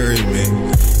 bury me,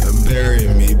 bury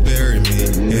me, bury me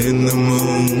in the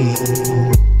moon.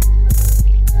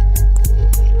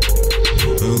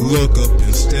 Look up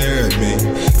and stare at me,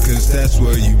 'cause that's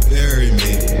where you bury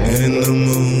me, in the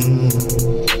moon.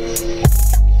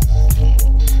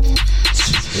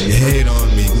 Hate on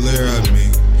me, glare at me,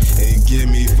 and give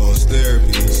me false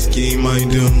therapy, scheme my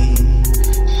doom.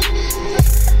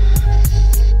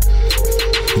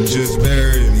 Just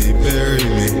bury me, bury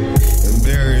me, and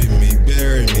bury me,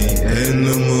 bury me in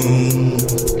the moon.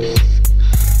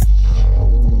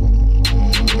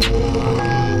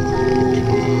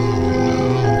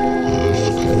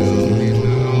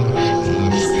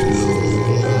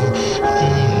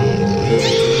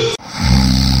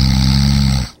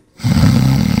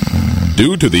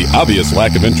 Due to the obvious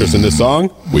lack of interest in this song,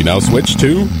 we now switch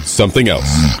to something else.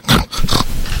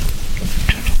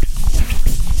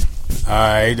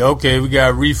 Alright, okay, we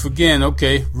got Reef again.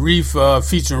 Okay, Reef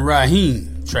featuring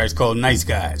Raheem. Track's called Nice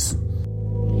Guys.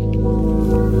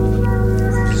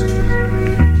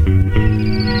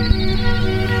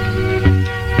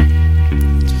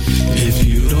 If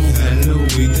you don't have no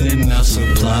weed, then I'll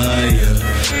supply ya.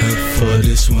 For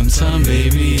this one time,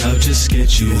 baby, I'll just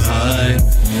get you high.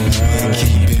 But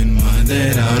keep in mind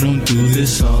that I don't do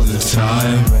this all the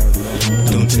time.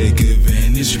 Don't take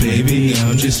advantage, baby,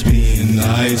 I'm just being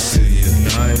nice to you.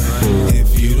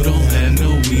 If you don't have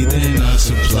no weed, then I'll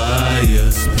supply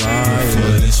ya.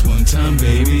 For this one time,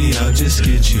 baby, I'll just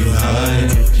get you high.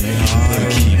 But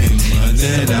keep in mind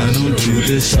that I don't do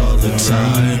this all the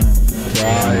time.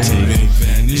 Don't take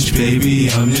advantage, baby,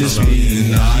 I'm just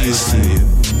being nice to you.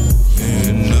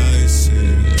 Being nice to you.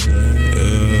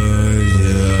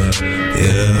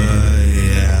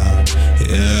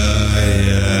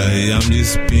 Yeah, I'm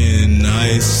just being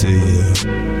nice to you.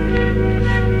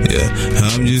 Yeah,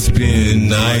 I'm just being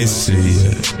nice to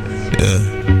you.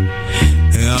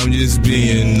 Yeah, I'm just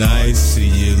being nice to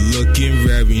you. Looking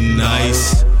very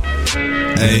nice.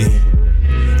 Hey,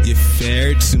 you're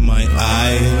fair to my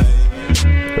eye.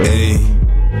 Hey,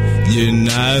 you're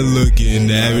not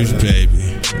looking average,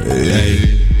 baby.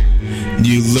 Hey,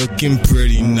 you looking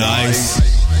pretty nice.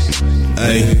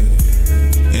 Hey,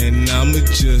 and I'ma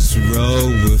just roll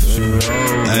with you.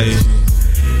 Hey.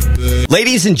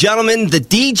 Ladies and gentlemen, the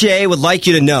DJ would like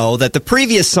you to know that the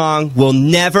previous song will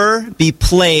never be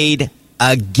played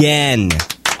again.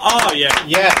 Oh, yeah.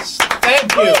 Yes.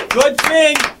 Thank you. Good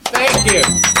thing. Thank you.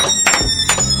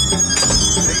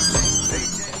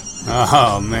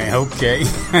 Oh, man. Okay.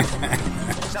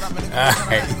 All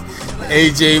right.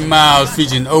 AJ Miles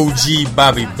featuring OG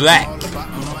Bobby Black.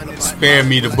 Spare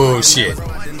me the bullshit.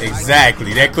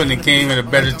 Exactly. That couldn't have came at a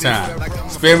better time.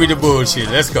 Spare me the bullshit.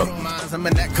 Let's go. I'm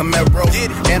in that Camaro,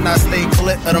 and I stay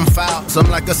clear of them fouls.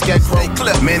 I'm like a scarecrow.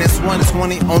 Man, it's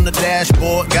 120 on the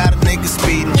dashboard. Got a nigga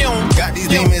speeding. Got these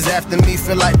demons after me,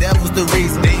 feel like that was the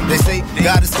reason. They say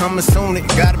God is coming soon, it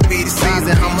gotta be the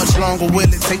season. How much longer will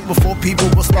it take before people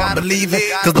will start believing?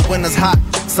 Cause the winter's hot,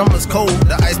 summer's cold,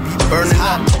 the ice be burning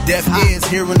up. Deaf ears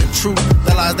hearing the truth,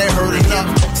 the lies they heard enough.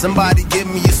 Somebody give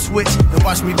me a switch and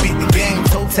watch me beat the game.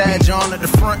 Toe tag on at the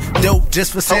front, dope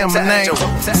just for saying my name.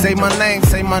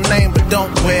 Say my name, but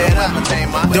don't wear it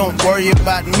out. Don't worry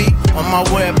about me on my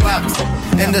whereabouts.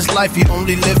 In this life you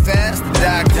only live fast,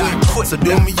 die quick. So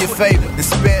do me a favor and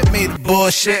spare me the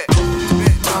bullshit.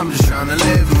 I'm just trying to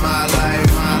live my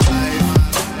life.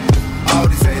 All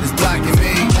these haters blocking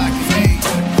me.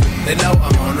 They know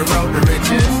I'm on the road to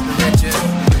riches.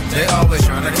 They always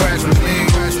trying to crash with me.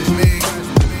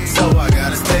 So I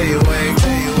gotta stay awake.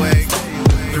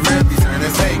 The real be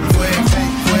turning fake quick.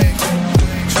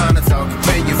 Trying to talk up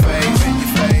in your face.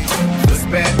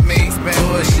 Respect me,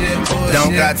 bullshit. Don't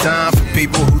don't got time for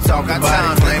people who talk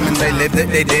about it, claiming they lived it,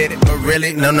 they did it, but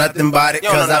really know nothing about it.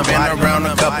 Cause I've been around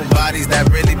a couple bodies that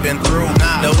really been through.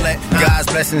 Don't let God's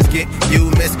blessings get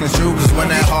you misconstrued. Cause when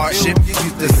that hardship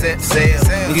used to set sail,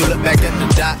 and you look back at the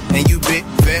dot and you bid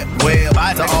farewell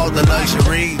to all the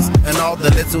luxuries and all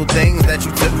the little things that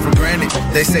you took for granted.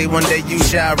 They say one day you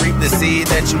shall reap the seed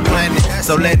that you planted.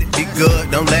 So let it be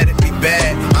good, don't let it be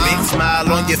bad. Big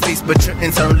smile on your face, but you're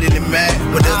internally mad.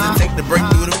 What does it take to break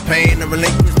through the pain and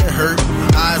relinquish the hurt?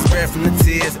 Eyes red from the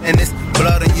tears and it's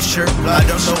blood on your shirt. I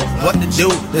don't know what to do.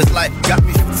 This life got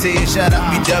me for tears. Shout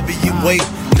out BWA.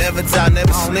 Never tie,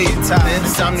 never sleep.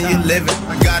 Anytime that you live it,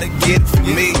 I gotta get it for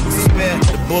me. Spare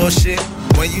the bullshit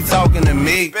when you talking to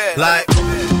me. Like,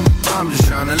 I'm just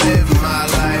trying to live my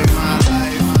life.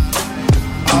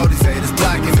 All these haters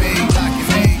blocking me.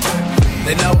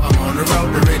 They know I'm on the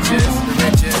road to riches.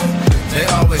 They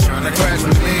always trying to crash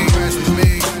with me.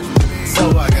 So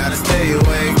I gotta stay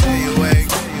awake.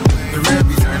 The real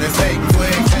be turning fake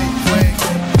quick.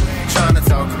 Trying to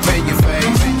talk up in your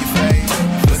face.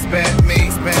 Respect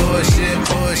me, bullshit.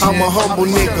 I'm a humble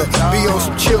nigga, be on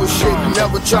some chill shit.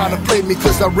 Never try to play me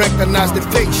cause I recognize the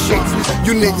fake shit.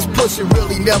 You niggas pussy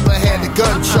really never had a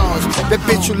gun charge. That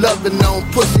bitch you loving on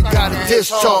pussy got a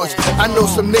discharge. I know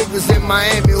some niggas in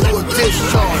Miami who are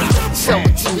discharged.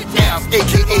 17 Ave,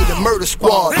 aka the murder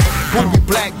squad. Ruby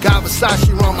black guy,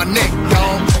 Versace around my neck,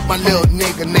 dog. My little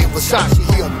nigga named Versace,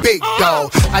 he a big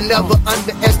dog. I never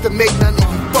underestimate none of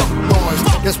you fuck boys.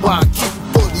 That's why I keep it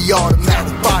fully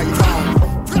automatic firearm.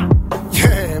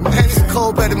 Yeah, man, it's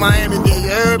cold blooded Miami, you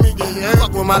heard me?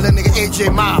 Fuck with my little nigga AJ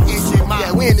Miles.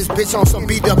 Yeah, we in this bitch on some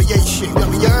BWA shit.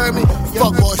 You heard me?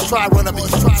 Fuck boys, try run up and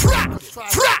try.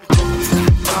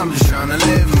 I'm just trying to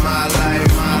live my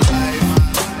life.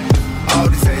 All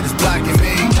these haters blocking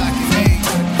me.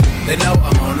 They know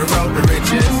I'm on the road to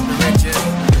riches.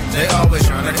 They always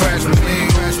trying to crash with me.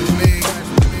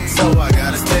 So I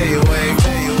gotta stay awake.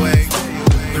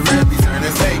 The real be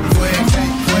turning fake quick.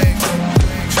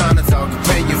 Trying to talk up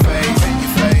in your face.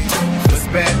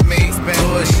 Respect me.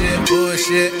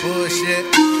 Bullshit.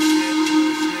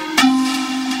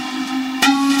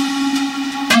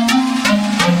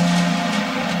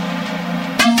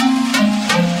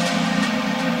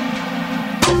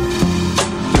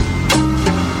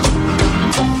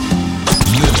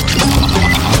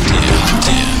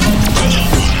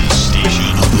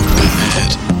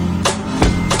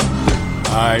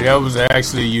 Alright, that was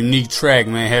actually a unique track,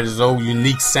 man. Had his own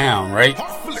unique sound, right?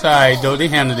 It's alright though, they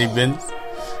handle their business.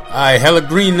 Alright, Hella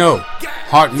Green, no.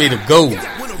 Heart Made of Gold.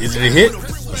 Is it a hit?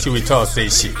 Or should we talk say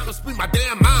shit? My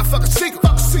damn mind, fuck a secret.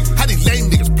 How these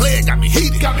lame niggas play it, got me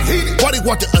heated. Why they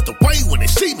want the other way when they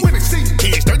see me?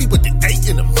 Hands dirty with the 8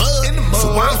 in the mud.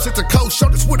 So I'm sent to cold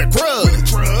shoulders with a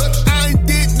grudge. I ain't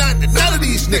did nothing to none of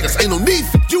these niggas. Ain't no need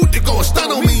for you to go and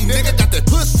stun on me, nigga. Got that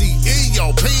pussy in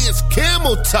your pants,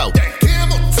 camel toe.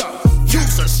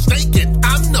 You's a snake and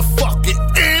I'm the fucking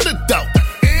antidote.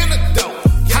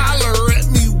 Holler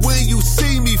at me when you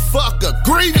see me, fuck a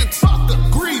grievance.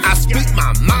 I speak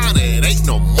my mind, it ain't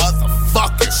no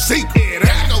motherfucking secret.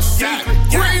 Ain't no secret.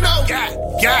 Greeno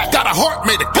got a heart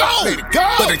made of gold,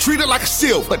 but they treat it like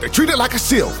a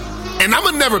silver. And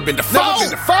I'ma never been default.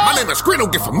 My name is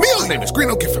Greeno, get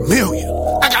familiar.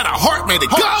 I got a heart made of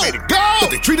gold, but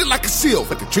they treat it like a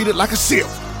silver.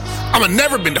 I'ma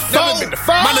never been default.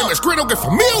 My name is Greeno, get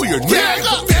familiar.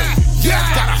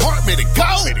 Got a heart made of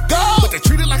gold, but they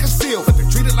treat it like a silver.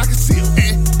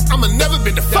 And I'ma never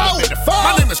been default.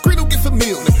 My name is Greeno, get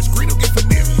familiar.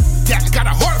 Got a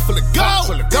heart full of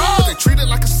gold, but they treat it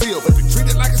like a silver.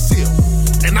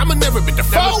 And I'ma never been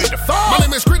default. My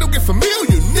name is Greeno, get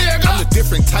familiar, nigga. I'm a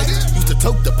different type. Used to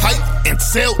tote the pipe and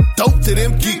sell dope to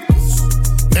them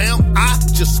geekers. Now I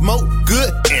just smoke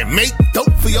good and make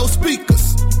dope for your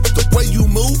speakers. The way you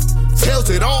move tells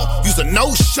it all. You's a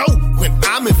no-show when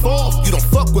I'm involved. You don't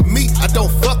fuck with me, I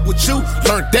don't fuck with you.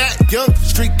 Learned that young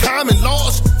street common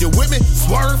laws. Your women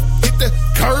swerve, hit the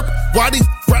curb. Why these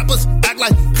rappers act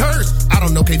like curs? I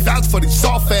don't know, can't vouch for these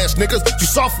soft-ass niggas. You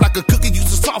soft like a cookie, you's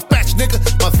a soft batch nigga.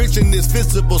 My vision is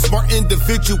visible, smart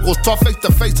individuals. Talk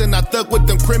face-to-face and I thug with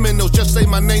them criminals. Just say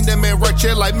my name, that man right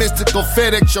here like mystical.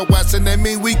 FedEx your ass and that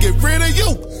mean we get rid of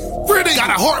you. Got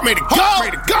a heart made of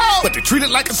gold, but they treat it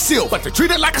like a silver.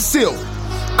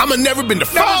 I'ma never been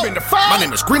default. My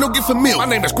name is Greeno, get familiar.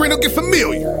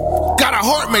 Got a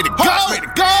heart made of gold,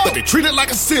 but they treat it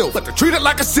like a silver.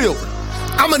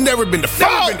 I'ma never been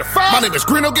default. My name is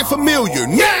Greeno, get familiar,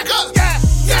 nigga.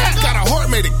 Got a heart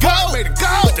made of gold,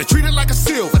 but they treat it like a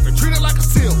silver.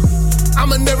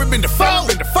 I'ma never been default.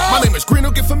 My name is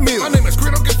Greeno, get familiar.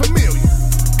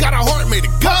 got a heart made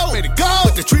it go,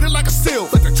 but they treat it like a seal,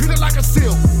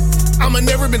 I'ma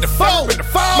never been the foe.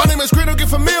 My name is Grit, don't get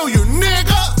familiar,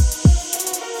 nigga.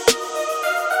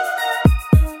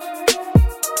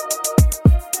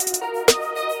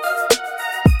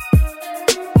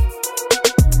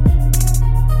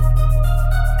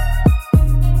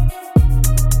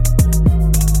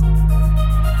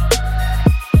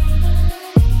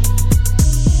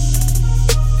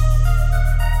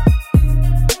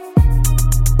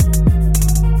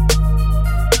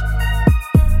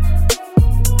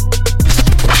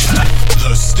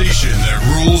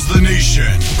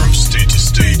 From state to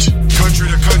state, country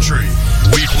to country,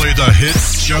 we play the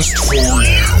hits just for you.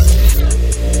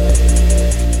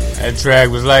 That track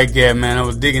was like that, man. I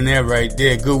was digging that right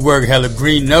there. Good work, Hella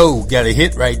Green. No, got a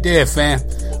hit right there, fam.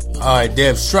 All right,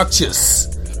 Dev Structures.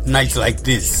 Nights like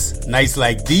this, nights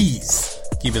like these.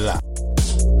 Keep it loud.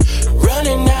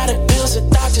 Running out of pills that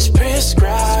doctors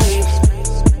prescribe.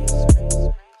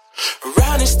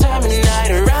 Around this time of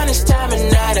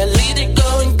night, I leave it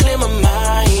go and clear my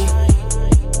mind.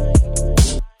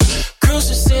 Cruise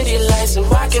the city lights so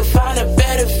I can find a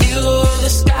better view of the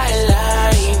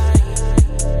skyline.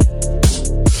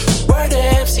 Word to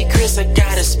MC Chris, I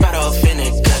got a spot off in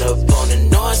it, cut up on the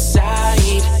north side.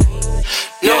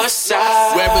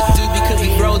 Wherever Doobie could be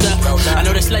rolled up. I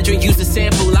know that Sledger used a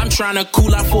sample. I'm trying to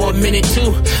cool out for a minute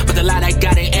too, but the light I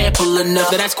got ain't ample enough.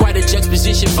 That's quite a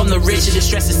juxtaposition from the rich to the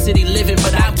stress of city living.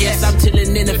 But I guess I'm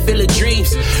chilling in the field of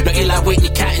dreams. No Eli Whitney,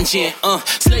 cotton gin,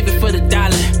 slaving for the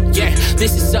dollar. Yeah,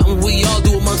 this is something we all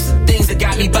do amongst the things that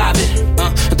got me bobbing.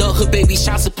 Adulthood baby,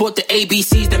 shout support the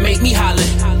ABCs that make me holler.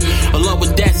 Along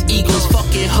with deaths, egos,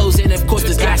 fucking hoes, and of course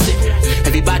there's gossip.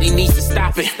 Everybody needs to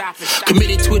stop it.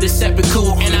 Committed to it, separate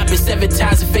cool. And I've been 7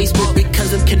 times on Facebook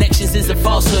because of connections is a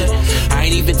falsehood. I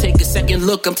ain't even take a second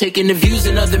look, I'm taking the views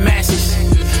of other masses.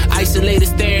 Isolated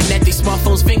staring at these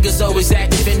smartphones, fingers always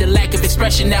active, and the lack of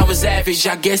expression now is average.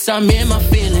 I guess I'm in my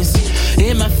feelings.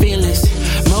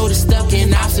 Motor stuck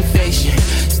in observation.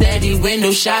 Steady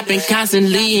window shopping,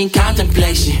 constantly in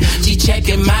contemplation. She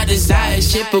checking my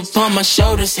desires, ship upon my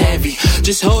shoulders heavy.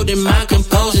 Just holding my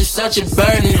composure, such a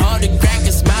burden. Hard to crack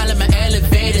a smile at my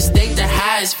elevator, state the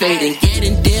highest fading.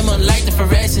 Getting dimmer like the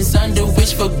fluorescence under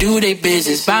which folk do their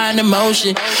business. Buying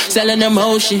emotion, selling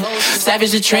emotion.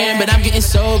 Savage the trend, but I'm getting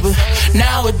sober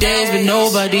nowadays, but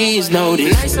nobody is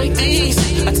noticed. Nights like these,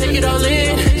 I take it all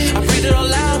in, I breathe it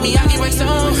all out. Miyagi wax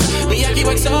on,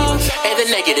 and the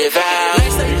negative out.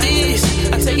 Nights like these,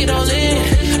 I take it all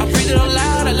in, I breathe it all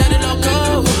out, I let it all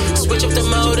go. Switch up the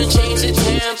mode and change the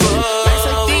tempo. Nights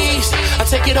like these, I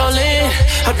take it all in,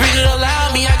 I breathe it all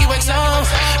out. Miyagi wax on,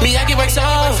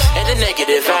 and the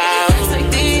negative out. Nights like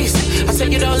these, I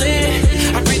take it all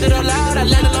in, I breathe it all out, I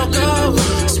let it all go.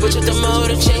 Switch up the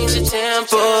mode and change the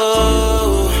tempo.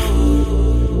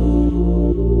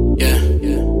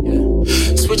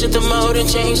 Switch up the mode and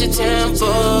change the tempo.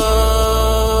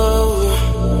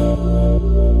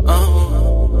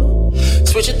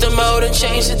 Switch up the mode and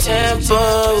change the tempo.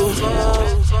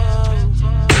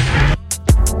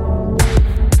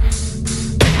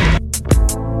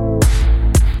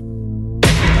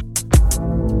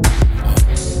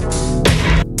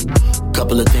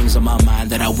 Couple of things on my mind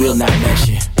that I will not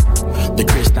mention. The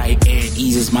Chris Knight air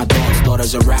eases my thoughts. Thought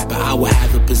as a rapper I would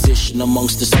have a position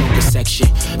amongst the smoker section,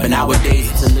 but nowadays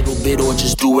it's a little bit or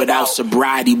just do it out.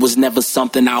 Sobriety was never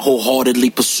something I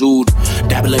wholeheartedly pursued.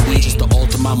 Dabbling weed just to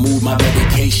alter my mood. My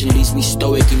medication leaves me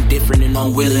stoic, indifferent, and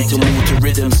unwilling to move to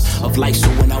rhythms of life. So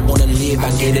when I wanna live,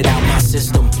 I get it out my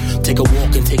system. Take a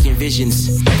walk and taking visions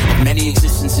of many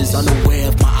existences, unaware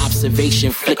of my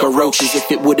observation. Flicker roaches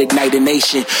if it would ignite a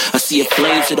nation. I see a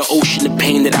flame to the ocean of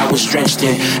pain that I was drenched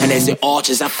in, and as it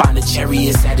arches, I find the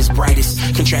Chariot at its brightest.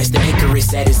 Contrast the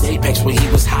Icarus at its apex when he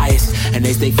was highest. And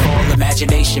as they fall,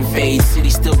 imagination fades. City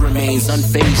still remains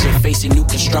unfazed and facing new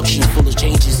construction full of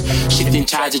changes. Shifting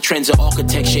tides of trends of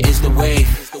architecture is the wave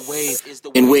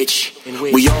in which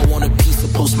we all want a piece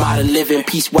of postmodern living.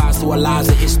 Peace-wise to our lives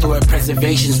of historic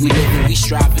preservations we live in. We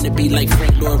striving to be like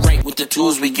Frank Lloyd Wright with the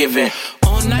tools we given.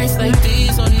 On nights like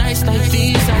these, I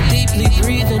deeply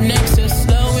breathe and exhale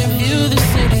slow and view the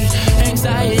city.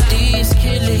 Anxiety is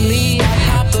killing me. I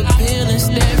pop a pill and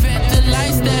stare at the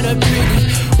lights that are pretty.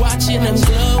 Watching them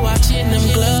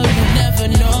glow. You never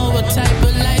know what type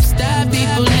of lifestyle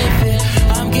people living.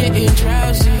 I'm getting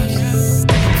drowsy.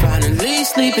 Finally,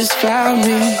 sleep has found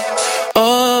me.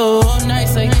 Oh, on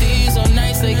nights like these, I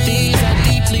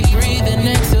deeply breathe and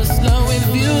exhale slow and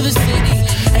view the city.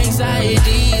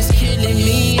 Anxiety is killing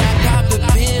me. I pop a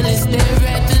pill and stare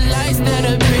at the lights that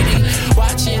are pretty.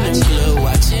 Watching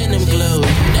them glow.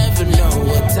 You never know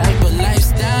what type of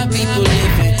lifestyle people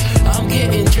living.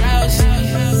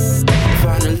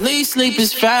 sleep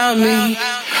has found me.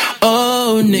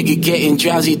 Oh, nigga getting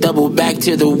drowsy, double back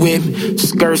to the whip.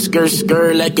 Skirt, skirt,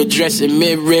 skirt like a dress in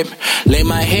mid-rip. Lay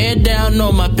my head down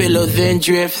on my pillow, then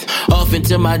drift off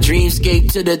into my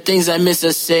dreamscape to the things I miss. I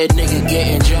said, nigga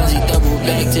getting drowsy, double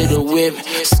back to the whip.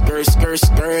 Skirt, skirt,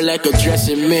 skirt like a dress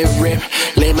in mid-rip.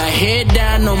 Lay my head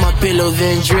down on my pillow,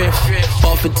 then drift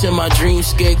off into my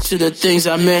dreamscape to the things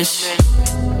I miss.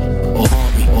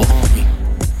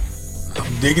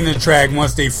 Digging the track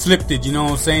once they flipped it, you know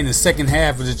what I'm saying? The second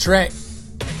half of the track,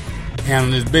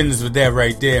 handling his business with that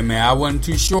right there, man. I wasn't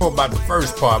too sure about the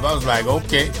first part, but I was like,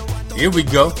 okay, here we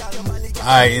go.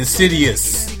 Alright,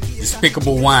 Insidious,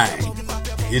 Despicable Wine.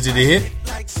 Is it a hit?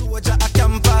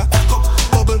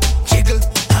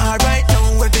 Alright,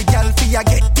 now every girl feel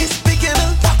get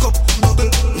despicable. Back up,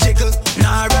 bubble, jiggle.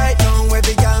 Alright, now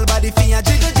every girl body feel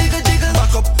jiggle, jiggle, jiggle.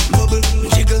 Back up, bubble,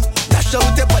 jiggle. Dash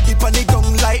out the body pon the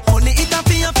ground like money. It a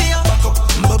feel. Back up,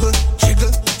 bubble,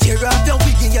 jiggle. Tear off your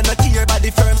wig and you not tear body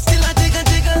firm. Still a jiggle,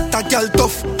 jiggle. That girl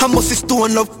tough, I must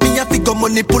stone up. Me a figure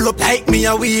money pull up like me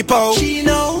a weep out. She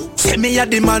know, say me a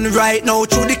the man right now.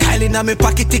 Through the Kyle in me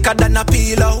pocket thicker than a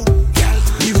pillow. Girl,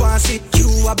 me want see you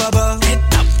a bubble. Head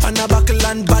up on a buckle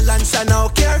and balance and now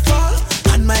careful.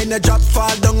 And mine a drop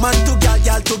fall down man to gal,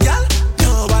 gal to gal.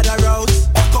 No bother rouse.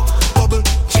 Back up, bubble,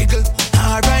 jiggle.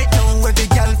 Alright now every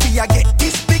gal feel get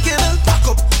despicable. Back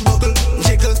up, bubble,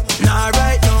 jiggle.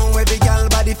 Alright now every gal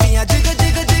body feel jiggle,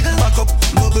 jiggle, jiggle. Back up,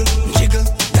 bubble, jiggle.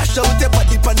 Dash out the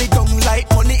body pon the ground like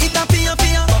money. It a feel.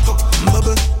 Back up,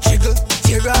 bubble, jiggle.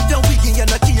 Tear off your wig and you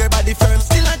not tear body firm.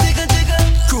 Still a jiggle, jiggle.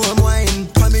 Chrome wine,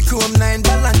 for me chrome 9.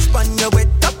 Balance pan your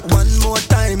wet up one more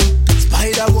time.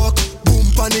 Spider walk, boom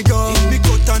pan the gun. Me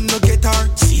cut and no get her,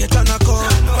 see it on a call.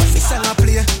 Miss and a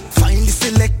play, find the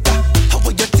selector. How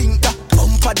would you think that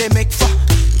bumper they make for?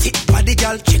 Tip body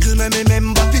girl, jiggle me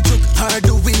remember. Fi took her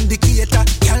the indicator.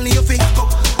 Girl you fi back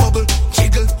up, bubble,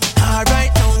 jiggle.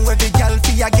 Alright now every girl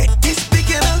fi get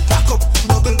despicable. Back up,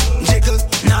 bubble, jiggle.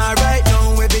 Alright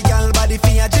now every girl body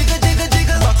fi jiggle, jiggle,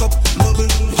 jiggle. Back up, bubble,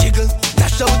 jiggle.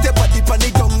 Dash out the body pon the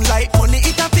ground like money.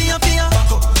 It a fi.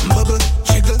 Back up, bubble,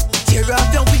 jiggle. Tear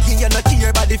off your wig and you not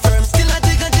tear body firm. Still a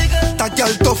jiggle, jiggle. That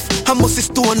girl tough, I must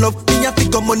stone up. Me a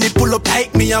figure money pull up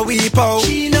like me a weep out.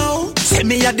 She know, say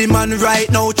me a the man right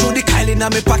now. Through the Kyle in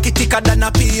me pocket thicker than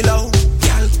a pillow.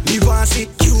 Girl, me want see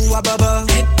you a bubble.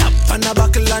 Head up on a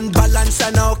buckle and balance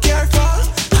and now careful.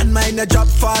 And mine a drop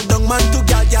fall down man to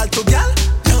gal, gal to gal.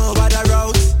 No bother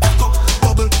rouse. Back up,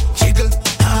 bubble, jiggle.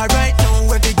 Alright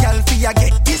now every gal feel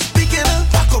get despicable.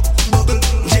 Back up, bubble,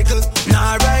 jiggle.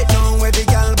 Alright now every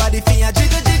gal body feel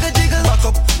jiggle, jiggle, jiggle. Back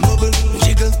up, bubble,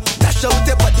 jiggle. Dash out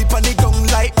the body pon the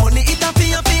ground like money. It a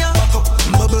feel. Back up,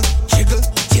 bubble, jiggle.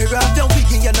 Tear off your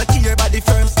wig and you not tear body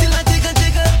firm. Still a jiggle,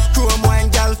 jiggle. Chrome wine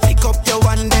gal, pick up your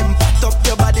one them. Pat up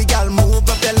your body gal, move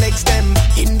up your legs them.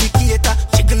 Indicator,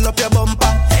 jiggle up your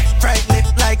bumper. Left, right,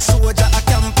 left like soldier a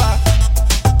camper.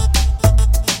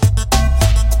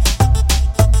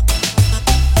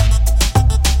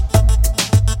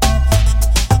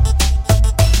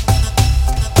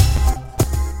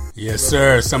 Yes,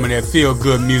 sir. Some of that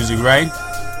feel-good music, right?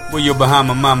 Where your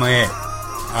Bahama mama at?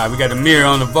 All right, we got Amir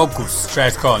on the vocals. The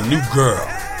track's called New Girl.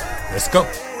 Let's go.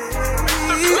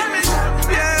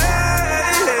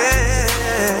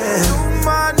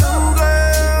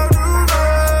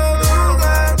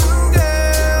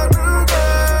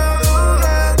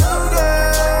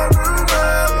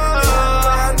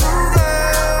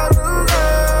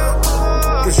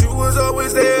 Cause you was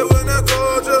always there when I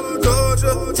called you.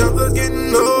 Times was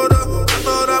getting older. I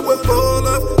thought I would pull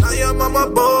up. Now your mama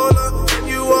baller.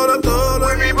 You all the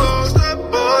taller. We bossed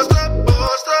up, bossed up,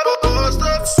 bossed up, bossed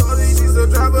up. Shorty, she's a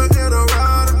driver and a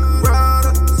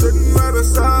rider. Sitting right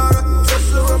beside her.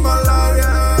 Just her in my life,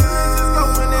 yeah.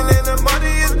 It's going in and the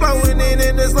money is blowing in.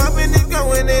 And it's loving and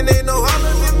going in. Ain't no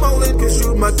hollering and moaning. Cause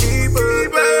you my keeper,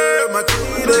 my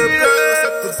keeper, girl.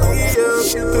 Set the tea up,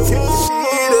 you can keep the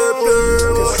heat up,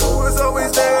 girl. Cause you was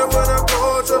always there when I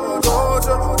called you.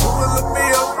 You would look me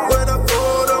up when I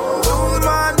pulled up. You was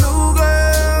my new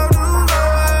girl, new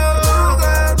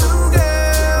girl, new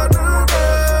girl, new girl, new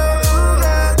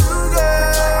girl, new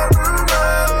girl, new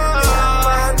girl,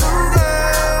 my new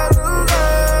girl, new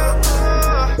girl.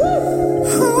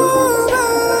 Ooh,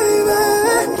 baby.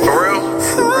 For real?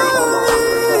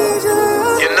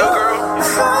 You know, girl?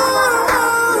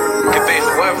 Could be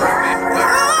whoever.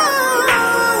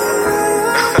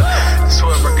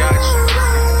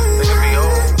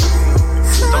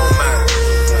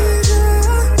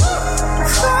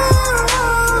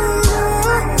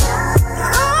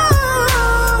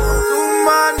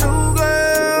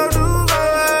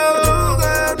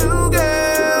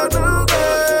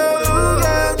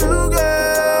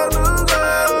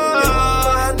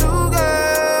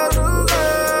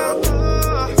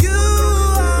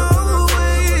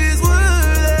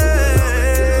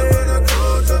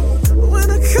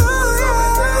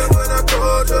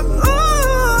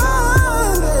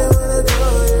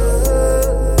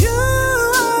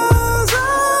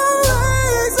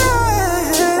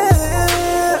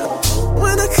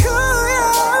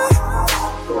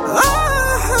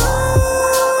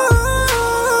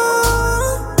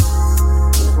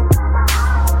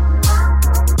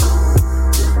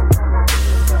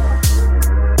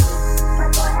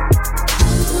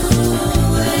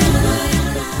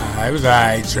 It was an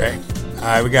alright track.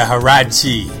 Alright, we got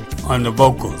Harachi on the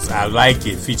vocals. I Like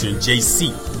It, featuring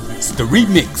JC. It's the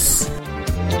remix.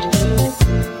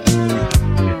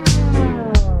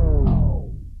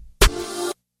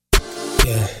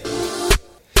 Yeah.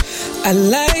 I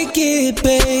like it,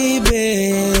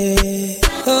 baby.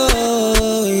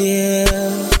 Oh, yeah.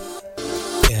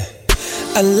 Yeah.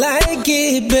 I like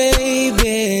it,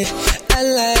 baby. I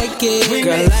like it.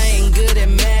 Girl, I ain't good at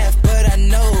math, but I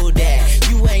know that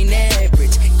you ain't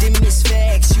average. Them is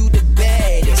facts, you the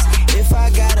baddest. If I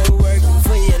gotta work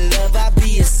for your love, I'll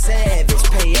be a savage.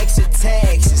 Pay extra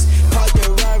taxes, park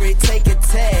the Rari, take a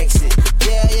taxi.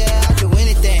 Yeah, I'll do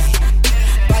anything.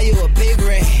 Buy you a big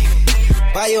ring,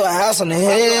 buy you a house on the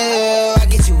hill. I'll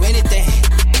get you anything.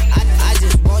 I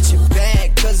just want your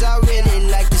back, cause I really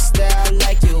like the style,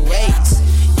 like your waist.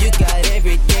 You got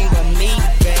everything but me,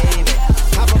 baby.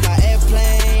 Hop on my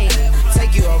airplane,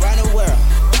 take you around the world.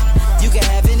 You can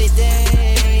have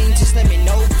anything, just let me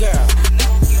know, girl.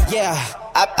 Yeah,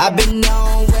 I've been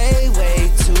on way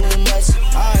too much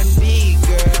R&B,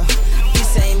 girl.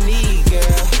 This ain't me,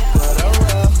 girl, but oh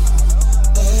well.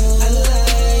 I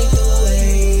like the way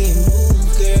you move,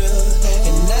 girl.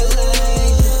 And I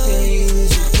like the things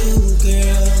you do,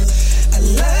 girl. I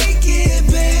like it,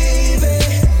 baby.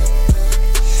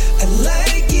 I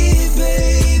like it,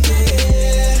 baby.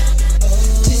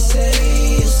 Just say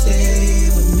you stay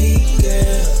with me,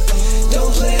 girl.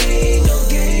 Don't play no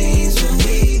games with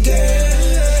me, girl.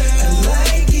 I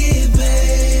like it,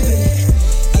 baby.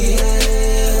 Yeah,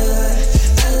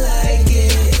 I like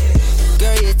it.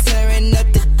 Girl, you're tearing up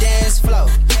the dance floor.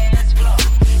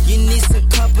 You need some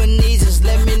company, just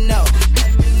let me know.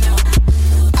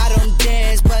 I don't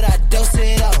dance, but I dose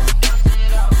it all.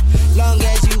 Long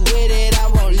as you with it, I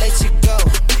won't let you go.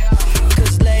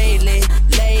 Cause lately,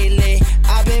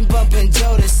 I've been bumping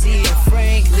Jodeci and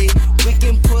frankly, we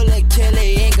can pull a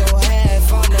Kelly and go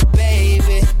half on the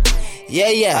baby.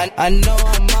 Yeah, I know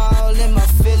I'm all in my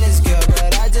feelings, girl,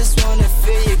 but I just wanna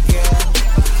feel you, girl.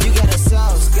 You got the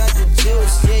sauce, got the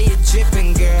juice, yeah, you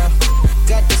dripping, girl.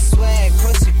 Got the swag,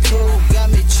 pussy cool, got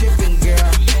me tripping,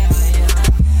 girl.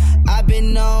 I've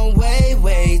been on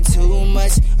way too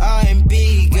much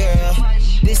R&B, girl.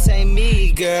 This ain't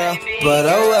me, girl, but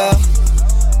oh well.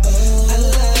 I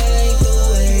like the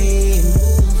way you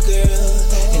move, girl.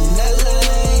 And I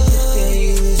like the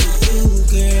things you do,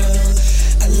 girl.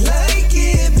 I like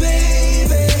it,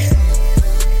 baby.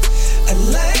 I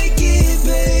like it,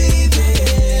 baby.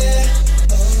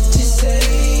 Just say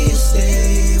you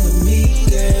stay with me,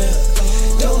 girl.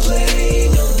 Don't play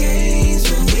no games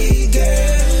with me,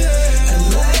 girl. I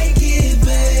like it,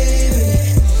 baby.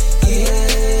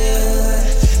 Yeah,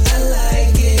 I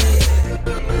like it.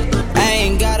 I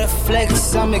ain't gotta flex,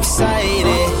 I'm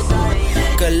excited.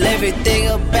 Girl, everything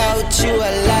about you,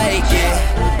 I like it.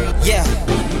 Yeah,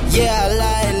 I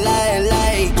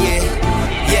like it.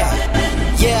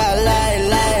 Yeah, I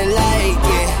like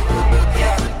it.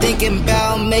 Thinking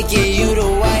about making you the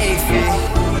wifey.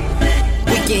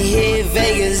 We can hit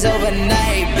Vegas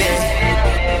overnight, babe.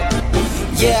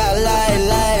 Yeah, I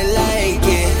like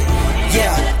it.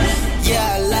 Yeah,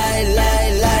 I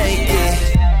like it.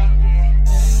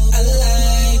 I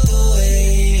like the way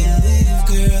you move,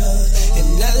 girl. And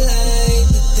I like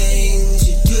the things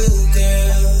you do,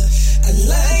 girl. I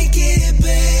like it,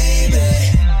 baby.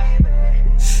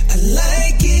 I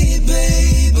like it,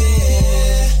 baby.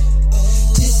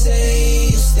 Just say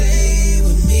you stay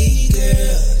with me,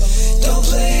 girl. Don't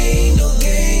play no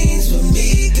games with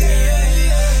me, girl.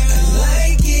 I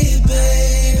like it,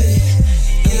 baby.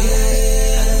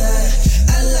 Yeah,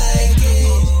 I like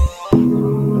it.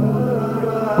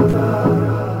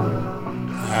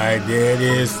 Alright, there it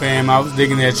is, fam. I was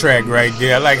digging that track right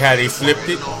there. I like how they flipped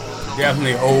it.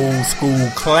 Definitely old school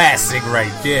classic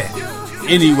right there.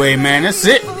 Anyway, man, that's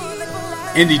it.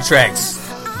 Indie tracks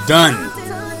done.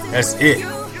 That's it.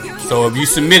 So if you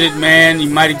submitted, man, you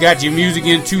might have got your music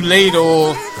in too late,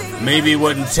 or maybe it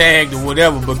wasn't tagged or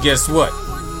whatever, but guess what?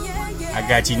 I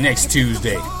got you next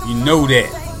Tuesday. You know that.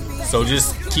 So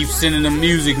just keep sending the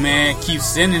music, man. Keep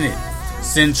sending it.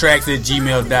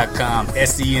 Sendtracks@gmail.com.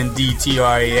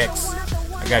 SENDTRAX.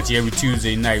 I got you every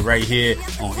Tuesday night right here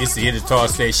on It's a Hit to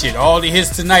Toss That Shit. All the hits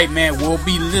tonight, man, will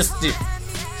be listed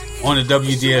on the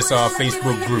WDSR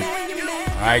Facebook group.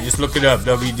 Alright, just look it up,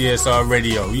 WDSR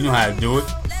Radio. You know how to do it.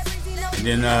 And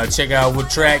then check out what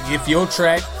track, if your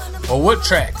track, or what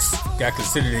tracks got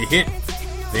considered a hit.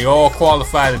 They all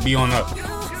qualify to be on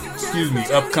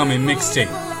upcoming mixtape.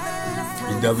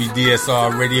 And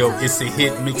WDSR Radio, It's a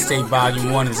Hit mixtape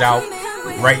volume 1 is out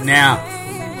right now.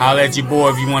 Holla at your boy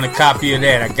if you want a copy of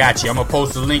that. I got you. I'm gonna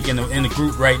post a link in the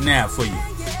group right now for you.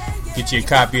 Get you a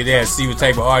copy of that. See what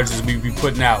type of artists we be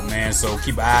putting out, man. So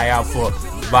keep an eye out for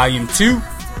Volume 2.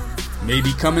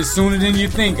 Maybe coming sooner than you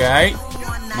think, alright?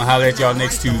 I'm gonna holler at y'all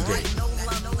next Tuesday.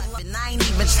 I ain't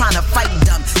even trying to fight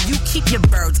dumb. You keep your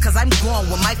birds, cause I'm going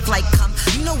when my flight come.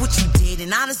 You know what you did,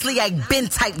 and honestly, I been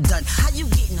type done. How you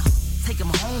getting home? Take them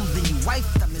home, then you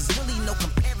wife them.